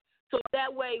died. So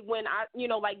that way, when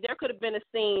there could have been a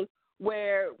scene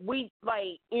where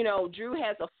Drew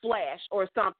has a flash or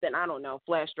something. I don't know,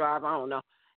 flash drive. I don't know.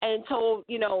 And told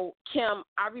Kim,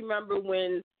 I remember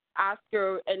when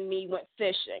Oscar and me went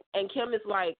fishing. And Kim is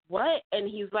like, what? And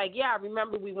he's like, yeah, I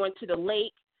remember we went to the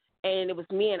lake, and it was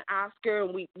me and Oscar,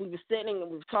 and we were sitting and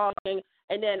we were talking.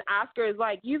 And then Oscar is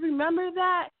like, you remember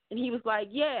that? And he was like,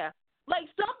 yeah.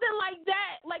 Something like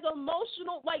that,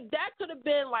 emotional, that could have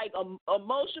been,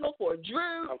 emotional for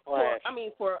Drew,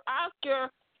 for Oscar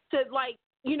to,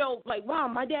 wow,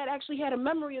 my dad actually had a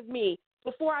memory of me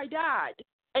before I died.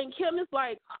 And Kim is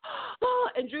like, oh,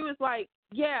 and Drew is like,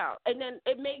 yeah. And then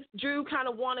it makes Drew kind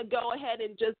of want to go ahead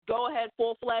and just go ahead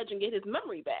full-fledged and get his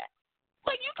memory back.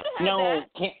 You could have had that.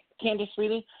 No, Candace,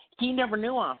 sweetie, he never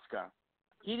knew Oscar.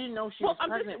 He didn't know she was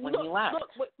pregnant when he left. Look,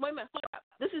 wait a minute. Hold up.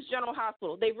 This is General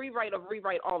Hospital. They rewrite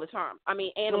all the time.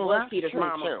 Anna was Peter's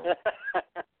mama. Too.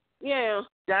 Yeah.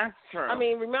 That's true.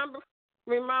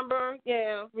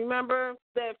 Remember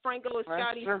that Franco is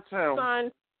Scotty's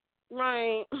son?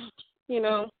 Right.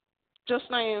 Just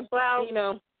saying. Well,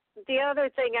 the other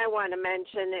thing I want to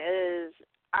mention is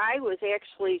I was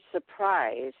actually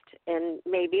surprised, and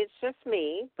maybe it's just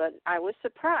me, but I was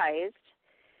surprised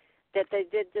that they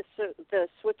did the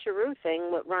switcheroo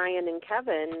thing with Ryan and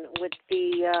Kevin with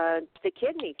the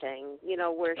kidney thing,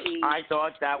 where he. I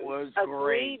thought that was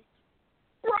great.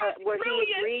 Where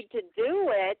he agreed to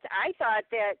do it. I thought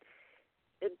that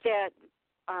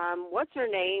what's her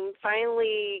name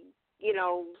finally,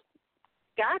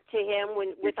 got to him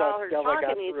with all her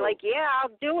talking. He's like, yeah,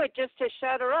 I'll do it just to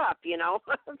shut her up,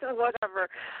 whatever.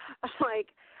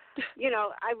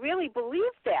 I really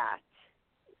believe that.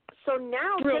 So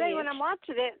now today when I'm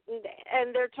watching it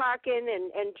and they're talking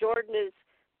and Jordan is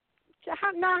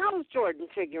how is Jordan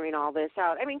figuring all this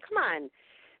out? Come on.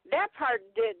 That part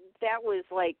that was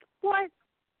like, what?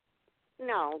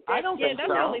 No. I don't think that's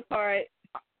so. the only part.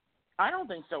 I don't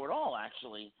think so at all,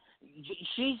 actually.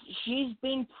 She's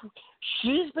been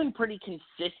pretty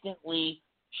consistently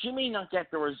She may not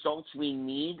get the results we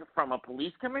need from a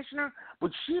police commissioner,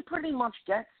 but she pretty much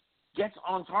gets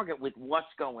on target with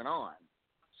what's going on.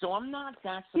 So I'm not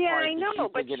that surprised. Yeah, I know,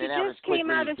 but she just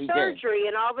came out of surgery,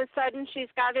 and all of a sudden she's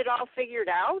got it all figured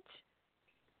out.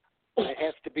 It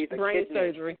has to be the brain kidney.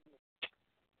 surgery.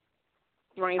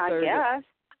 Brain I surgery. guess.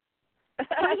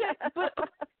 But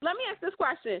let me ask this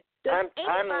question. Does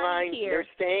Online, here...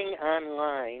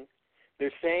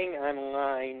 they're saying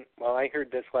online, well, I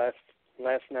heard this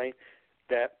last night,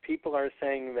 that people are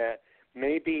saying that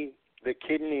maybe the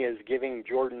kidney is giving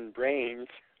Jordan brains.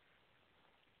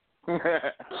 Oh,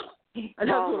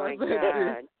 my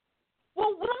God.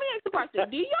 Well, let me ask the question.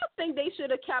 Do y'all think they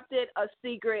should have kept it a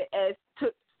secret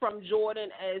from Jordan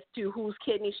as to whose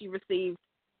kidney she received?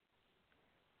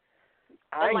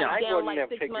 I wouldn't have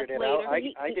figured it out.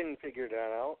 I didn't figure that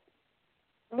out.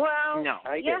 Well, no,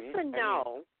 yes and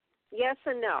no. Yes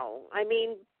and no. I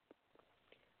mean,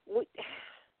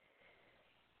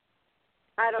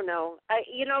 I don't know.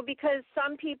 Because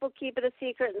some people keep it a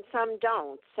secret and some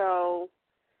don't. So,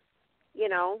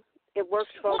 it works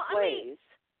both ways.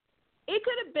 It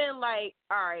could have been like,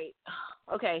 all right,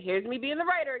 okay, here's me being the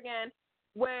writer again,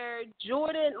 where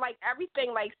Jordan, like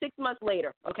everything, like 6 months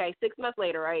later,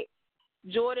 right?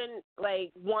 Jordan,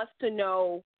 like, wants to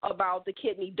know about the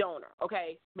kidney donor,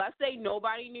 okay? Let's say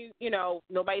nobody knew,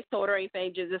 nobody's told her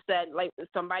anything, just said, like,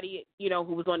 somebody,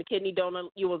 who was on the kidney donor,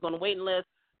 you was on the waiting list,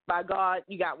 by God,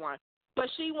 you got one. But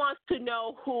she wants to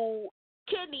know who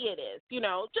kidney it is,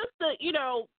 just to,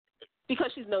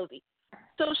 because she's nosy.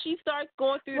 So she starts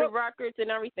going through the records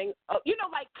and everything,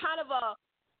 like kind of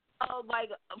like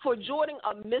for Jordan,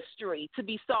 a mystery to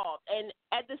be solved. And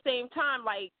at the same time,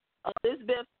 like,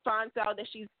 Elizabeth finds out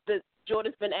that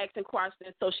Jordan's been asking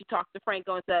questions, so she talks to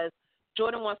Franco and says,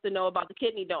 Jordan wants to know about the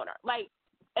kidney donor. Like,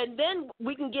 and then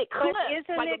we can get clips,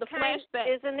 like the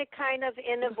flashback. Isn't it kind of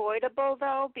unavoidable,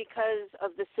 though, because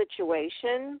of the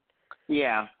situation?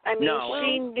 Yeah. I mean,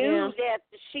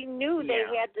 she knew they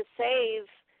had to save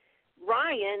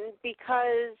Ryan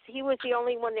because he was the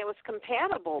only one that was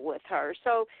compatible with her.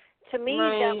 So, to me,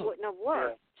 that wouldn't have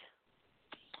worked.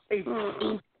 If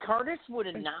Curtis would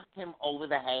have knocked him over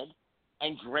the head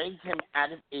and dragged him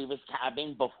out of Ava's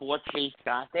cabin before Chase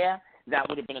got there, that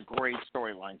would have been a great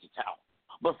storyline to tell.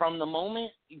 But from the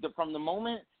moment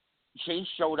Chase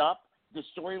showed up, the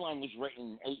storyline was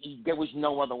written. There was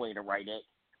no other way to write it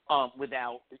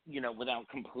without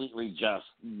completely just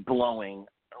blowing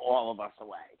all of us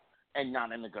away, and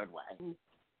not in a good way.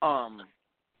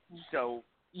 So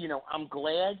I'm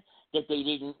glad that they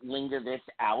didn't linger this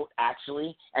out,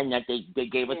 actually, and that they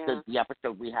gave us the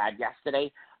episode we had yesterday,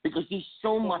 because there's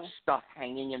so much stuff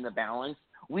hanging in the balance.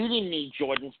 We didn't need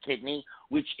Jordan's kidney,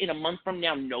 which in a month from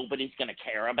now nobody's going to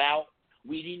care about.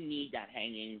 We didn't need that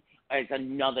hanging as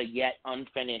another yet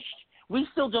unfinished. We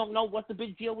still don't know what the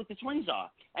big deal with the twins are.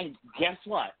 And guess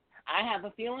what? I have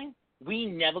a feeling we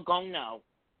never gonna know.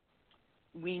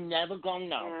 We never gonna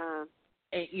know. Yeah.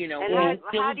 And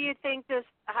how do you think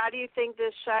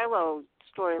this Shiloh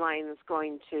storyline is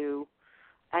going to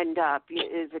end up?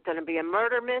 Is it going to be a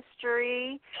murder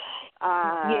mystery? Is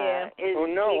he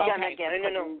going to get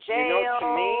put in jail? To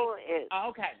me,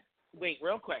 okay. Wait,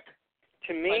 real quick.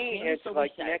 To me, it's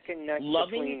like neck and neck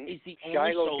Loving is the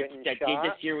only soap that did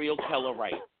the serial killer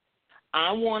right.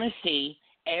 I want to see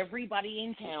everybody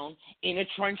in town in a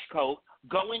trench coat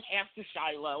going after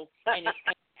Shiloh, and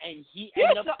he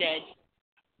ended up dead.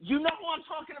 You know who I'm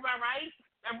talking about, right?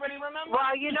 Everybody remember?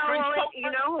 Well, you know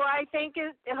who I think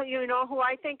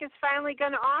is finally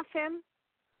going to off him?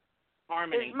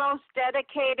 Harmony. His most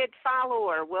dedicated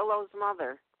follower, Willow's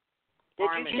mother.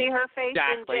 Did you see her face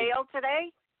in jail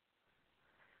today?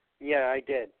 Yeah, I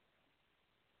did.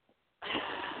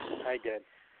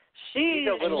 She's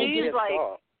like,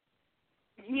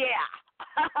 yeah.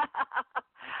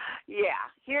 Yeah,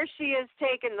 here she is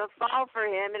taking the fall for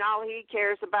him, and all he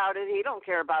cares about is he don't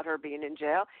care about her being in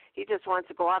jail. He just wants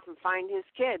to go off and find his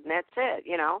kid, and that's it,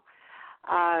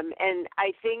 And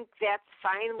I think that's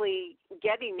finally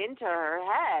getting into her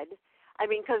head. I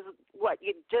mean, because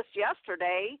just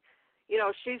yesterday,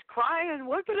 she's crying,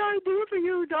 what can I do for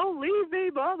you? Don't leave me,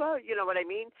 Mama. You know what I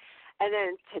mean? And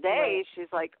then today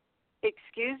she's like,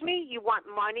 excuse me, you want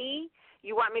money?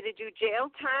 You want me to do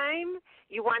jail time?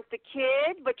 You want the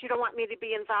kid, but you don't want me to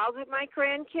be involved with my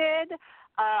grandkid?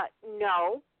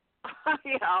 No.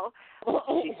 She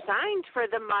signed for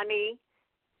the money.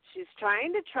 She's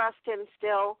trying to trust him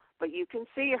still, but you can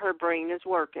see her brain is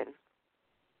working.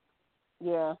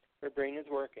 Yeah. Her brain is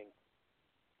working.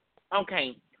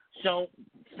 Okay, so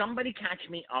somebody catch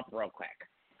me up real quick.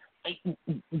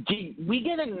 Did we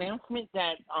get an announcement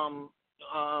that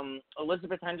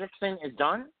Elizabeth Hendrickson is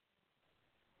done?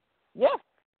 Yeah.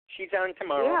 She's on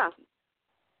tomorrow. Yeah.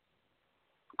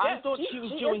 I thought she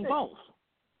was doing both.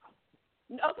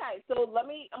 Okay, so I'm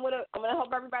gonna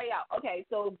help everybody out. Okay,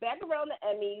 so back around the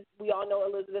Emmys, we all know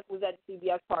Elizabeth was at the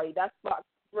CBS party. That's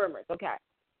rumors. Okay.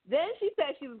 Then she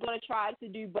said she was going to try to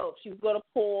do both. She was going to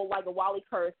pull like a Wally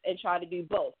Kurth and try to do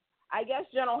both. I guess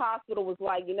General Hospital was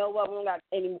like, you know what, we don't got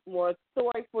any more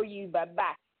story for you,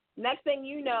 bye-bye. Next thing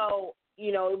you know,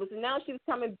 it was announced she was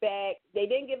coming back. They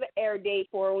didn't give an air date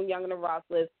for her on Young and the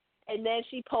Restless. And then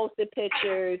she posted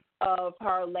pictures of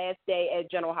her last day at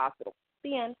General Hospital.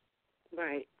 The end.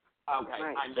 Right. Okay.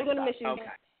 Right. They're going to miss you. Okay.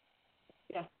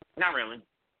 Yeah. Not really.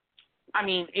 I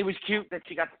mean, it was cute that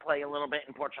she got to play a little bit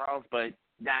in Port Charles, but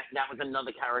that was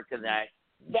another character that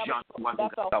John wasn't going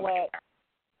to go with.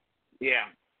 Yeah.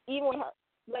 Even with her,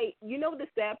 like, you know what the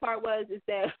sad part was is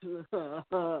that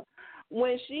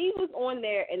when she was on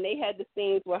there and they had the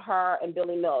scenes with her and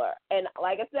Billy Miller, and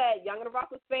like I said, Young and the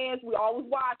Restless fans, we always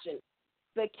watching.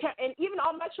 And even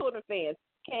all my children fans,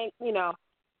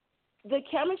 the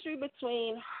chemistry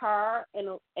between her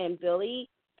and Billy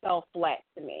fell flat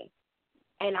to me.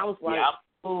 And I was like,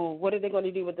 oh, what are they going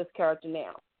to do with this character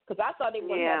now? Because I thought they were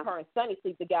going to have her and Sonny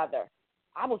sleep together.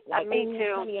 I was like, me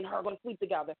too. Sonny and her are going to sleep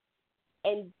together.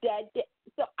 And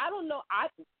so I don't know.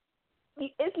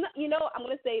 It's not. I'm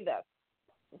going to say this.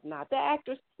 It's not the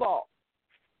actor's fault.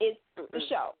 It's the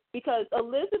show, because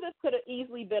Elizabeth could have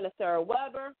easily been a Sarah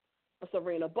Weber, a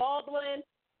Serena Baldwin.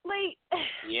 Like,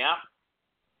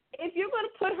 if you're going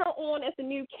to put her on as a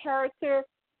new character,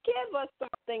 give us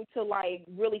something to like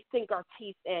really sink our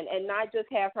teeth in, and not just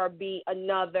have her be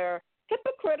another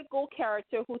hypocritical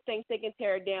character who thinks they can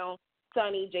tear down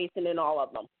Sonny, Jason, and all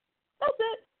of them. That's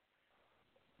it.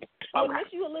 I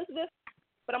miss you, Elizabeth,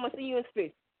 but I'm going to see you in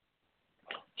space.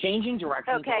 Changing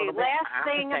directions. Okay, last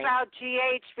thing about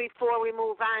GH before we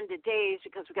move on to Days,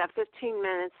 because we got 15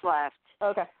 minutes left.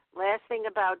 Okay. Last thing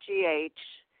about GH,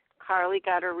 Carly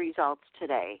got her results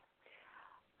today.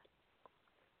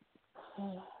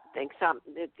 Think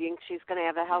she's going to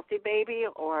have a healthy baby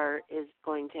or is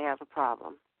going to have a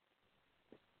problem?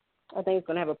 I think it's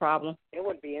going to have a problem. It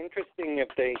would be interesting if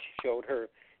they showed her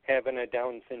having a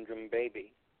Down syndrome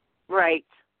baby. Right.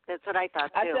 That's what I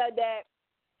thought, too. I said that.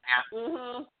 Yeah.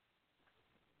 Mm-hmm.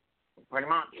 Pretty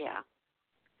much. Yeah.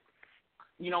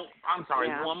 I'm sorry.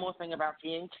 Yeah. One more thing about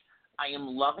GH. I am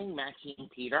loving Maxie and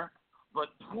Peter, but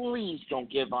please don't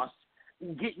give us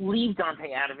leave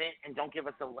Dante out of it and don't give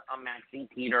us a Maxie,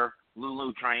 Peter,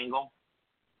 Lulu triangle.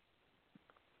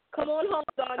 Come on home,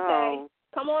 Dante. Oh.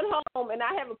 Come on home, and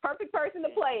I have a perfect person to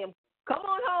play him. Come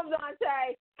on home,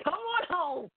 Dante. Come on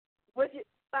home. With your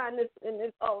fineness and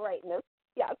this all rightness.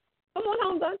 Yes. Come on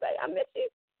home, Dante. I miss you.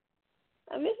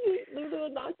 I miss you, Lulu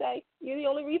and Dante. You're the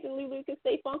only reason Lulu can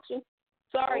stay function.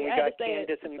 Sorry, I had to say it.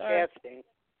 We got Candace and casting.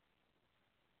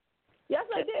 Yes,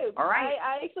 I do. All right.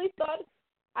 I actually thought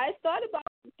about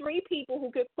 3 people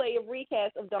who could play a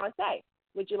recast of Dante.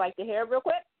 Would you like to hear it real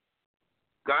quick?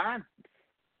 Go ahead.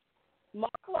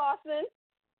 Mark Lawson.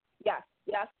 Yes.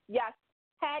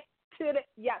 Heck to the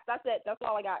yes. That's it. That's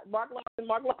all I got. Mark Lawson.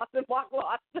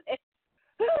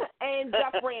 And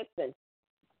Jeff Branson.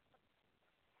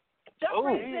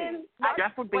 Branson.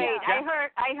 Jeff would be. Wait, Jeff.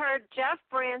 I heard Jeff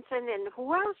Branson and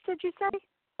who else did you say?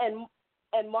 And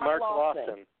Mark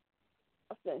Lawson.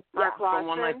 Mark Lawson.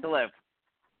 One Life to Live.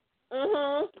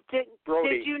 Mhm.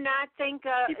 Did you not think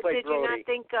of? Did you not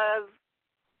think of?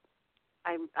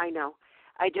 I know.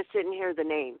 I just didn't hear the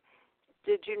name.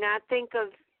 Did you not think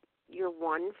of your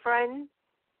one friend?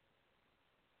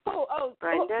 Oh,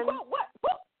 Brendan. What?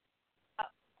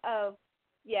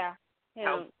 Yeah.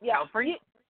 Pelfrey?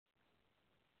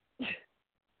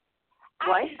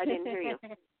 What? I didn't hear you.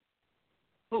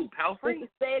 Who? Pelfrey?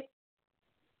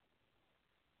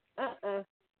 Tom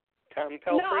Pelfrey?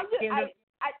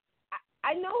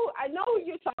 No, I know who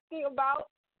you're talking about,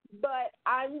 but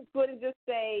I'm going to just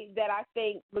say that I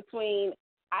think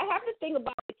I have to think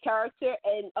about the character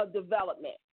and of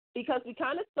development, because we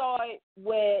kind of saw it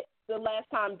with the last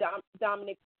time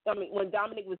when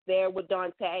Dominic was there with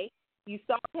Dante. You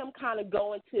saw him kind of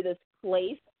go into this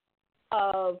place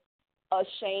of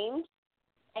ashamed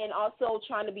and also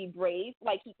trying to be brave,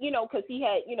 because he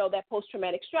had, that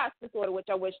post-traumatic stress disorder, which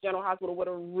I wish General Hospital would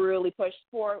have really pushed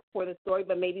for the story,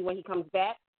 but maybe when he comes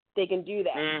back, they can do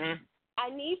that. Mm-hmm. I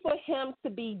need for him to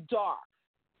be dark.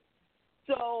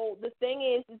 So the thing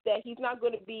is that he's not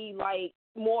going to be like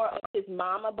more of his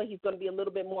mama, but he's going to be a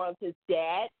little bit more of his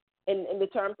dad in the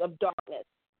terms of darkness.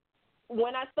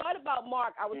 When I thought about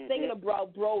Mark, I was thinking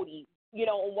about Brody.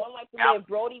 On One Life to Live,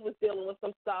 Brody was dealing with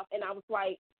some stuff, and I was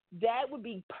like, that would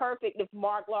be perfect if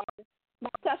Mark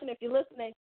Session, if you're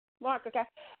listening, Mark, okay,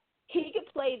 he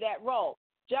could play that role.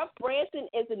 Jeff Branson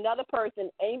is another person.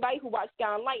 Anybody who watched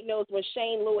Guiding Light knows when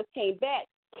Shane Lewis came back,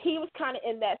 he was kind of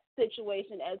in that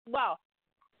situation as well.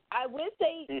 I would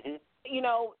say, you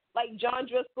know, like John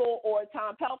Driscoll or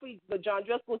Tom Pelfrey, but John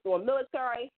Driscoll's doing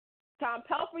military. Tom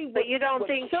Pelfrey would. But you don't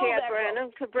think Chad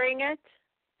Branham could bring it?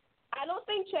 I don't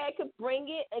think Chad could bring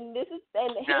it, and here's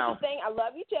the thing. I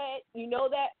love you, Chad. You know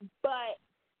that, but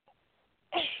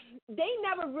they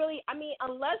never really. I mean,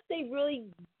 unless they really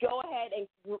go ahead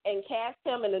and cast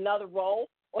him in another role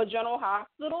or General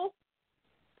Hospital,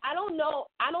 I don't know.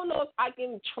 I don't know if I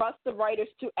can trust the writers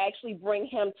to actually bring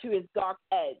him to his dark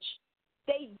edge.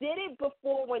 They did it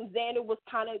before when Xander was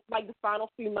kind of like the final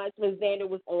few months when Xander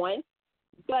was on,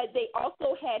 but they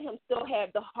also had him still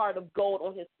have the heart of gold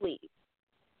on his sleeve.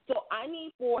 So I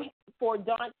need for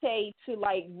Dante to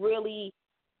like really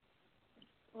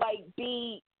like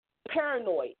be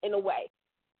paranoid in a way,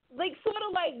 like sort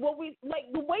of like what we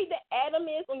like the way that Adam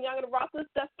is on Young and the Restless.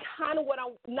 That's kind of what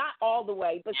I'm not all the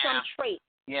way, but some traits.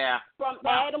 Yeah. From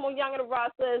Adam on Young and the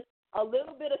Restless, a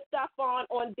little bit of stuff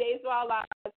on Days of Our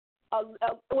Lives,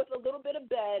 with a little bit of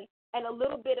Ben and a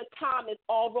little bit of Thomas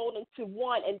all rolled into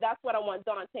one, and that's what I want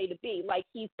Dante to be. Like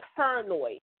he's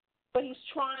paranoid, but he's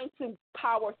trying to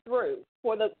power through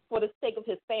for the sake of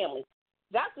his family.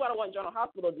 That's what I want General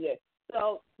Hospital to do.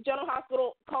 So, General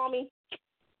Hospital, call me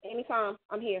anytime.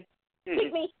 I'm here.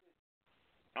 Pick me.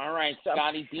 All right,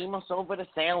 Scotty, beam us over to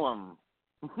Salem.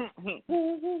 All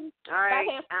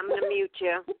right, I'm going to mute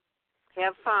you.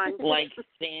 Have fun. Like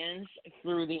sands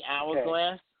through the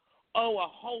hourglass. Okay. Oh, a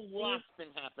whole lot's been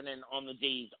happening on the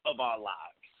Days of Our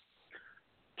Lives.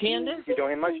 Candace, you don't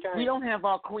have much time. We don't have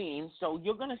our queen, so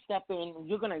you're going to step in.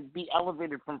 You're going to be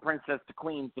elevated from princess to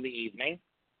queen for the evening.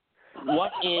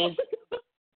 What is...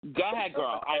 Go ahead,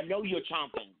 girl. I know you're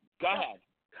chomping. Go ahead.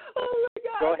 Oh, my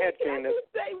God. Go ahead, Candace.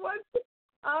 Say what?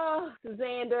 Oh,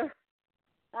 Xander.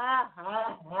 Yeah,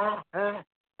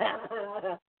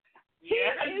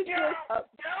 I mean,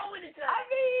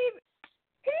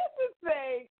 here's the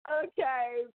thing. Okay.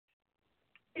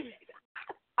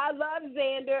 I love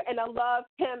Xander, and I love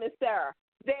him and Sarah.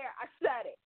 There, I said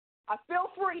it. I feel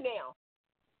free now.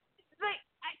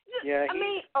 I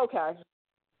mean, okay.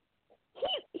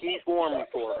 He's warm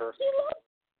for her.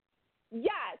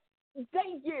 Yes,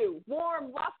 thank you.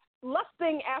 Warm,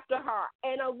 lusting after her.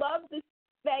 And I love the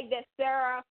fact that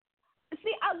Sarah,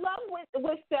 see, I love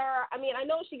with Sarah, I mean, I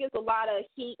know she gets a lot of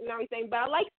heat and everything, but I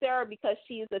like Sarah because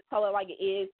she's a tell her like it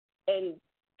is and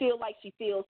feel like she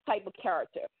feels type of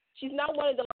character. She's not one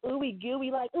of the ooey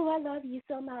gooey like, oh, I love you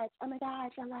so much. Oh, my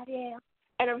gosh, I love you.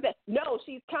 And everything. No,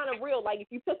 she's kind of real. Like, if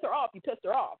you piss her off, you piss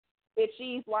her off. If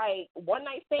she's like one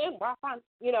night stand, well, fine.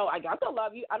 You know, I got to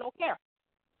love you. I don't care.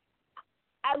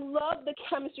 I love the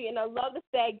chemistry, and I love the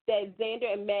fact that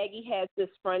Xander and Maggie has this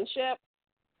friendship.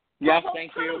 Yes,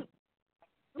 thank you.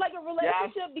 Like a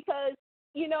relationship because,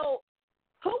 you know,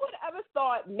 who would ever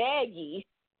thought Maggie,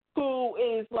 who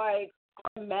is like,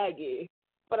 I'm Maggie,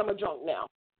 but I'm a drunk now,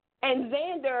 and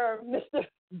Xander, Mr.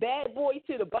 Bad Boy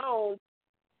to the Bones,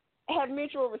 have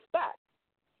mutual respect.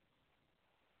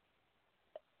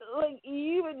 Like,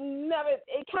 you would never,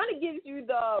 it kind of gives you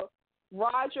the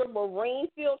Roger Marine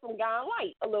feel from Guiding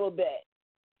Light a little bit.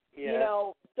 Yeah. You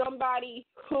know, somebody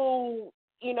who,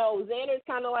 you know, Xander's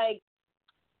kind of like,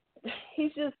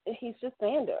 he's just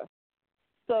Xander.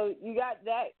 So you got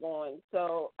that going.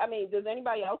 So, I mean, does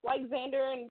anybody else like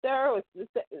Xander and Sarah or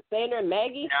Xander and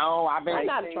Maggie? No, I've been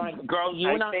trying. Girl, you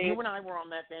and I were on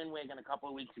that bandwagon a couple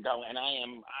of weeks ago, and I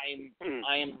am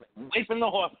whipping the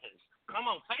horses. Come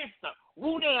on, faster.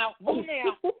 Woo now.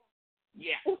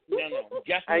 Yeah, no,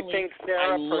 definitely. I think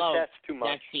Sarah protests too much.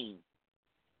 That scene.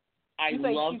 I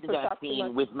loved that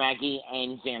scene with Maggie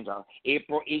and Xander.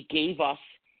 It gave us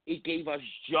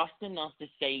just enough to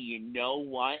say, you know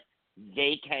what?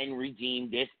 They can redeem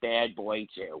this bad boy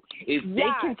too. If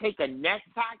they can take a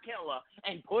necktie killer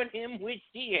and put him with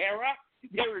Sierra,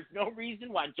 there is no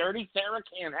reason why Dirty Sarah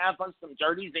can't have us some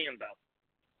Dirty Xander.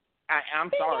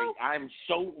 I'm sorry. I'm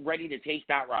so ready to take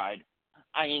that ride.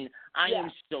 I mean, I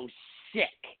am so sick.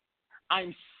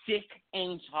 I'm sick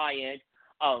and tired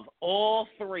of all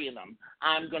three of them.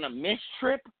 I'm going to miss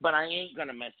Trip, but I ain't going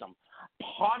to miss them.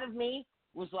 Part of me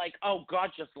was like, oh,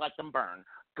 God, just let them burn.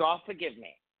 God forgive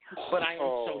me. But I am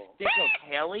so sick of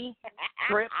Haley,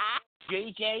 Trip,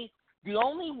 JJ. The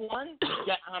only one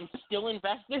that I'm still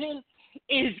invested in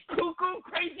is Cuckoo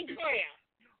Crazy Claire.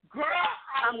 Girl,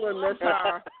 I'm going to miss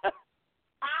her.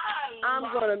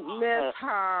 I'm going to miss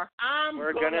her.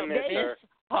 We're going to miss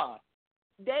her.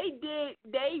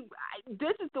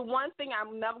 This is the one thing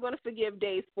I'm never going to forgive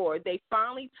Days for. They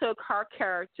finally took her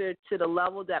character to the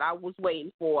level that I was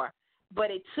waiting for. But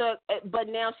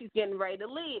now she's getting ready to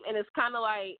leave. And it's kind of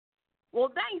like, well,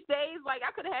 thanks, Days. Like,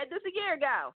 I could have had this a year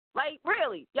ago. Like,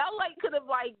 really. Y'all, like, could have,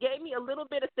 like, gave me a little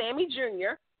bit of Sammy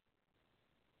Jr.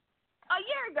 a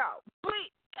year ago. But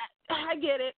I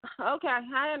get it. Okay,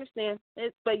 I understand.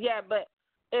 But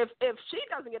if she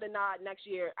doesn't get a nod next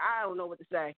year, I don't know what to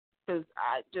say. Because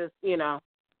I just, So, yeah.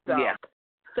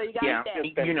 So you got that.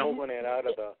 Moving it out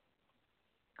of the.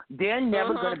 They're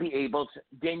never going to be able to.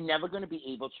 They're never going to be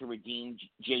able to redeem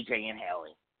JJ and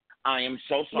Haley. I am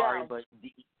so sorry, but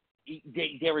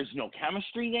there is no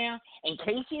chemistry there. And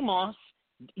Casey Moss,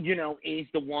 is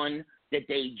the one that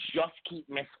they just keep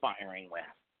misfiring with.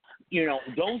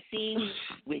 Those scenes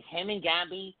with him and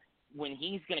Gabby when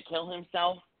he's going to kill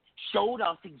himself showed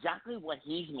us exactly what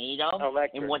he's made of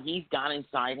and what he's got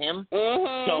inside him.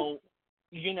 Mm-hmm. So,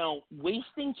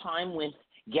 wasting time with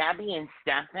Gabby and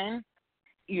Stefan,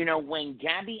 when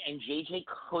Gabby and JJ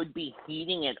could be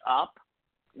heating it up,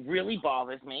 really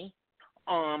bothers me.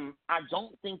 I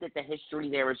don't think that the history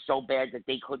there is so bad that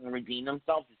they couldn't redeem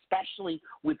themselves, especially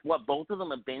with what both of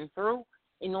them have been through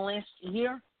in the last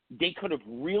year. They could have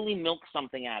really milked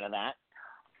something out of that.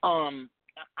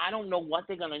 I don't know what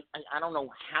they're going to – I don't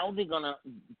know how they're going to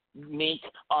make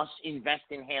us invest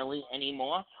in Haley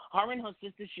anymore. Her and her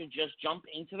sister should just jump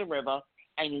into the river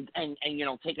and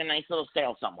take a nice little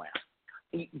sail somewhere,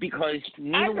 because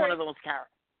neither one of those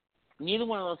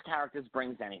characters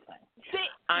brings anything.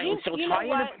 I am so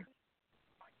tired of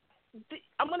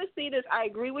 – I'm going to say this. I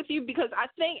agree with you, because I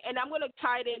think – and I'm going to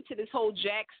tie it into this whole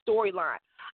Jack storyline.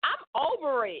 I'm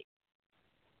over it.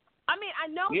 I mean, I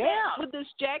know that with this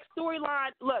Jack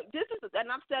storyline, look, this is, and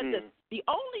I've said this, the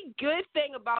only good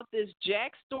thing about this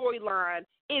Jack storyline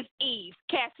is Eve,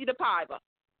 Cassie the Piper.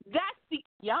 That's the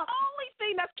only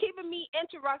thing that's keeping me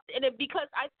interested in it, because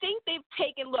I think they've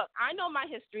taken, look, I know my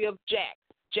history of Jack.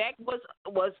 Jack was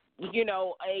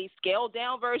a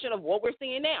scaled-down version of what we're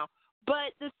seeing now.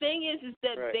 But the thing is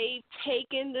that they've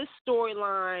taken this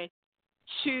storyline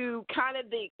to kind of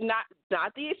not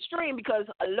the extreme, because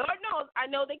Lord knows I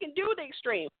know they can do the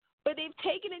extreme, but they've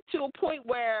taken it to a point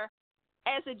where,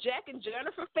 as a Jack and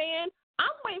Jennifer fan,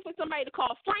 I'm waiting for somebody to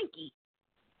call Frankie.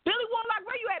 Billy Warlock,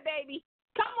 where you at, baby?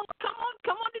 Come on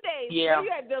today. Yeah. Where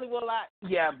you at, Billy Warlock?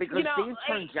 Yeah, because they've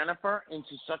turned Jennifer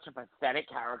into such a pathetic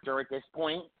character at this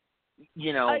point.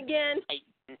 Again,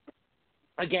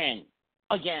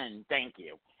 thank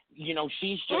you.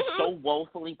 She's just so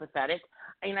woefully pathetic.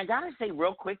 And I got to say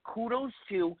real quick, kudos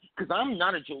to, because I'm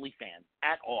not a Julie fan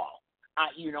at all. I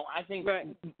think,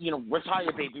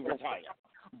 retire, baby, retire.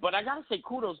 But I got to say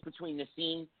kudos between the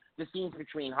scenes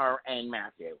between her and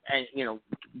Matthew and,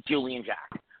 Julie and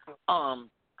Jack.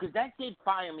 Because that did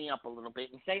fire me up a little bit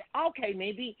and say, okay,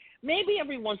 maybe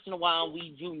every once in a while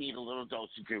we do need a little dose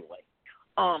of Julie.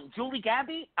 Julie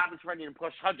Gabby, I was ready to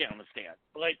push her down the stairs.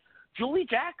 Like, Julie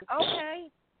Jack, okay.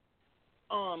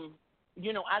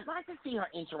 I'd like to see her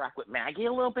interact with Maggie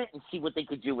a little bit and see what they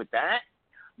could do with that,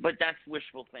 but that's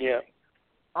wishful thinking. Yeah.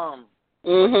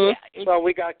 Well,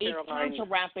 we got Caroline. It's time to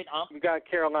wrap it up. We got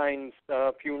Caroline's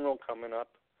funeral coming up,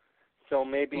 so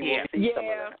maybe we'll see some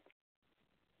of that.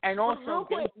 And also,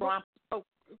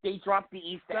 they dropped the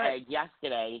Easter egg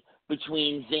yesterday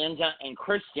between Xander and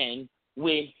Kristen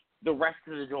with the rest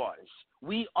of the daughters.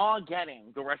 We are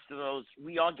getting the rest of those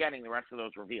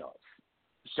reveals.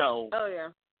 So,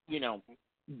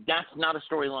 that's not a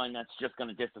storyline that's just going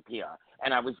to disappear.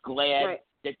 And I was glad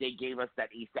that they gave us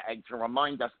that Easter egg to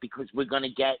remind us, because we're going to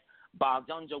get Bob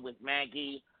Dunja with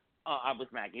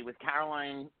with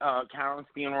Caroline, Caroline's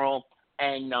funeral,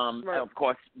 and of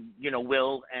course,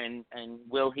 Will and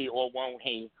will he or won't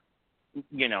he,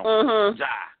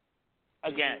 die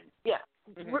again. Yeah.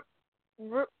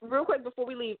 Real quick before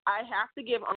we leave, I have to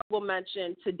give honorable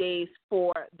mention to Days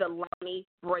for the Lonnie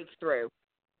breakthrough.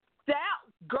 That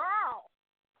girl,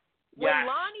 when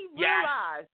Lonnie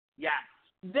realized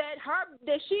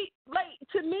that she, like,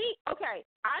 to me, okay,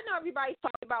 I know everybody's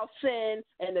talking about Sin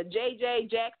and the JJ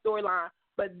Jack storyline,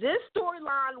 but this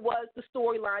storyline was the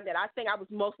storyline that I think I was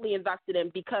mostly invested in,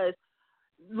 because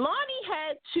Lonnie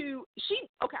had to,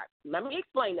 let me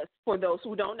explain this for those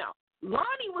who don't know.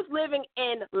 Lonnie was living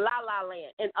in La La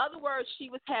Land. In other words, she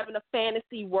was having a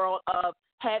fantasy world of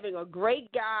having a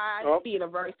great guy, being a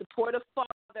very supportive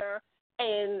father,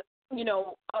 and,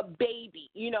 a baby,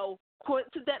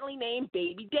 coincidentally named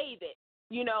Baby David.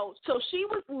 So she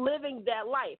was living that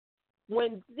life.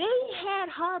 When they had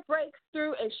her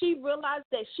breakthrough and she realized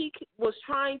that she was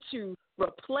trying to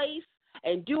replace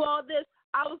and do all this,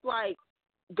 I was like,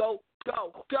 go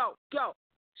go, go, go.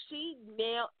 She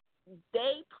nailed.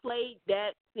 They played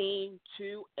that scene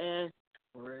to and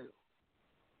through,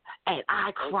 and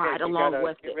I cried along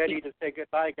with it. Get ready to say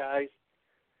goodbye, guys.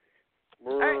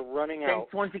 We're running out.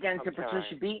 Thanks once again to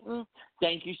Patricia Beaton.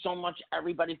 Thank you so much,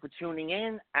 everybody, for tuning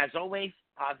in. As always,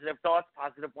 positive thoughts,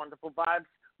 positive, wonderful vibes.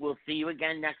 We'll see you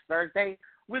again next Thursday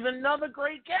with another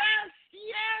great guest.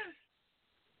 Yes.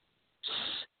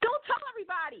 Don't tell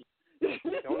everybody.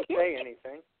 Don't say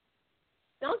anything.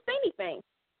 Don't say anything.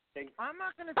 I'm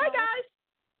not going to. Bye, guys.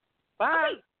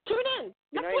 Bye. Okay, tune in.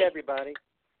 Good night, everybody.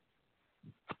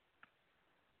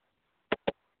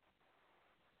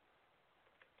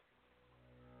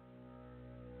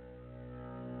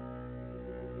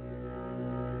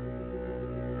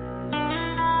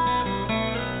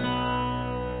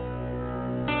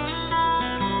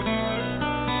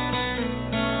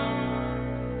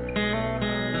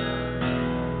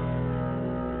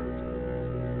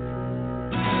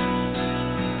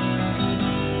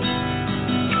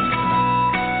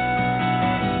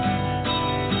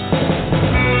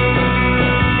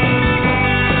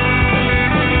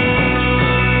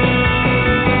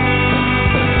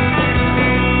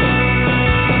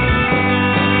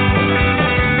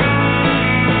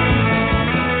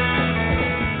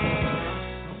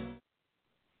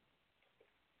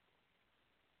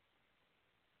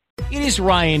 It is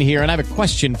Ryan here, and I have a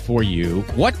question for you.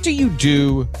 What do you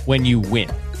do when you win?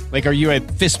 Like, are you a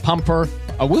fist pumper,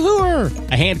 a woohooer,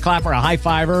 a hand clapper, a high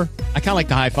fiver? I kind of like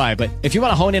the high five, but if you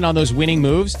want to hone in on those winning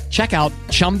moves, check out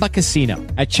Chumba Casino.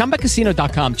 At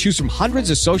ChumbaCasino.com, choose from hundreds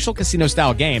of social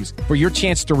casino-style games for your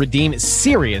chance to redeem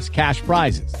serious cash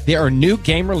prizes. There are new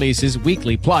game releases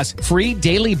weekly, plus free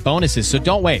daily bonuses, so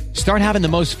don't wait. Start having the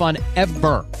most fun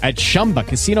ever at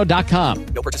ChumbaCasino.com.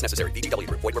 No purchase necessary. VGW.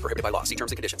 Void where prohibited by law. See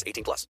terms and conditions. 18+.